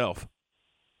Thursday itself?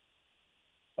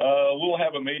 We'll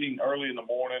have a meeting early in the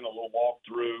morning, a little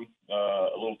walkthrough,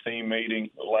 a little team meeting.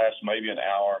 It'll last maybe an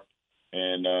hour,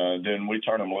 and then we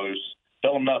turn them loose.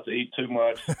 Tell them not to eat too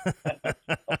much.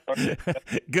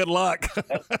 Good luck.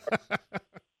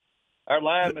 Our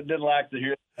linemen didn't like to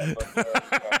hear that. But,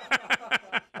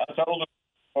 I told them to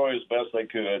enjoy as best they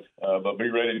could, but be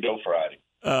ready to go Friday.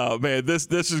 Oh man, this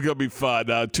is going to be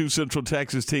fun. Two Central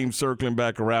Texas teams circling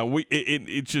back around.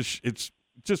 It's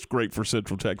just great for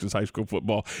Central Texas high school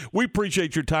football. We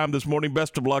appreciate your time this morning.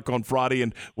 Best of luck on Friday,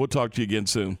 and we'll talk to you again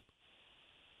soon.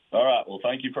 All right. Well,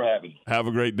 thank you for having me. Have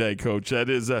a great day, Coach. That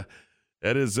is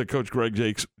Coach Greg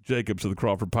Jacobs of the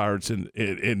Crawford Pirates.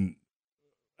 And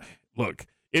look,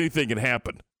 anything can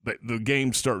happen. The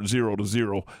games start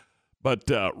 0-0. But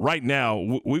right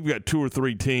now, we've got 2 or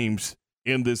 3 teams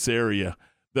in this area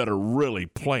that are really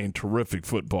playing terrific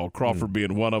football. Crawford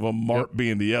being one of them, Mart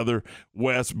being the other,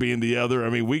 West being the other. I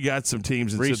mean, we got some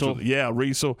teams in Central. Yeah,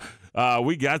 Riesel.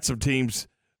 We got some teams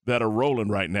that are rolling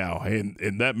right now,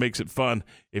 and that makes it fun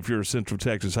if you're a Central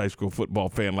Texas high school football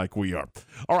fan like we are.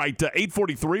 All right,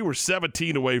 8:43, we're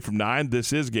 17 away from 9.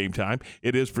 This is Game Time.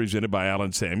 It is presented by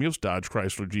Allen Samuels, Dodge,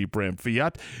 Chrysler, Jeep, Ram,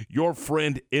 Fiat, your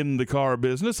friend in the car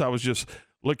business. I was just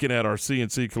looking at our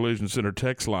CNC Collision Center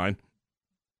text line,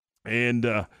 and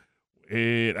I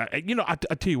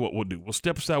tell you what we'll do. We'll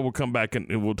step aside, we'll come back,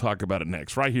 and we'll talk about it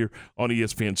next, right here on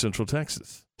ESPN Central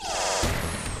Texas.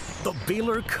 The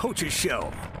Baylor Coaches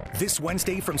Show, this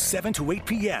Wednesday from 7 to 8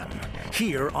 p.m.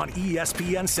 here on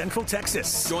ESPN Central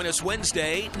Texas. Join us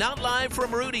Wednesday, not live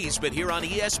from Rudy's, but here on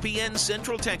ESPN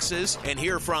Central Texas, and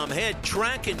hear from head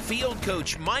track and field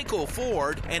coach Michael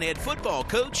Ford and head football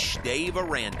coach Dave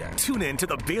Aranda. Tune in to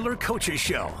the Baylor Coaches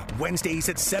Show, Wednesdays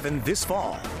at 7 this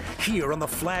fall, here on the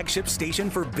flagship station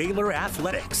for Baylor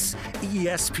Athletics,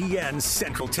 ESPN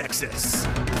Central Texas.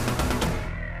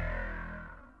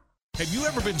 Have you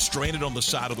ever been stranded on the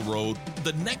side of the road?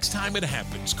 The next time it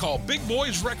happens, call Big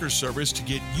Boys Wrecker Service to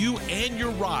get you and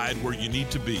your ride where you need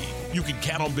to be. You can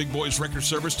count on Big Boys Wrecker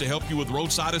Service to help you with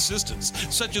roadside assistance,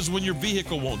 such as when your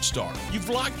vehicle won't start, you've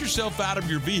locked yourself out of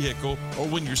your vehicle, or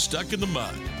when you're stuck in the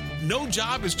mud. No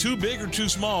job is too big or too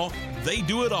small. They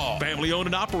do it all. Family owned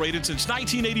and operated since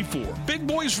 1984. Big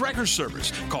Boys Wrecker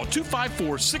Service. Call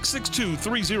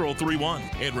 254-662-3031.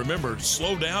 And remember,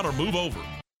 slow down or move over.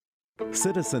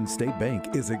 Citizens State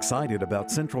Bank is excited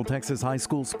about Central Texas high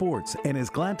school sports and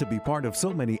is glad to be part of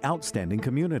so many outstanding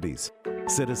communities.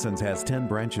 Citizens has 10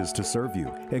 branches to serve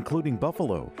you, including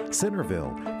Buffalo,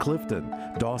 Centerville, Clifton,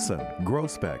 Dawson,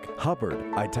 Groesbeck, Hubbard,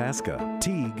 Itasca,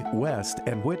 Teague, West,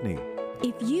 and Whitney.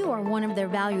 If you are one of their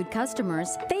valued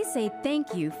customers, they say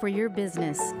thank you for your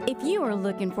business. If you are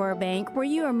looking for a bank where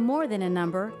you are more than a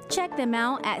number, check them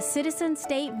out at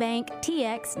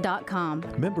citizenstatebanktx.com.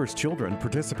 Members' children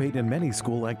participate in many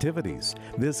school activities.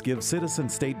 This gives Citizen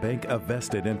State Bank a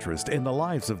vested interest in the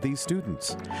lives of these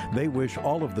students. They wish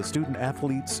all of the student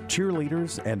athletes,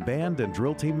 cheerleaders, and band and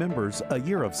drill team members a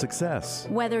year of success.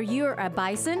 Whether you're a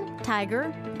bison,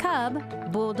 tiger,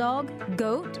 cub, bulldog,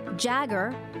 goat,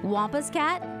 jagger, Wampus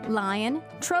cat, lion,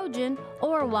 Trojan,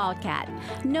 or wildcat,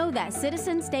 know that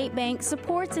Citizen State Bank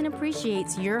supports and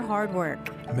appreciates your hard work.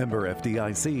 Member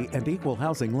FDIC and equal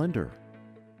housing lender.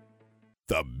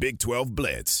 The Big 12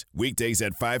 Blitz, weekdays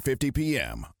at 5:50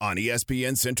 p.m. on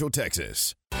ESPN Central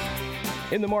Texas.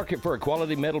 In the market for a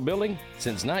quality metal building?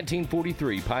 Since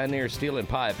 1943, Pioneer Steel and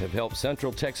Pipe have helped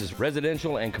Central Texas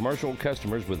residential and commercial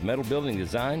customers with metal building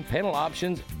design, panel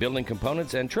options, building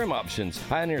components, and trim options.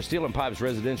 Pioneer Steel and Pipe's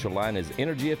residential line is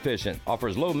energy efficient,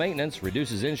 offers low maintenance,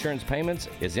 reduces insurance payments,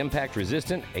 is impact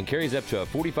resistant, and carries up to a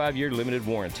 45-year limited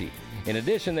warranty. In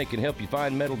addition, they can help you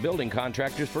find metal building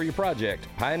contractors for your project.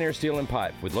 Pioneer Steel and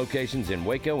Pipe, with locations in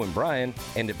Waco and Bryan,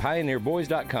 and at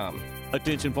pioneerboys.com.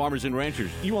 Attention farmers and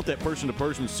ranchers, you want that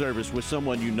person-to-person service with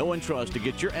someone you know and trust to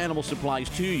get your animal supplies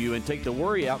to you and take the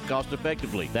worry out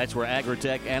cost-effectively. That's where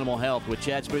Agritech Animal Health with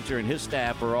Chad Spitzer and his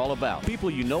staff are all about.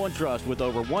 People you know and trust with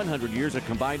over 100 years of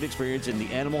combined experience in the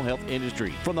animal health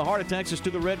industry. From the heart of Texas to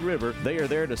the Red River, they are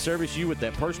there to service you with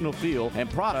that personal feel and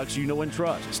products you know and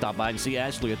trust. Stop by and see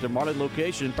Ashley at their Marlin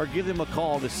location or give them a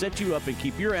call to set you up and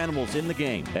keep your animals in the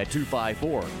game at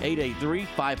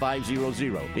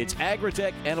 254-883-5500. It's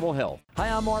Agritech Animal Health. Hi,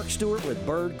 I'm Mark Stewart with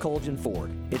Bird Collision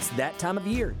Ford. It's that time of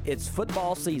year. It's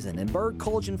football season, and Bird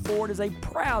Collision Ford is a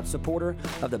proud supporter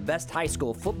of the best high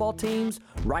school football teams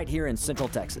right here in Central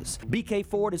Texas. BK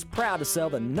Ford is proud to sell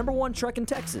the #1 truck in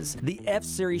Texas, the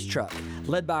F-Series truck,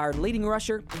 led by our leading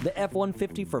rusher, the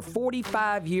F-150, for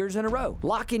 45 years in a row.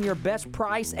 Lock in your best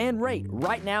price and rate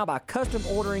right now by custom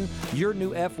ordering your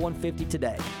new F-150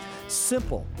 today.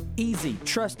 Simple, easy,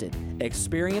 trusted.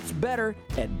 Experience better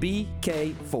at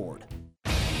BK Ford.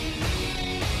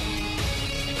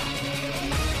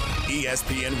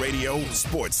 ESPN Radio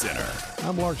Sports Center.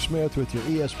 I'm Lark Smith with your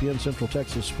ESPN Central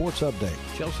Texas Sports Update.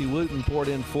 Chelsea Wooten poured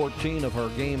in 14 of her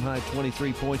game-high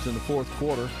 23 points in the fourth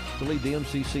quarter to lead the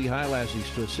MCC Highlassies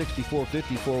to a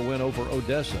 64-54 win over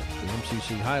Odessa. The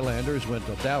MCC Highlanders went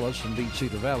to Dallas and beat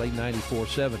Cedar Valley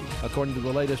 94-70. According to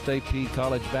the latest AP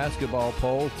college basketball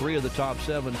poll, 3 of the top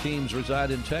 7 teams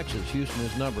reside in Texas. Houston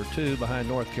is number 2 behind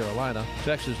North Carolina.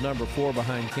 Texas number 4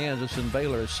 behind Kansas, and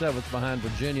Baylor is 7th behind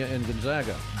Virginia and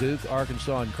Gonzaga. Duke,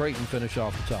 Arkansas, and Creighton finish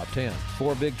off the top 10.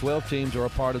 4 Big 12 teams are a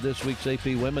part of this week's AP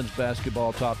Women's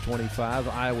Basketball Top 25.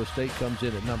 Iowa State comes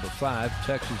in at number 5,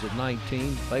 Texas at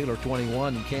 19, Baylor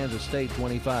 21, and Kansas State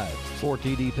 25. 4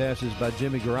 TD passes by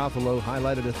Jimmy Garoppolo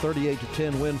highlighted a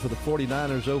 38-10 win for the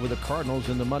 49ers over the Cardinals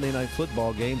in the Monday Night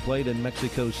Football game played in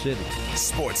Mexico City.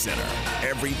 Sports Center,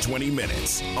 every 20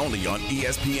 minutes, only on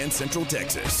ESPN Central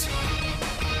Texas.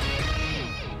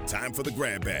 Time for the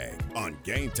grab bag on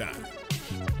Game Time.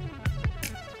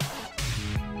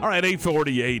 All right,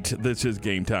 8:48. This is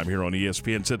Game Time here on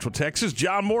ESPN Central Texas.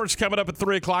 John Moore's coming up at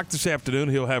 3 o'clock this afternoon.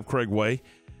 He'll have Craig Way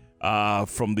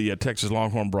from the Texas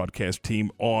Longhorn broadcast team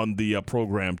on the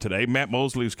program today. Matt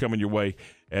Mosley is coming your way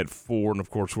at 4, and, of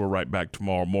course, we're right back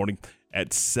tomorrow morning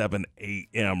at 7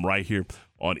 a.m. right here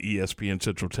on ESPN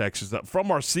Central Texas. From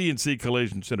our CNC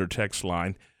Collision Center text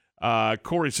line,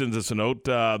 Corey sends us a note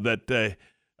that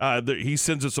he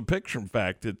sends us a picture. In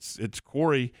fact, it's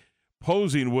Corey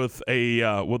posing with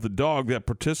a dog that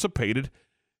participated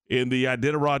in the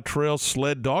Iditarod Trail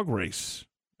sled dog race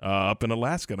up in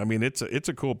Alaska. And I mean, it's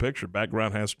a cool picture.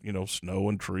 Background has snow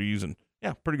and trees and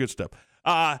pretty good stuff.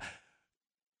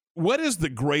 What is the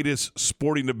greatest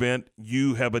sporting event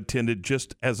you have attended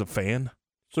just as a fan?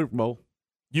 Super Bowl.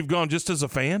 You've gone just as a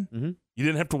fan? Mm-hmm. You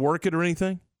didn't have to work it or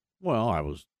anything? Well, I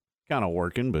was kind of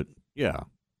working, but yeah.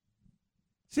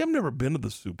 See, I've never been to the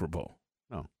Super Bowl.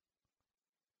 No.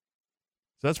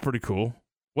 So that's pretty cool.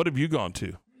 What have you gone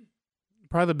to?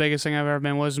 Probably the biggest thing I've ever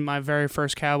been was my very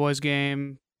first Cowboys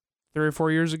game 3 or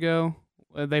 4 years ago.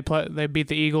 They beat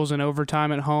the Eagles in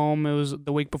overtime at home. It was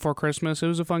the week before Christmas. It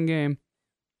was a fun game.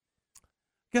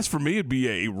 I guess for me it'd be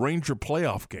a Ranger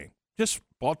playoff game. Just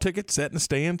bought tickets, sat in the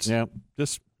stands. Yeah.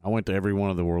 I went to every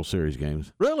one of the World Series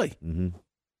games. Really? Mm-hmm.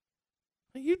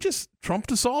 You just trumped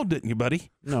us all, didn't you,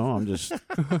 buddy? No, I'm just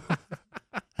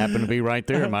happened to be right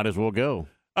there. Might as well go.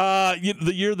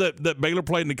 The year that Baylor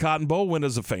played in the Cotton Bowl, went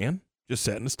as a fan. Just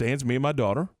sat in the stands, me and my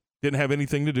daughter. Didn't have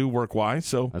anything to do work-wise,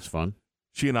 so that's fun.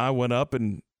 She and I went up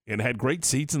and had great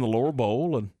seats in the lower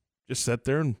bowl and just sat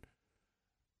there and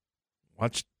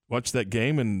watched that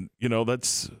game. And,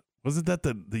 wasn't that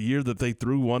the year that they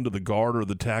threw one to the guard or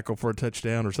the tackle for a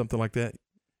touchdown or something like that?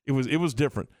 It was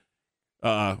different.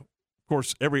 Of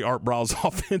course, every Art Briles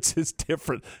offense is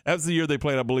different. That was the year they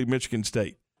played, I believe, Michigan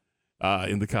State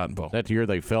in the Cotton Bowl. That year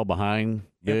they fell behind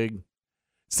big? Yep.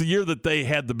 It's the year that they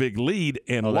had the big lead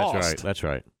and lost. That's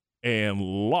right. And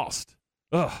lost.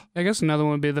 Ugh. I guess another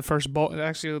one would be the first bowl.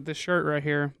 Actually, this shirt right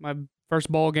here, my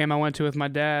first bowl game I went to with my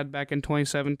dad back in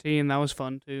 2017. That was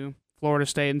fun, too. Florida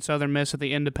State and Southern Miss at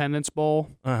the Independence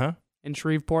Bowl in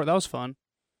Shreveport. That was fun.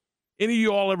 Any of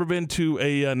you all ever been to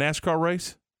a NASCAR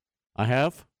race? I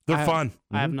have. They're fun.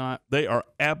 I have not. They are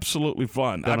absolutely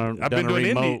fun. I've been doing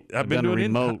Indy. I've been doing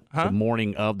remote the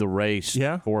morning of the race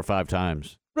 4 or 5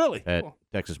 times. Really? At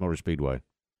Texas Motor Speedway.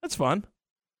 That's fun.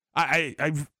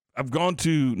 I've gone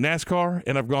to NASCAR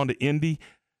and I've gone to Indy.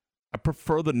 I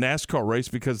prefer the NASCAR race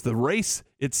because the race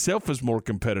itself is more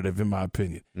competitive, in my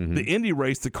opinion. Mm-hmm. The Indy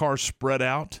race, the cars spread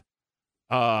out,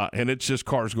 and it's just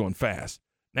cars going fast.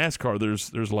 NASCAR,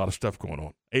 there's a lot of stuff going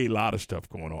on.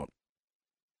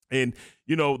 And,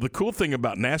 the cool thing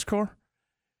about NASCAR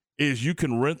is you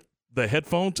can rent the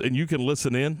headphones and you can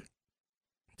listen in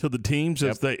to the teams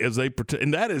as they pretend.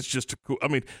 And that is just cool. I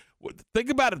mean, think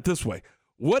about it this way.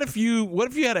 What if you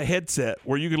had a headset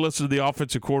where you could listen to the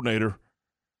offensive coordinator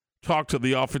talk to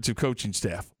the offensive coaching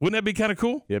staff? Wouldn't that be kind of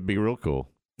cool? It'd be real cool.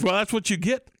 Well, that's what you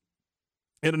get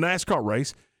in a NASCAR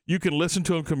race. You can listen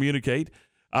to them communicate.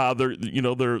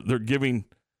 They're giving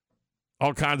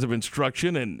all kinds of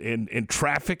instruction and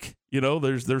traffic.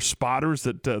 There's spotters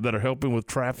that are helping with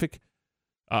traffic.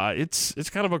 It's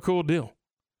kind of a cool deal.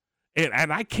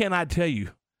 And I cannot tell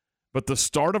you, but the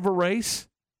start of a race,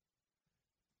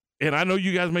 and I know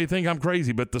you guys may think I'm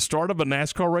crazy, but the start of a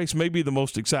NASCAR race may be the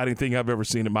most exciting thing I've ever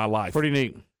seen in my life. Pretty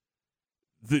neat.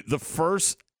 The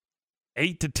first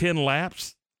 8 to 10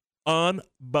 laps,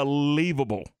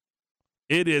 unbelievable.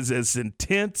 It is as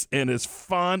intense and as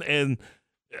fun and,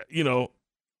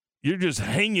 you're just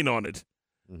hanging on it.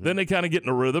 Then they kind of get in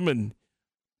a rhythm, and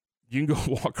you can go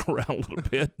walk around a little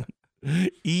bit,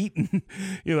 eat, and,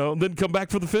 then come back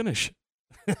for the finish.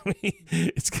 I mean,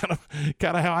 it's kind of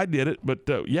how I did it. But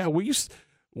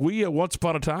we once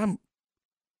upon a time,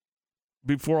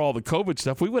 before all the COVID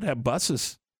stuff, we would have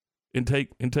buses and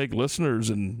take listeners,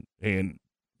 and man,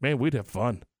 we'd have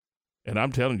fun. And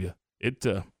I'm telling you, it's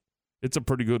a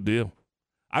pretty good deal.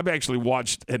 I've actually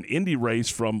watched an Indy race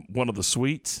from one of the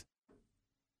suites.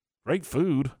 Great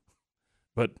food,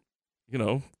 but could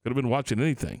have been watching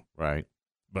anything. Right.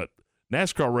 But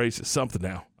NASCAR race is something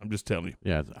now. I'm just telling you.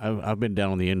 Yeah, I've been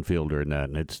down on the infield during that,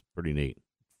 and it's pretty neat.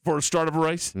 For a start of a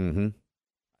race? Mm-hmm.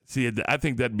 See, I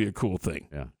think that'd be a cool thing.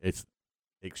 Yeah, it's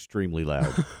extremely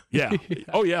loud. Yeah.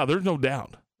 Oh, yeah, there's no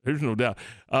doubt. There's no doubt.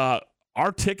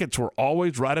 Our tickets were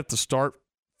always right at the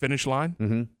start-finish line.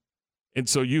 Mm-hmm. And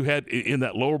so you had, in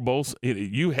that lower bowl,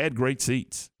 you had great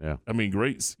seats. Yeah. I mean,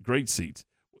 great seats.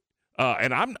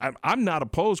 And I'm not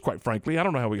opposed, quite frankly. I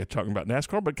don't know how we got talking about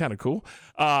NASCAR, but kind of cool.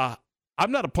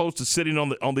 I'm not opposed to sitting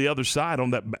on the other side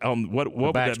on what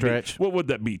would that be? What would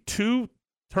that be? Turn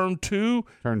 2?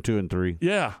 Turn 2 and 3.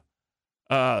 Yeah.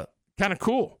 Kind of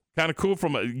cool.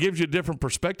 It gives you a different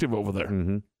perspective over there.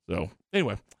 Mm-hmm. So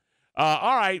anyway,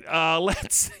 all right.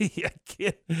 Let's see.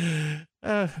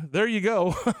 There you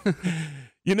go.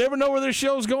 You never know where this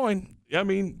show's going. I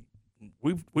mean,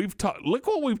 we've talked. Look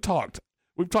what we've talked.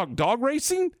 We've talked dog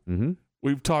racing. Mm-hmm.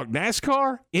 We've talked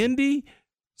NASCAR, Indy,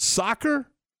 soccer.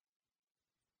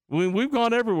 We've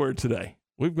gone everywhere today.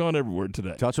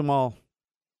 Touch them all.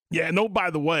 Yeah. No, by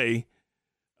the way,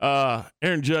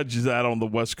 Aaron Judge is out on the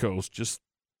West Coast. Just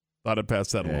thought I'd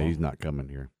pass that along. He's not coming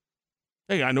here.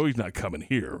 Hey, I know he's not coming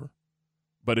here,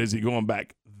 but is he going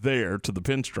back there to the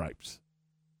Pinstripes?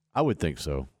 I would think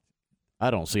so. I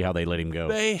don't see how they let him go.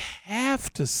 They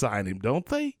have to sign him, don't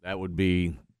they? That would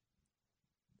be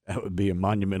a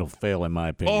monumental fail, in my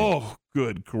opinion. Oh,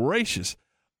 good gracious.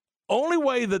 Only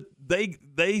way that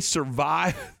they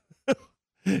survive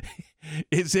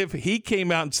is if he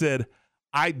came out and said,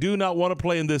 I do not want to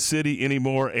play in this city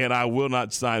anymore, and I will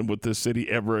not sign with this city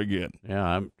ever again.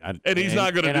 Yeah, and he's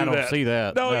not going to do that. I don't see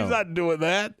that. No, he's not doing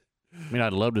that. I mean,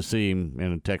 I'd love to see him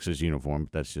in a Texas uniform,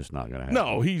 but that's just not going to happen.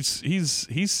 No, he's.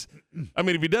 I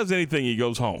mean, if he does anything, he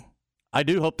goes home. I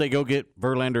do hope they go get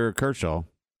Verlander or Kershaw.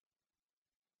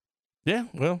 Yeah,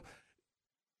 well,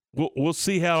 we'll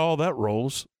see how all that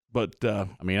rolls. But I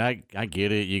mean, I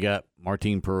get it. You got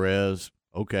Martin Perez.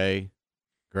 Okay,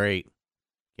 great.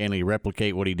 Can he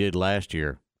replicate what he did last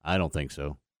year? I don't think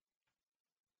so.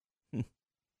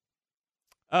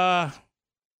 I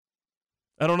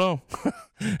don't know.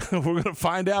 We're going to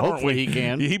find out. Hopefully aren't we? He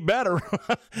can. He better.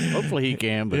 Hopefully he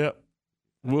can. But yeah.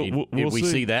 Did we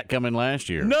see that coming last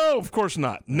year? No, of course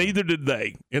not. Neither did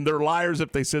they. And they're liars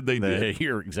if they said they did.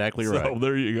 You're exactly right. So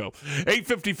there you go.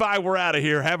 8:55, we're out of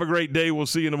here. Have a great day. We'll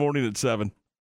see you in the morning at 7.